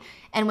body,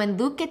 and when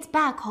Luke gets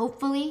back,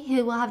 hopefully he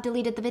will have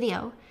deleted the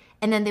video.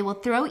 And then they will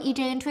throw EJ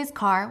into his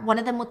car. One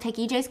of them will take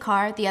EJ's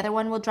car. The other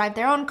one will drive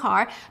their own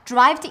car,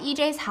 drive to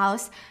EJ's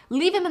house,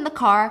 leave him in the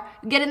car,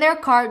 get in their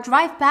car,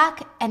 drive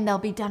back, and they'll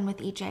be done with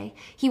EJ.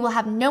 He will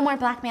have no more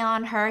blackmail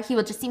on her. He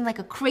will just seem like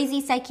a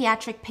crazy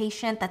psychiatric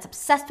patient that's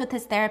obsessed with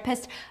his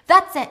therapist.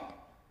 That's it.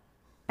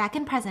 Back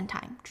in present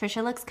time,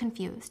 Trisha looks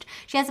confused.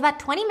 She has about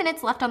 20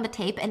 minutes left on the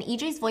tape, and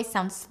EJ's voice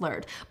sounds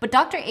slurred, but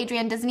Dr.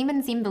 Adrian doesn't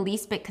even seem the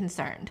least bit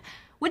concerned,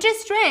 which is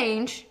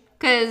strange,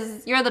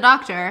 because you're the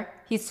doctor.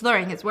 He's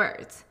slurring his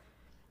words.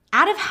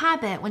 Out of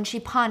habit, when she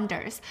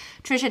ponders,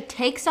 Trisha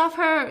takes off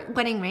her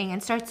wedding ring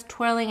and starts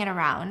twirling it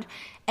around,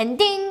 and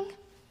ding,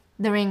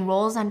 the ring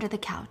rolls under the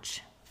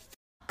couch.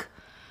 Fuck.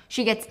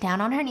 She gets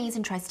down on her knees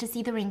and tries to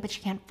see the ring, but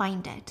she can't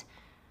find it.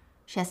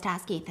 She has to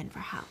ask Ethan for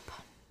help.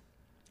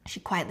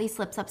 She quietly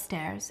slips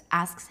upstairs,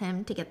 asks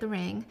him to get the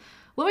ring.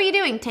 What were you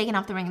doing taking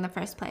off the ring in the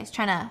first place?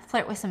 Trying to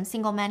flirt with some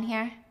single men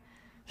here?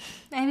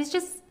 I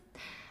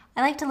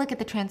like to look at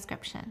the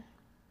transcription.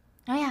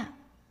 Oh yeah,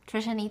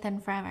 Trisha and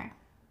Ethan forever,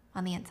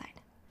 on the inside.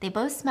 They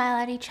both smile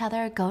at each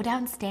other, go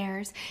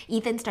downstairs.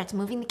 Ethan starts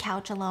moving the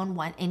couch alone,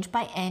 inch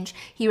by inch.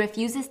 He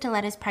refuses to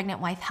let his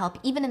pregnant wife help,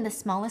 even in the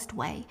smallest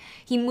way.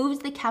 He moves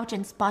the couch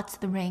and spots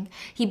the ring.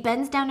 He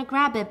bends down to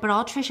grab it, but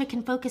all Trisha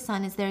can focus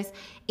on is there's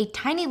a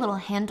tiny little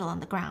handle on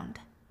the ground.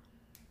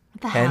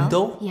 The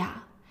handle? hell? Yeah.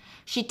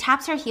 She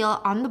taps her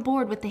heel on the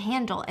board with the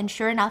handle, and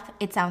sure enough,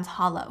 it sounds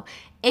hollow.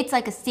 It's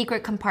like a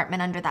secret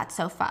compartment under that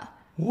sofa.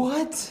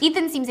 What?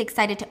 Ethan seems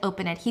excited to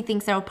open it. He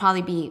thinks there'll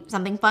probably be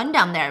something fun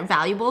down there,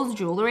 valuables,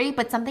 jewelry,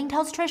 but something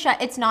tells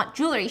Trisha it's not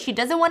jewelry. She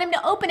doesn't want him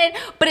to open it,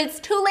 but it's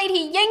too late.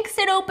 He yanks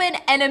it open,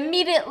 and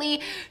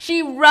immediately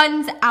she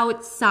runs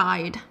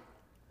outside.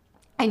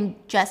 And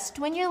just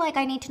when you're like,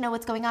 I need to know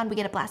what's going on, we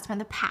get a blast from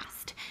the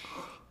past.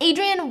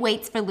 Adrian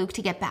waits for Luke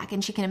to get back,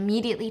 and she can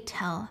immediately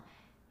tell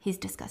he's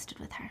disgusted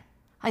with her.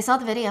 I saw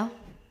the video.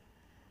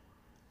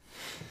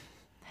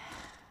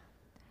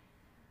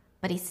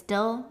 But he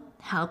still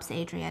helps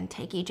Adrian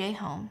take EJ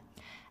home.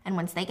 And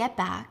once they get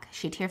back,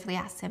 she tearfully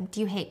asks him, do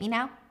you hate me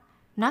now? I'm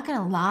not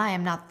gonna lie,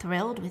 I'm not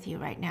thrilled with you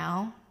right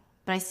now.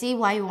 But I see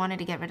why you wanted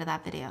to get rid of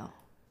that video.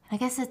 I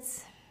guess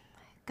it's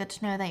good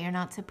to know that you're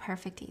not so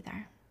perfect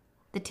either.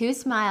 The two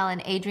smile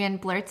and Adrian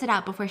blurts it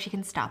out before she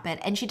can stop it.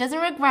 And she doesn't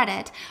regret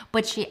it,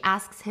 but she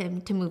asks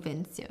him to move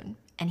in soon.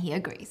 And he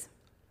agrees.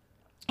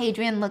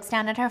 Adrian looks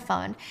down at her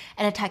phone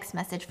and a text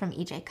message from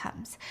EJ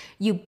comes.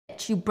 You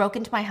bitch, you broke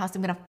into my house,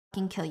 I'm gonna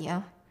fucking kill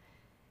you.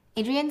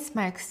 Adrian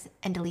smirks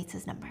and deletes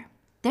his number.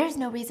 There's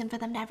no reason for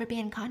them to ever be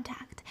in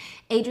contact.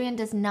 Adrian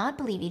does not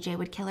believe EJ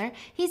would kill her.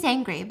 He's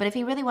angry, but if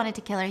he really wanted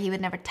to kill her, he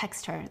would never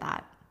text her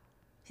that.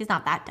 He's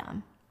not that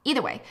dumb.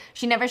 Either way,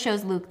 she never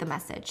shows Luke the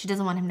message. She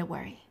doesn't want him to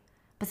worry.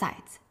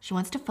 Besides, she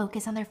wants to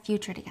focus on their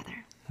future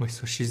together. Wait,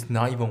 so she's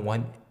not even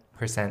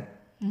 1%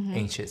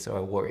 anxious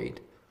or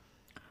worried?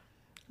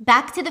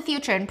 Back to the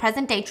future. In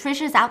present day,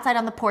 Trish is outside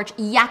on the porch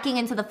yakking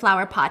into the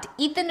flower pot.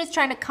 Ethan is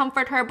trying to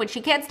comfort her, but she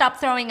can't stop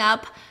throwing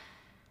up.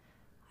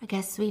 I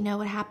guess we know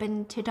what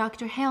happened to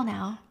Dr. Hale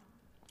now.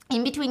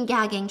 In between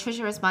gagging,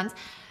 Trisha responds,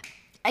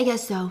 I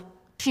guess so.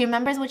 She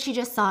remembers what she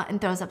just saw and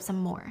throws up some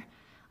more.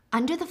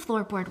 Under the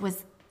floorboard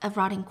was a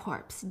rotting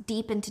corpse,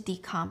 deep into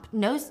decomp.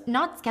 No,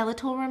 not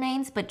skeletal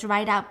remains, but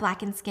dried out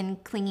blackened skin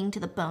clinging to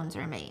the bones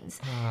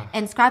remains.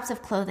 And scraps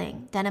of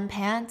clothing, denim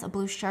pants, a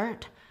blue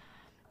shirt.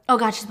 Oh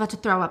God, she's about to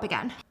throw up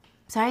again.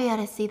 Sorry you had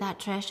to see that,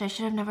 Trish. I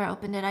should have never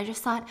opened it. I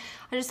just thought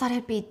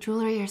it'd be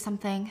jewelry or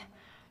something.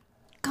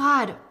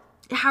 God,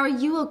 how are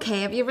you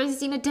okay? Have you ever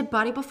seen a dead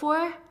body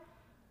before?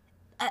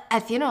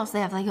 At funerals,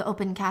 they have like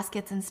open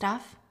caskets and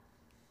stuff.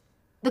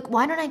 Look,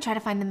 why don't I try to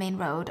find the main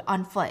road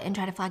on foot and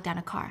try to flag down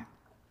a car?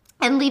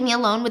 And leave me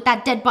alone with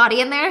that dead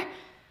body in there?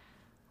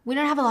 We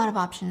don't have a lot of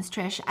options,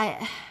 Trish.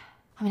 I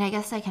mean, I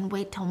guess I can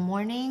wait till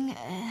morning.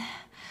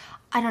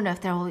 I don't know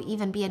if there will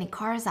even be any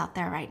cars out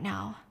there right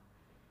now.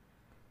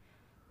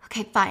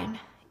 Okay, fine.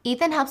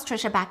 Ethan helps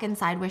Trisha back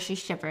inside where she's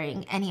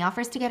shivering, and he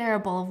offers to get her a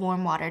bowl of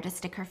warm water to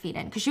stick her feet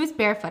in, because she was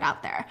barefoot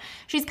out there.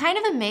 She's kind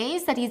of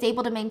amazed that he's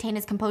able to maintain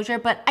his composure,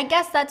 but I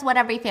guess that's what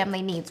every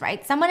family needs,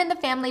 right? Someone in the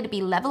family to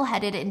be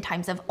level-headed in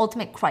times of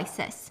ultimate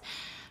crisis.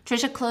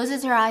 Trisha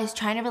closes her eyes,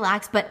 trying to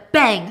relax, but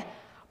bang!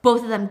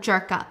 Both of them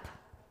jerk up.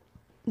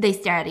 They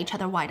stare at each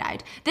other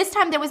wide-eyed. This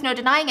time there was no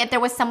denying it. There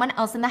was someone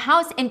else in the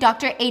house, in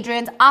Dr.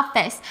 Adrian's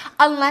office.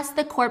 Unless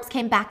the corpse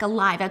came back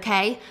alive,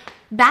 okay?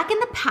 Back in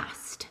the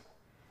past,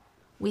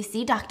 we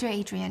see Dr.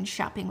 Adrian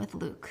shopping with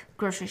Luke,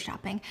 grocery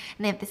shopping,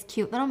 and they have this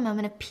cute little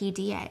moment of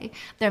PDA.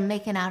 They're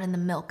making out in the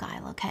milk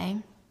aisle, okay?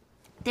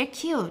 They're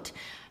cute.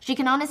 She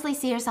can honestly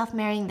see herself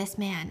marrying this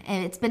man,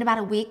 and it's been about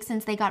a week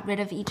since they got rid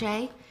of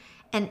EJ.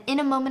 And in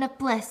a moment of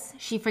bliss,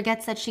 she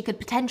forgets that she could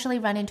potentially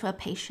run into a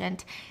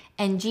patient,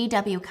 and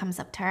GW comes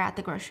up to her at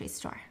the grocery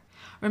store.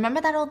 Remember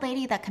that old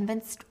lady that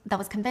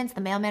was convinced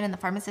the mailman and the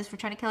pharmacist were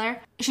trying to kill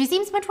her? She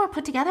seems much more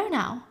put together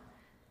now.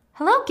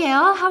 Hello,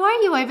 Gail. How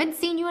are you? I haven't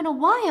seen you in a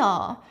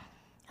while.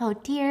 Oh,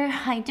 dear.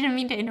 I didn't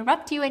mean to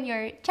interrupt you and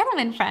your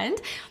gentleman friend,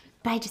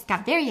 but I just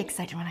got very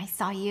excited when I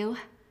saw you.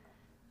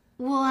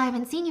 Well, I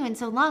haven't seen you in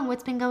so long.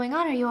 What's been going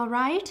on? Are you all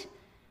right?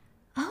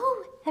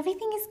 Oh,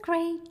 everything is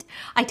great.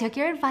 I took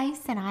your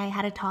advice and I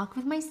had a talk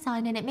with my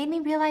son, and it made me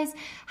realize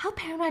how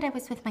paranoid I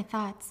was with my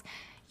thoughts.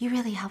 You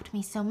really helped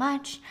me so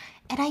much,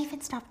 and I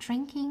even stopped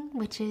drinking,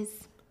 which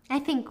I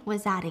think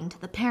was adding to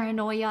the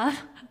paranoia.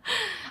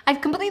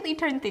 I've completely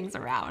turned things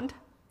around.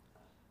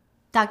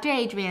 Dr.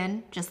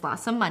 Adrian just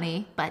lost some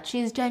money, but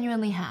she's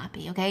genuinely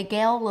happy, okay?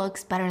 Gail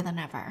looks better than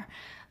ever.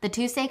 The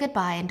two say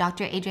goodbye, and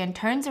Dr. Adrian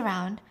turns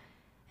around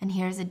and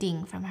hears a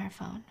ding from her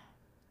phone.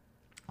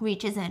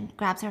 Reaches in,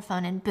 grabs her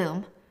phone, and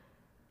boom,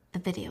 the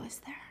video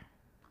is there.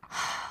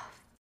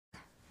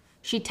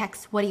 She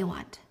texts, what do you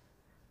want?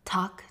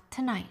 Talk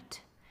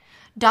tonight.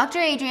 Dr.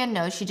 Adrian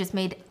knows she just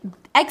made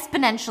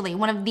exponentially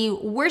one of the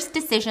worst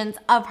decisions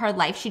of her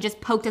life. She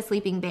just poked a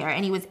sleeping bear,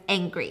 and he was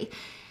angry.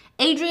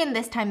 Adrian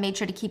this time made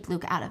sure to keep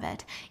Luke out of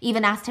it.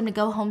 Even asked him to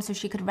go home so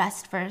she could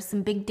rest for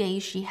some big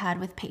days she had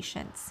with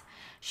patients.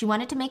 She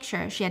wanted to make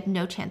sure she had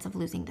no chance of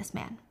losing this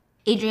man.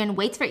 Adrian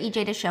waits for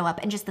EJ to show up,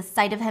 and just the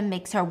sight of him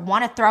makes her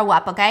want to throw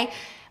up, okay?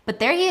 But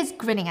there he is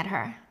grinning at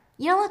her.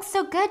 You don't look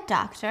so good,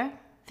 doctor.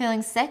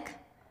 Feeling sick?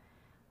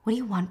 What do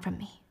you want from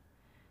me?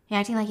 You're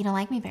acting like you don't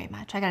like me very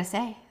much. I gotta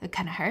say, it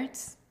kind of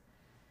hurts.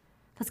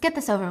 Let's get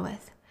this over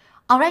with.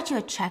 I'll write you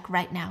a check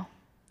right now.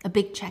 A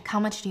big check. How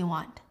much do you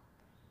want?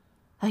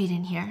 Oh, you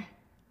didn't hear?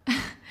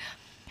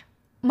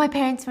 My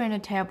parents were in a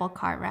terrible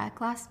car wreck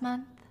last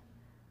month.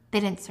 They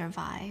didn't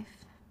survive.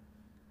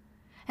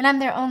 And I'm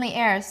their only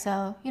heir,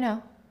 so,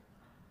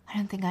 I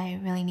don't think I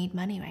really need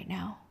money right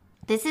now.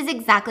 This is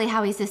exactly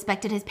how he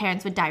suspected his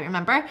parents would die,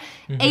 remember?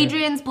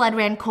 Adrian's blood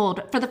ran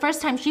cold. For the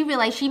first time, she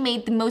realized she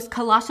made the most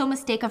colossal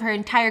mistake of her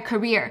entire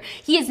career.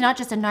 He is not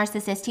just a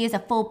narcissist, he is a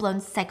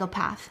full-blown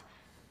psychopath.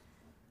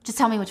 Just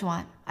tell me what you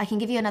want. I can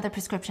give you another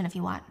prescription if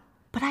you want.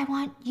 But I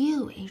want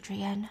you,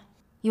 Adrian.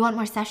 You want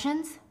more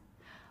sessions?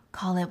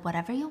 Call it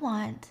whatever you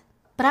want.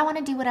 But I want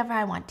to do whatever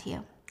I want to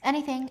you.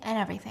 Anything and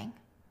everything.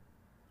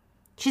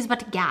 She's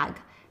about to gag.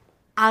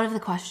 Out of the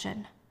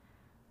question.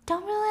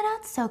 Don't rule it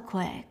out so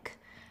quick.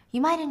 You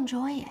might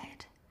enjoy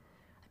it.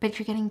 I bet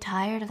you're getting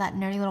tired of that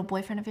nerdy little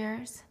boyfriend of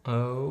yours.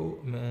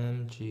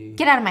 OMG.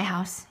 Get out of my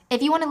house.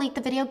 If you want to leak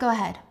the video, go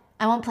ahead.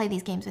 I won't play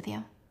these games with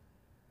you.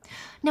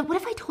 Now, what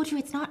if I told you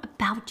it's not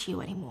about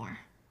you anymore?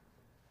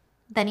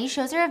 Then he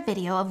shows her a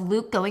video of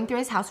Luke going through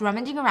his house,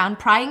 rummaging around,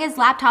 prying his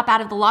laptop out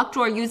of the locked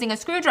drawer using a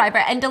screwdriver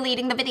and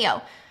deleting the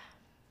video.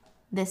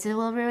 This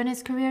will ruin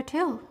his career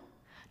too.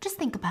 Just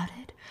think about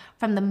it.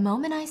 From the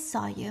moment I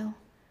saw you,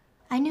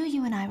 I knew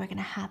you and I were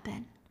gonna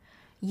happen.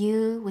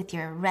 You with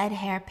your red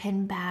hair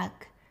pinned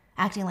back,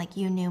 acting like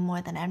you knew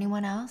more than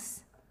anyone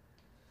else.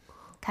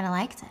 Kinda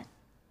liked it.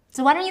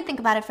 So why don't you think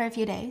about it for a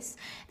few days?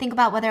 Think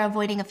about whether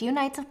avoiding a few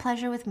nights of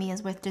pleasure with me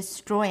is worth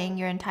destroying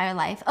your entire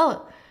life.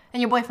 Oh, and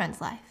your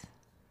boyfriend's life.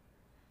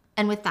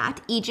 And with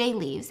that, EJ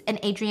leaves and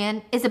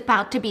Adrian is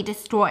about to be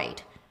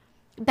destroyed.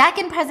 Back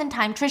in present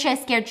time, Trisha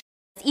is scared.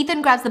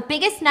 Ethan grabs the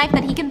biggest knife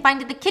that he can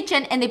find in the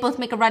kitchen and they both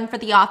make a run for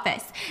the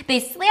office. They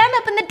slam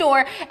open the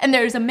door and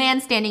there's a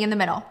man standing in the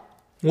middle.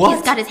 What?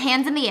 He's got his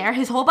hands in the air,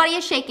 his whole body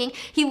is shaking.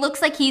 He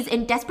looks like he's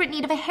in desperate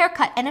need of a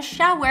haircut and a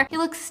shower. He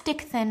looks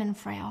stick thin and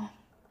frail.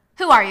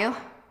 Who are you?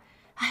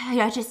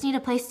 I just need a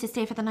place to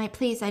stay for the night,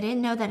 please. I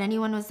didn't know that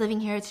anyone was living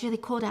here. It's really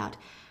cold out.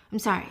 I'm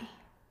sorry.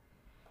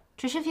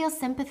 Trisha feels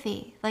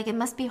sympathy, like it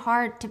must be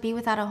hard to be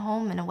without a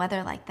home in a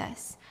weather like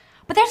this.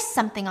 But there's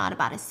something odd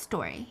about his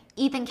story.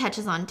 Ethan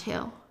catches on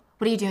too.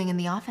 What are you doing in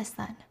the office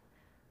then?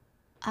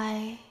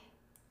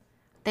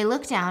 They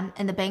looked down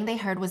and the bang they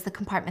heard was the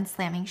compartment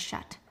slamming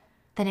shut.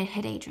 Then it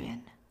hit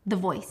Adrian. The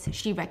voice.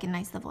 She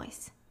recognized the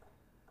voice.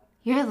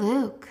 You're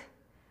Luke.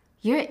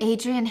 You're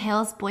Adrian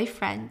Hale's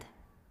boyfriend.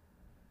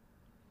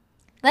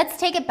 Let's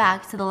take it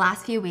back to the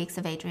last few weeks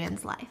of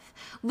Adrian's life.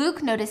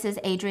 Luke notices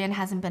Adrian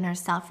hasn't been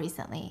herself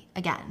recently,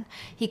 again.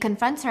 He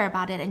confronts her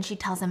about it and she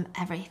tells him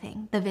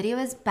everything. The video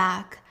is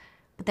back,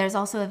 but there's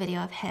also a video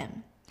of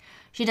him.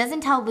 She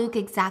doesn't tell Luke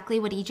exactly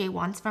what EJ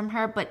wants from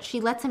her, but she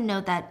lets him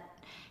know that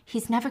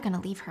he's never gonna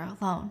leave her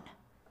alone.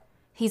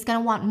 He's gonna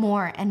want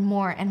more and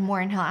more and more,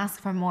 and he'll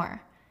ask for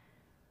more.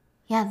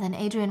 Yeah, then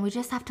Adrian, we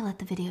just have to let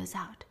the videos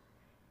out.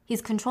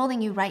 He's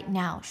controlling you right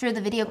now. Sure,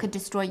 the video could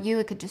destroy you,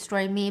 it could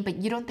destroy me, but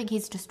you don't think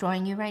he's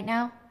destroying you right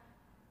now?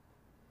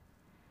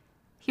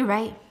 You're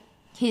right.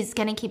 He's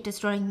gonna keep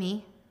destroying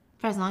me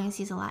for as long as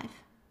he's alive.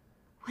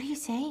 What are you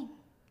saying?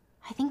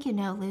 I think you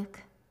know, Luke.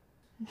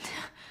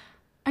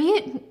 Are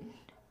you...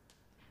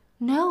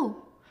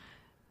 No.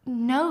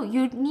 No,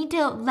 you need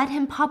to let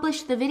him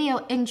publish the video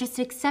and just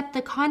accept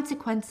the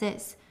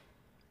consequences.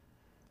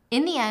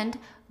 In the end,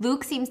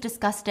 Luke seems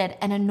disgusted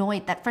and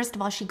annoyed that first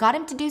of all, she got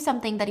him to do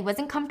something that he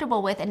wasn't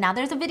comfortable with, and now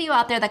there's a video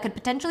out there that could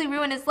potentially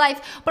ruin his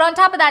life. But on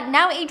top of that,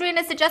 now Adrian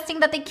is suggesting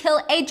that they kill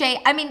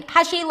AJ. I mean,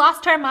 has she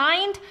lost her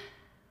mind?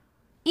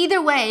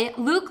 Either way,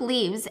 Luke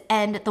leaves,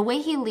 and the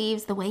way he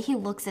leaves, the way he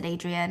looks at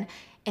Adrian,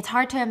 it's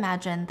hard to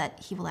imagine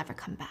that he will ever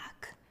come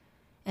back.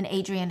 And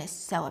Adrian is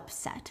so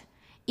upset.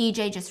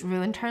 EJ just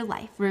ruined her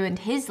life, ruined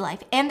his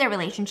life and their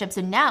relationship,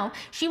 so now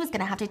she was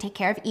gonna have to take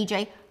care of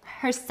EJ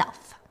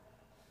herself.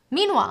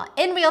 Meanwhile,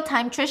 in real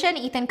time, Trisha and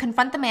Ethan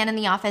confront the man in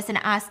the office and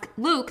ask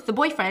Luke, the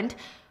boyfriend,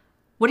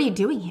 what are you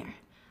doing here?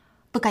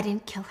 Look, I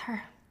didn't kill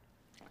her.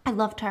 I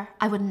loved her.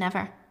 I would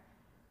never.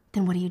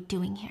 Then what are you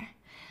doing here?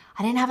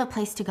 I didn't have a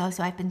place to go,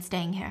 so I've been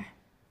staying here.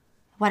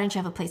 Why don't you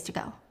have a place to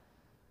go?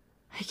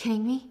 Are you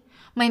kidding me?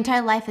 My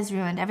entire life is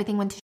ruined. Everything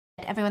went to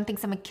shit. Everyone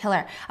thinks I'm a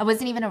killer. I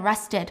wasn't even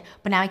arrested,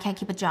 but now I can't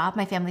keep a job.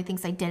 My family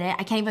thinks I did it.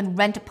 I can't even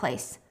rent a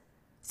place.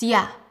 So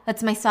yeah,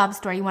 that's my sob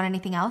story. You want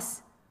anything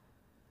else?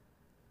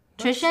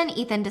 Trisha and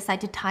Ethan decide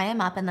to tie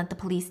him up and let the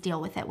police deal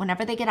with it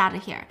whenever they get out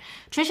of here.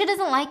 Trisha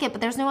doesn't like it, but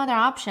there's no other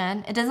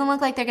option. It doesn't look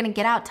like they're gonna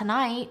get out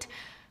tonight.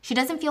 She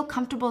doesn't feel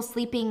comfortable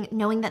sleeping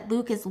knowing that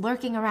Luke is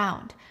lurking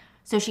around.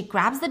 So she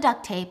grabs the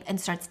duct tape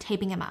and starts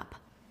taping him up.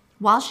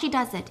 While she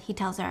does it, he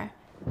tells her,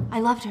 I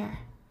loved her.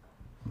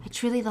 I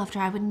truly loved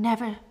her. I would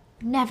never,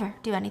 never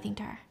do anything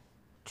to her.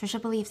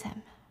 Trisha believes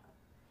him.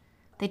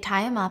 They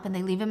tie him up and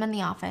they leave him in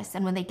the office,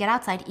 and when they get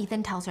outside,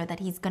 Ethan tells her that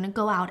he's gonna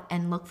go out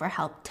and look for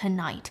help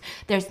tonight.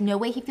 There's no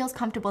way he feels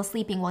comfortable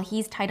sleeping while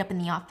he's tied up in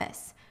the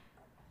office.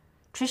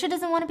 Trisha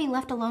doesn't want to be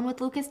left alone with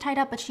Lucas tied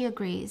up, but she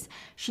agrees.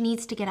 She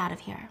needs to get out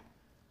of here.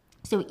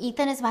 So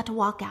Ethan is about to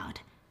walk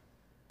out,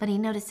 but he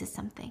notices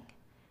something,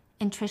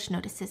 and Trish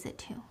notices it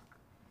too.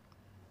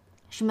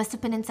 She must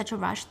have been in such a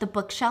rush. The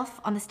bookshelf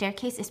on the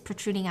staircase is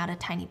protruding out a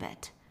tiny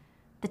bit.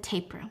 The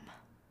tape room.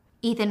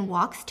 Ethan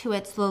walks to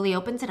it, slowly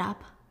opens it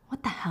up.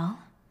 What the hell?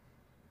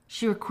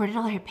 She recorded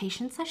all her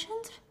patient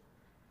sessions?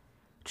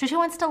 Trisha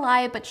wants to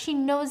lie, but she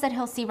knows that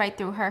he'll see right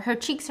through her. Her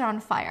cheeks are on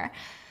fire.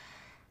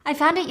 I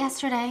found it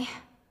yesterday.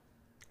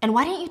 And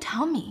why didn't you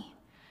tell me?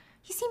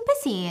 You seem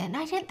busy, and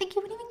I didn't think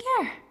you would even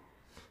care.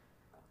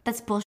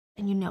 That's bullshit,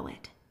 and you know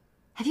it.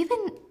 Have you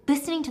been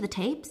listening to the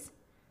tapes?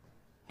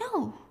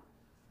 No.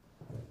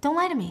 Don't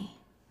lie to me.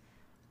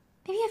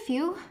 Maybe a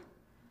few.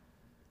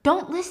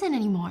 Don't listen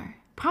anymore.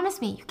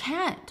 Promise me, you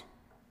can't.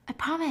 I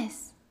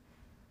promise.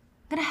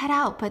 I'm gonna head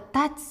out, but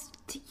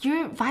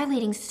you're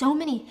violating so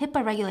many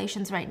HIPAA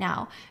regulations right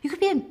now. You could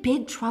be in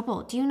big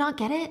trouble. Do you not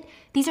get it?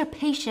 These are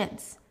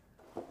patients.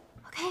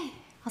 Okay,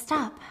 I'll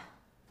stop.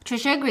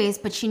 Trisha agrees,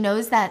 but she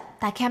knows that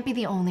can't be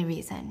the only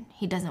reason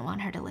he doesn't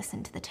want her to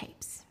listen to the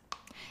tapes.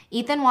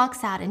 Ethan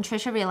walks out and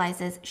Trisha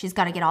realizes she's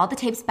got to get all the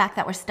tapes back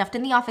that were stuffed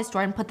in the office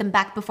drawer and put them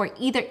back before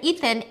either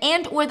Ethan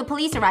and or the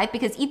police arrive,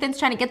 because Ethan's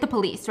trying to get the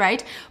police,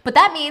 right? But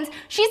that means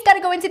she's got to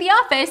go into the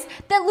office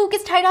that Luke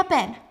is tied up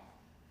in.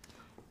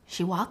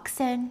 She walks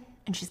in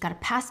and she's got to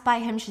pass by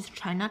him. She's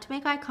trying not to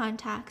make eye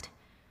contact.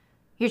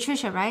 You're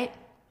Trisha, right?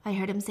 I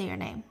heard him say your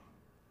name.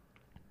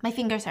 My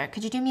fingers hurt.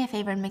 Could you do me a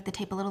favor and make the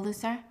tape a little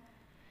looser?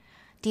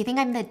 Do you think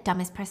I'm the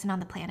dumbest person on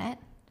the planet?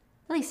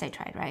 At least I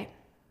tried, right?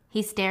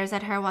 He stares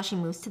at her while she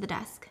moves to the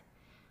desk.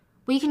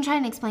 Well, you can try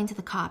and explain to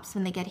the cops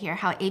when they get here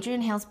how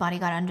Adrian Hale's body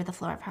got under the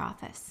floor of her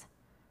office.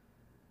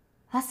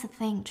 That's the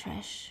thing,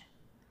 Trish.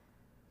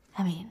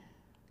 I mean,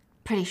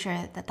 pretty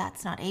sure that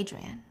that's not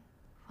Adrian.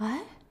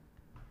 What?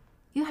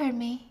 You heard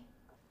me.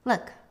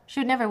 Look,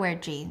 she would never wear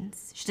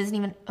jeans. She doesn't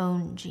even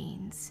own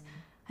jeans.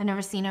 I've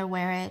never seen her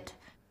wear it.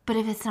 But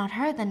if it's not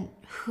her, then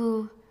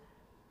who?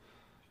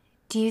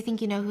 Do you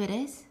think you know who it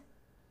is?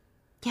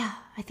 Yeah,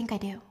 I think I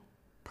do.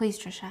 Please,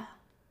 Trisha,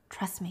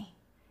 trust me.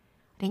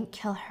 I didn't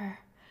kill her,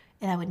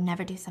 and I would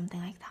never do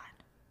something like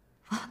that.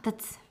 Well,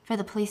 that's for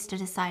the police to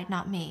decide,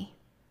 not me.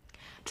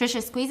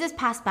 Trisha squeezes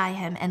past by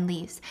him and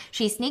leaves.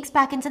 She sneaks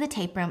back into the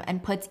tape room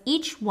and puts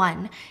each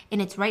one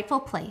in its rightful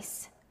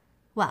place.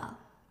 Well,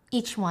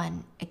 each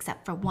one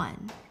except for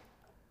one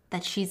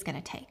that she's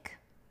gonna take.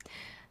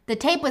 The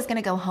tape was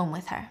gonna go home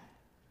with her.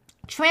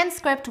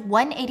 Transcript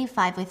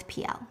 185 with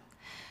PL.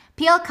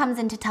 PL comes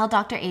in to tell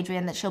Dr.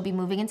 Adrian that she'll be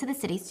moving into the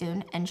city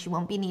soon and she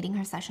won't be needing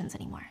her sessions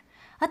anymore.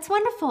 That's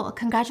wonderful.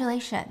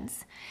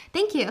 Congratulations.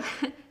 Thank you.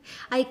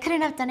 I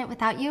couldn't have done it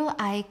without you.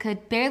 I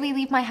could barely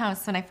leave my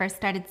house when I first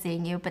started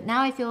seeing you, but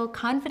now I feel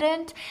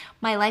confident.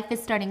 My life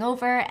is starting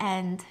over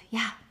and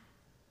yeah,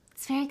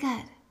 it's very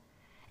good.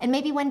 And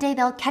maybe one day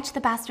they'll catch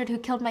the bastard who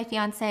killed my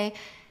fiance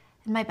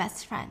and my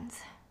best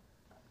friends.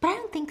 But I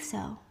don't think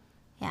so.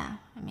 Yeah,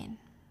 I mean,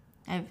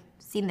 I've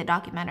seen the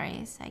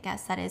documentaries. I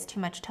guess that is too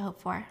much to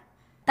hope for.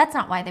 That's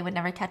not why they would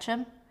never catch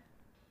him.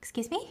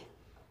 Excuse me?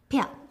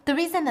 Yeah, the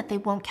reason that they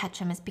won't catch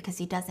him is because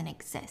he doesn't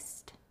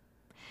exist.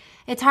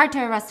 It's hard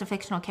to arrest a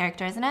fictional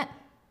character, isn't it?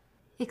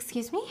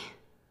 Excuse me?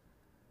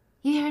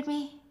 You heard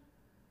me?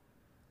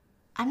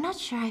 I'm not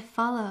sure I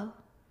follow.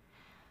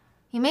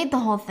 You made the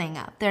whole thing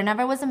up. There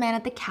never was a man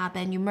at the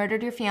cabin. You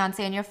murdered your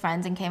fiance and your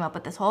friends and came up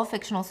with this whole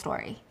fictional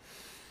story.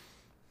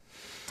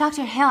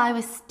 Dr. Hale, I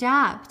was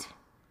stabbed.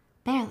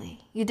 Barely.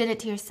 You did it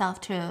to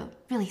yourself to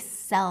really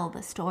sell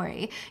the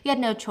story. You had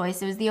no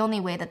choice. It was the only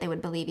way that they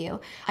would believe you.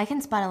 I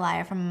can spot a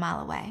liar from a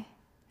mile away.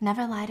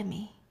 Never lie to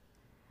me.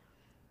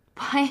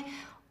 Why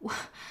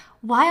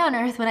on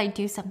earth would I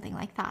do something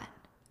like that?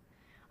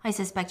 I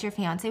suspect your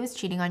fiance was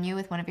cheating on you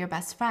with one of your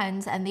best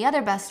friends, and the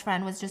other best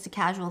friend was just a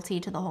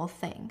casualty to the whole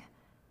thing.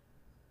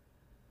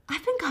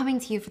 I've been coming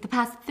to you for the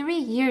past 3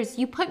 years.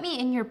 You put me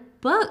in your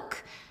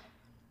book.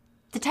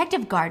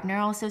 Detective Gardner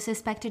also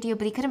suspected you,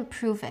 but he couldn't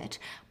prove it.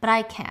 But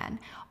I can.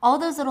 All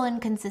those little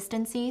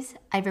inconsistencies,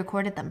 I've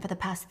recorded them for the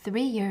past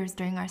 3 years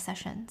during our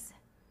sessions.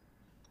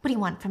 What do you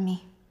want from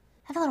me?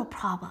 I have a little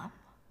problem,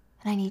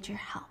 and I need your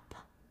help.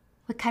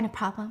 What kind of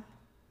problem?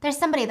 There's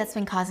somebody that's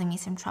been causing me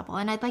some trouble,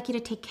 and I'd like you to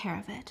take care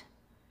of it.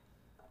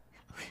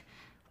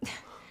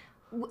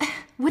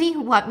 What do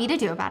you want me to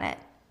do about it?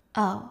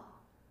 Oh,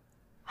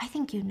 I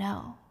think you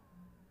know.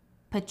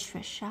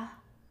 Patricia.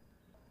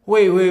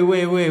 Wait. Oh,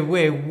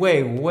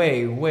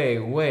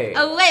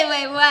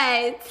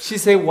 wait. She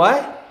say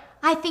what?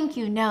 I think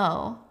you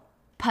know.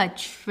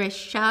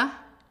 Patricia.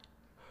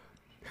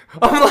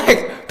 I'm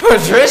like,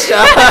 Patricia?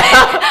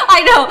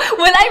 I know.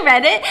 When I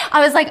read it, I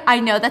was like, I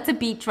know that's a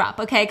beat drop,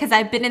 okay? Because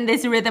I've been in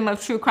this rhythm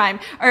of true crime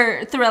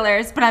or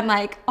thrillers, but I'm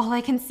like, all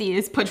I can see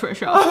is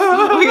Patricia.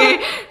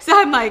 Okay? So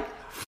I'm like,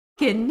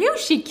 fucking knew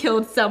she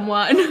killed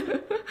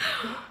someone.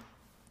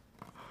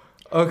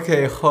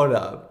 Okay, hold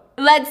up.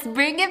 Let's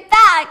bring it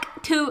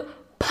back to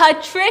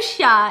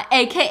Patricia,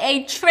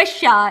 aka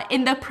Trisha,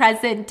 in the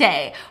present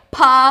day.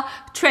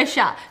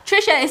 Patricia.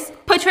 Trisha is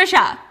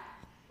Patricia.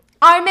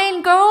 Our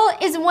main girl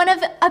is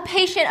a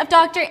patient of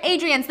Dr.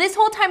 Adrian's. This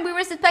whole time we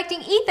were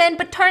suspecting Ethan,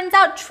 but turns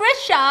out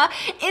Trisha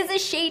is a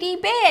shady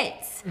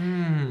bitch.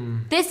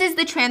 This is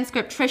the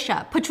transcript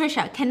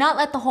Patricia cannot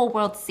let the whole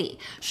world see.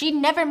 She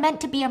never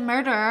meant to be a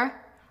murderer,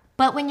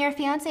 But when your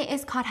fiance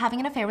is caught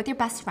having an affair with your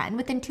best friend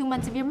within 2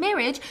 months of your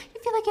marriage,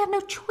 you feel like you have no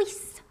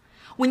choice.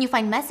 When you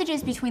find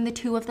messages between the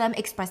two of them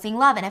expressing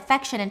love and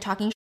affection and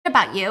talking shit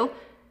about you,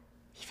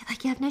 you feel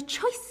like you have no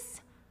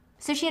choice.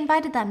 So she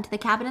invited them to the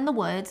cabin in the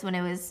woods when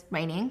it was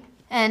raining.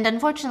 And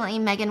unfortunately,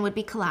 Megan would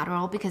be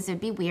collateral because it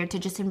would be weird to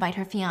just invite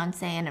her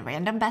fiance and a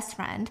random best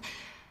friend.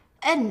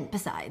 And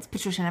besides,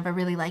 Patricia never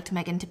really liked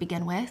Megan to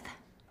begin with.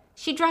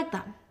 She drugged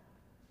them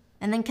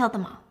and then killed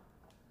them all.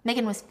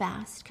 Megan was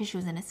fast because she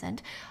was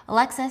innocent.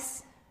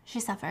 Alexis, she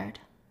suffered.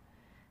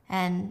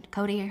 And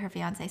Cody, her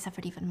fiance,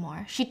 suffered even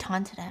more. She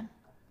taunted him.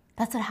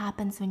 That's what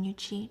happens when you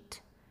cheat.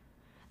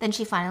 Then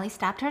she finally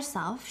stabbed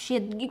herself. She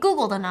had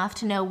Googled enough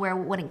to know where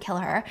it wouldn't kill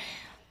her.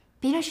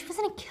 But she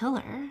wasn't a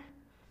killer.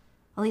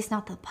 At least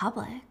not to the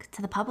public.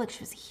 To the public, she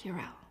was a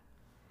hero.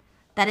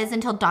 That is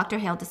until Dr.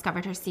 Hale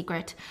discovered her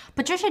secret.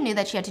 Patricia knew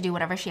that she had to do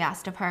whatever she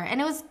asked of her,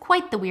 and it was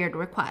quite the weird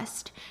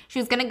request. She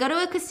was going to go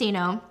to a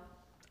casino,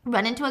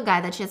 run into a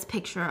guy that she has a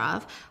picture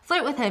of,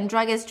 flirt with him,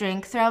 drug his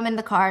drink, throw him in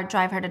the car,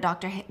 drive him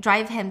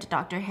to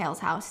Dr. Hale's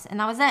house,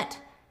 and that was it.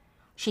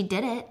 She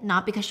did it,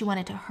 not because she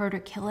wanted to hurt or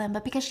kill him,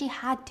 but because she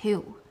had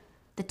to.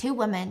 The two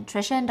women,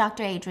 Trisha and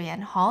Dr.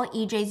 Adrian, haul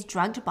EJ's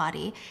drugged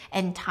body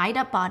and tied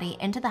up body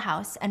into the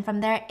house, and from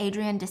there,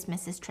 Adrian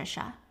dismisses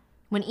Trisha.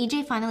 When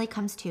EJ finally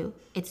comes to,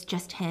 it's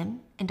just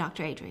him and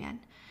Dr. Adrian.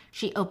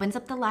 She opens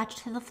up the latch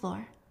to the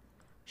floor.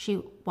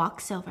 She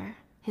walks over.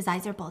 His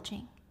eyes are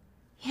bulging.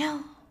 You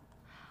know,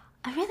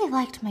 I really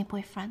liked my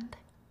boyfriend.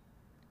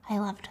 I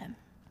loved him.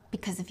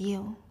 Because of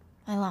you,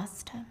 I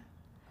lost him.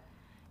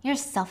 You're a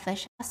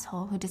selfish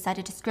asshole who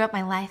decided to screw up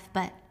my life,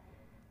 but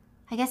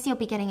I guess you'll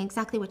be getting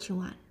exactly what you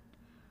want.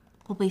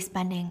 We'll be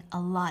spending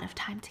a lot of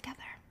time together.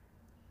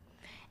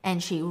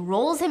 And she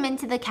rolls him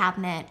into the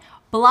cabinet,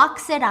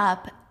 blocks it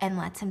up, and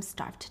lets him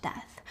starve to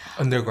death.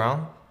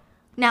 Underground?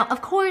 Now,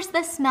 of course,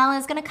 the smell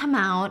is going to come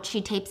out.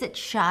 She tapes it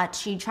shut.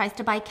 She tries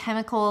to buy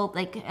chemical,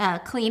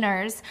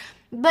 cleaners.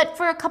 But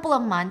for a couple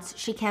of months,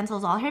 she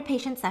cancels all her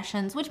patient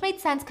sessions, which made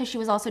sense because she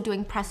was also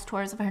doing press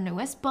tours of her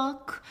newest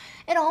book.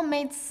 It all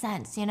made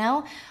sense, you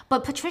know?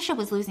 But Patricia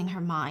was losing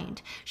her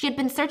mind. She had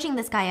been searching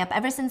this guy up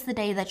ever since the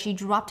day that she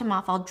dropped him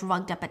off all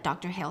drugged up at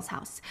Dr. Hale's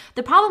house.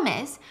 The problem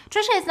is,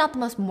 Trisha is not the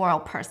most moral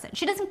person.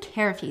 She doesn't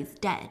care if he's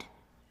dead.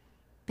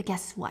 But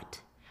guess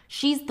what?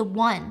 She's the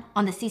one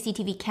on the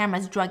CCTV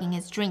cameras drugging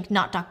his drink,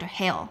 not Dr.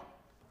 Hale.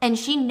 And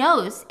she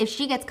knows if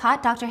she gets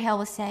caught, Dr. Hale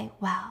will say,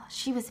 wow,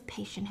 she was a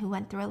patient who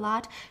went through a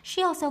lot.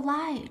 She also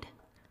lied.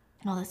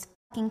 And all those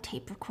fucking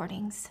tape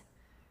recordings.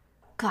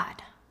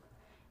 God.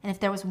 And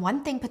if there was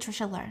one thing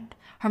Patricia learned,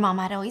 her mom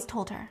had always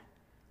told her,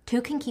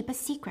 two can keep a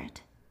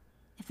secret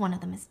if one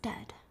of them is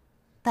dead.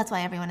 That's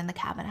why everyone in the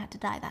cabin had to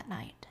die that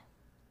night.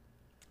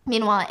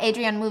 Meanwhile,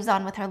 Adrienne moves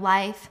on with her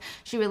life.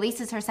 She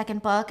releases her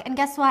second book, and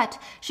guess what?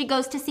 She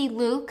goes to see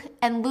Luke,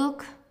 and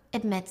Luke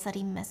admits that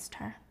he missed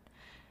her.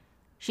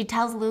 She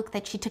tells Luke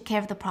that she took care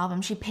of the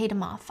problem. She paid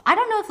him off. I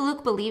don't know if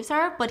Luke believes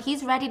her, but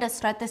he's ready to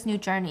start this new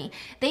journey.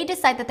 They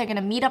decide that they're going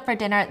to meet up for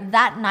dinner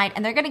that night,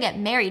 and they're going to get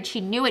married. She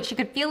knew it. She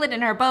could feel it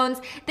in her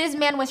bones. This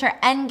man was her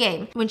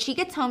endgame. When she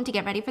gets home to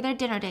get ready for their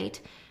dinner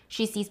date,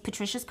 she sees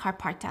Patricia's car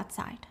parked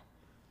outside.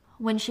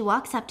 When she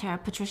walks up to her,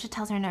 Patricia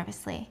tells her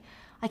nervously,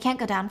 I can't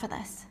go down for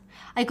this.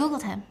 I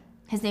Googled him.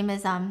 His name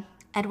is,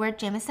 Edward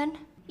Jamison.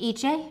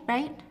 EJ,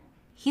 right?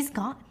 He's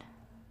gone.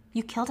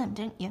 You killed him,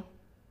 didn't you?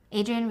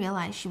 Adrienne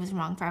realized she was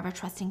wrong for ever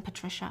trusting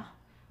Patricia.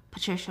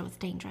 Patricia was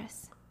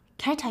dangerous.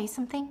 Can I tell you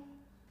something?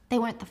 They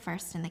weren't the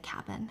first in the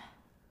cabin.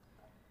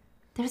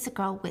 There was a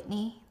girl,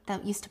 Whitney,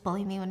 that used to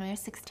bully me when we were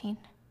 16.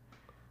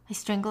 I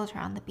strangled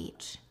her on the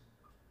beach.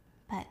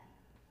 But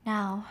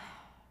now,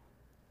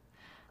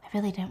 I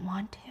really didn't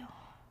want to.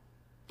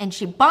 And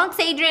she bonks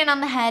Adrienne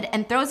on the head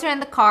and throws her in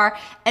the car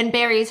and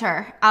buries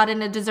her out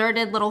in a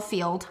deserted little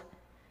field.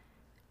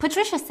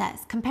 Patricia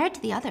says, compared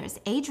to the others,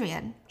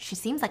 Adrienne, she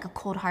seems like a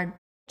cold, hard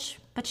bitch,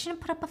 but she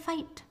didn't put up a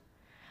fight.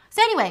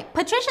 So anyway,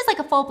 Patricia's like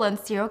a full-blown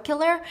serial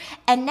killer,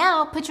 and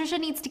now Patricia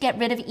needs to get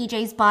rid of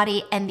EJ's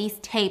body and these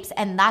tapes,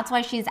 and that's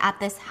why she's at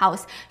this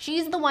house.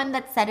 She's the one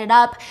that set it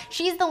up.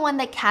 She's the one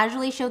that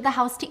casually showed the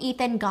house to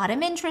Ethan, got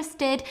him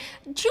interested.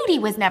 Judy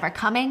was never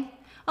coming.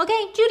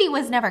 Okay, Judy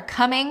was never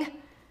coming.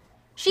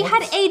 She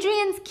had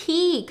Adrienne's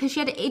key, because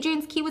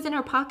Adrienne's key was in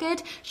her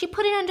pocket. She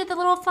put it under the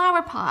little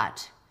flower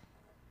pot.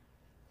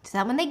 So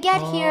that when they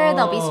get here,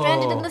 they'll be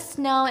stranded in the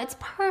snow. It's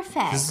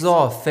perfect. This is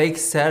all a fake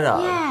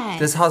setup. Yes.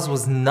 This house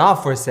was not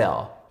for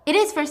sale. It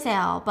is for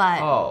sale, but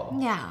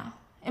yeah.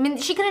 I mean,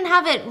 she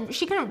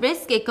couldn't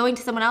risk it going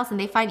to someone else and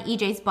they find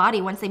EJ's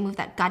body once they move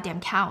that goddamn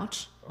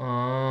couch.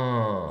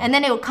 Oh. And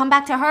then it will come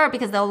back to her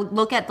because they'll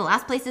look at the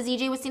last places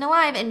EJ was seen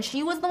alive, and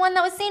she was the one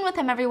that was seen with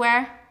him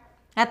everywhere.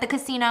 At the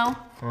casino.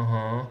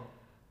 Uh-huh.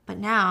 But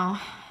now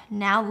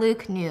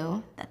Luke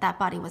knew that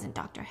body wasn't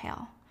Dr.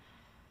 Hale.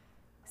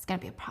 It's gonna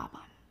be a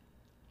problem.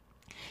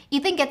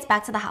 Ethan gets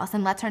back to the house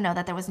and lets her know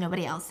that there was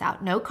nobody else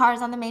out. No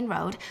cars on the main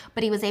road,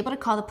 but he was able to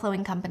call the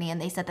plowing company, and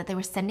they said that they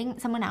were sending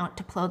someone out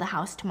to plow the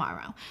house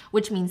tomorrow,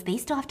 which means they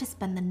still have to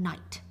spend the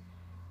night.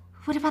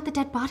 What about the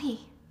dead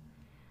body?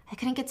 I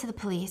couldn't get to the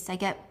police. I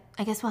guess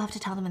we'll have to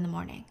tell them in the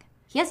morning.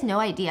 He has no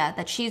idea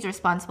that she's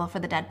responsible for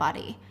the dead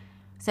body.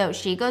 So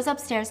she goes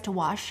upstairs to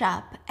wash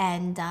up,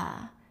 and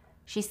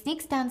she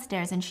sneaks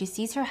downstairs and she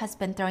sees her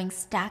husband throwing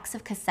stacks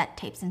of cassette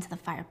tapes into the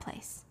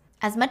fireplace.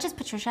 As much as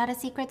Patricia had a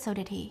secret, so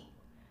did he.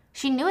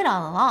 She knew it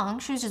all along.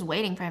 She was just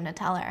waiting for him to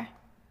tell her.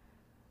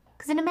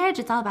 Because in a marriage,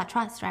 it's all about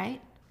trust,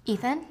 right?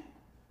 Ethan?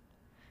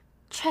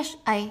 Trish,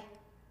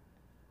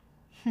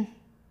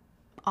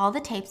 all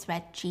the tapes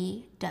read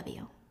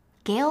G.W.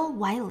 Gail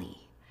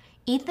Wiley.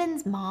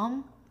 Ethan's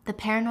mom, the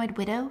paranoid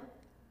widow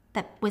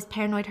that was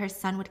paranoid her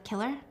son would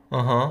kill her.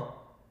 Uh-huh.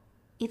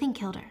 Ethan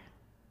killed her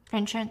for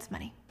insurance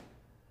money.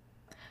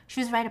 She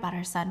was right about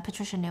her son.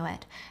 Patricia knew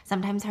it.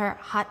 Sometimes her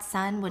hot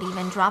son would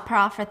even drop her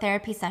off for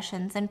therapy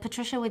sessions, and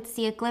Patricia would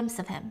see a glimpse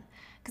of him.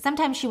 Because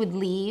sometimes she would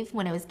leave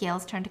when it was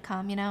Gail's turn to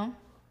come, you know?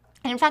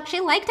 And in fact,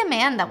 she liked a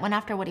man that went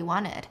after what he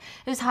wanted.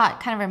 It was hot,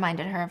 kind of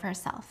reminded her of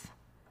herself.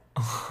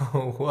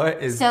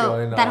 What is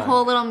going on? So that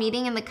whole little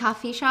meeting in the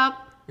coffee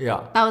shop,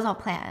 Yeah. that was all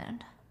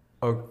planned.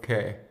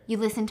 Okay. You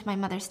listened to my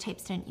mother's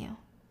tapes, didn't you?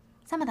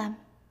 Some of them.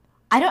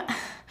 I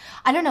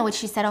don't know what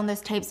she said on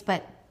those tapes,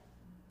 but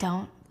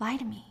don't lie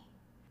to me.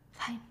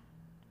 Fine.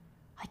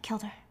 I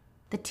killed her.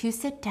 The two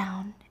sit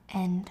down,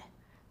 and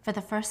for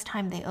the first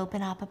time, they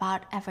open up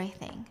about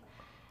everything.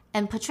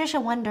 And Patricia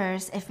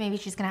wonders if maybe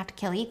she's gonna have to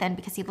kill Ethan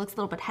because he looks a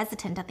little bit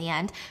hesitant at the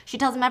end. She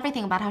tells him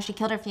everything about how she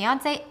killed her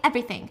fiance,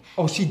 everything.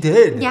 Oh, she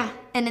did? Yeah,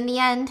 and in the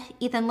end,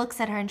 Ethan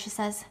looks at her and she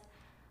says,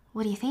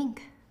 "What do you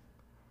think?"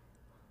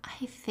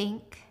 "I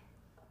think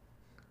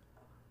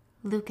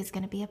Luke is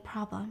gonna be a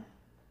problem.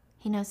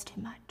 He knows too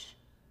much."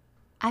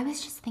 I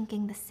was just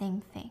thinking the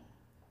same thing.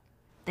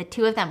 The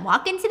two of them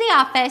walk into the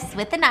office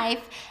with a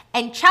knife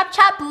and chop,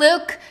 chop,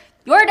 Luke,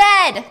 you're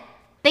dead.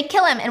 They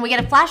kill him, and we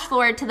get a flash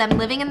forward to them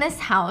living in this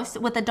house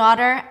with a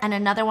daughter and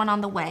another one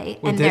on the way.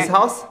 With this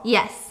house?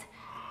 Yes.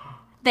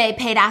 They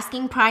paid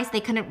asking price.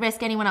 They couldn't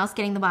risk anyone else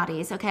getting the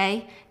bodies,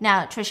 okay?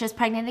 Now, Trisha's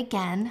pregnant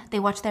again. They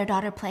watch their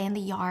daughter play in the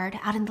yard,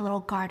 out in the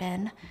little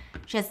garden.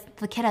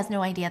 The kid has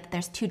no idea that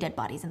there's two dead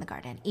bodies in the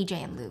garden,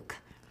 EJ and Luke.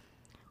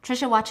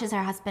 Trisha watches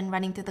her husband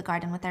running through the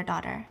garden with their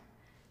daughter.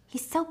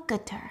 He's so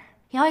good to her.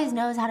 He always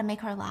knows how to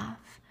make her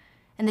laugh.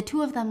 And the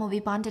two of them will be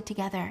bonded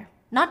together,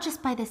 not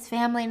just by this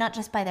family, not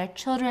just by their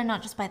children,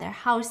 not just by their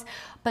house,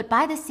 but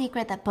by the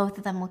secret that both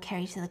of them will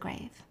carry to the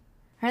grave.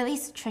 Or at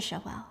least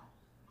Trisha will.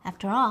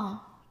 After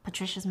all,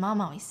 Patricia's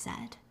mom always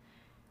said,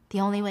 the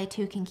only way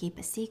two can keep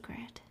a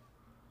secret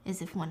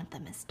is if one of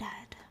them is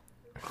dead.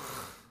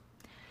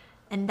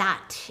 And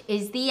that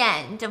is the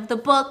end of the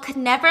book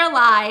Never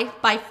Lie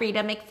by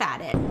Frida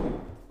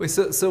McFadden. Wait,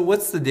 so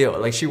what's the deal?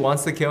 Like, she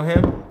wants to kill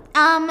him?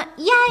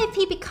 Yeah, if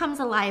he becomes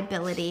a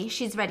liability,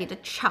 she's ready to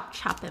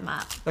chop him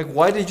up. Like,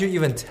 why did you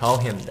even tell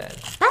him then?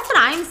 That's what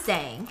I'm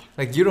saying.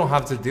 Like, you don't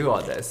have to do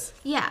all this.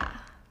 Yeah.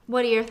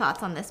 What are your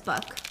thoughts on this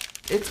book?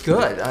 It's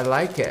good. I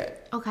like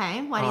it.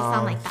 Okay, why do you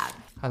sound like that?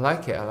 I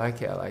like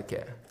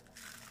it.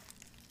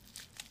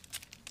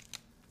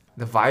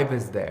 The vibe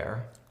is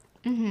there.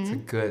 Mm-hmm. It's a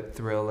good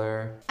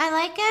thriller. I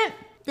like it.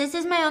 This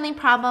is my only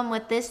problem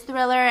with this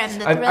thriller and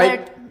the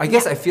thriller. I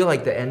guess I feel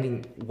like the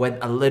ending went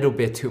a little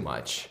bit too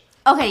much.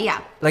 Okay,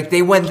 yeah. Like,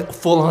 they went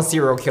full-on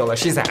serial killer.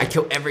 She's like, I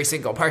kill every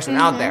single person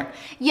out there.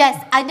 Yes,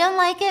 I don't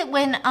like it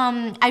when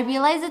I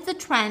realize it's a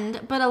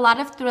trend, but a lot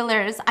of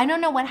thrillers, I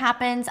don't know what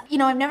happens. You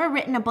know, I've never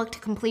written a book to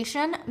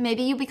completion.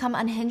 Maybe you become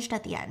unhinged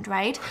at the end,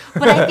 right?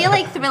 But I feel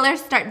like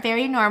thrillers start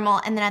very normal,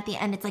 and then at the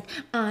end it's like,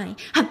 I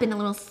have been a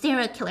little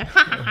serial killer.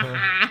 Ha ha ha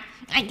ha.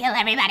 I kill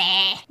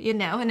everybody. You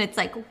know, and it's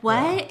like,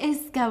 what is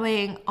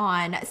going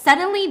on?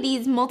 Suddenly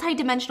these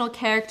multidimensional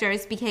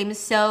characters became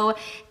so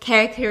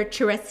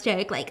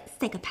caricaturistic, like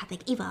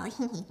psychopathic evil.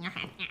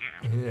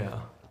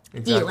 Yeah.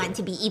 Exactly. Do you want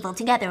to be evil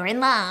together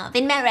in love,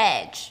 in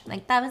marriage?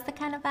 Like, that was the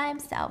kind of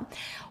vibe. So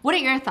what are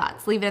your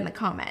thoughts? Leave it in the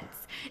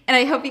comments. And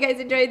I hope you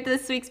guys enjoyed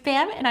this week's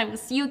BAM, and I will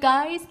see you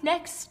guys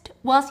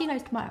I'll see you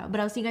guys tomorrow,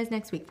 but I'll see you guys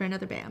next week for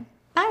another BAM.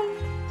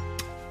 Bye.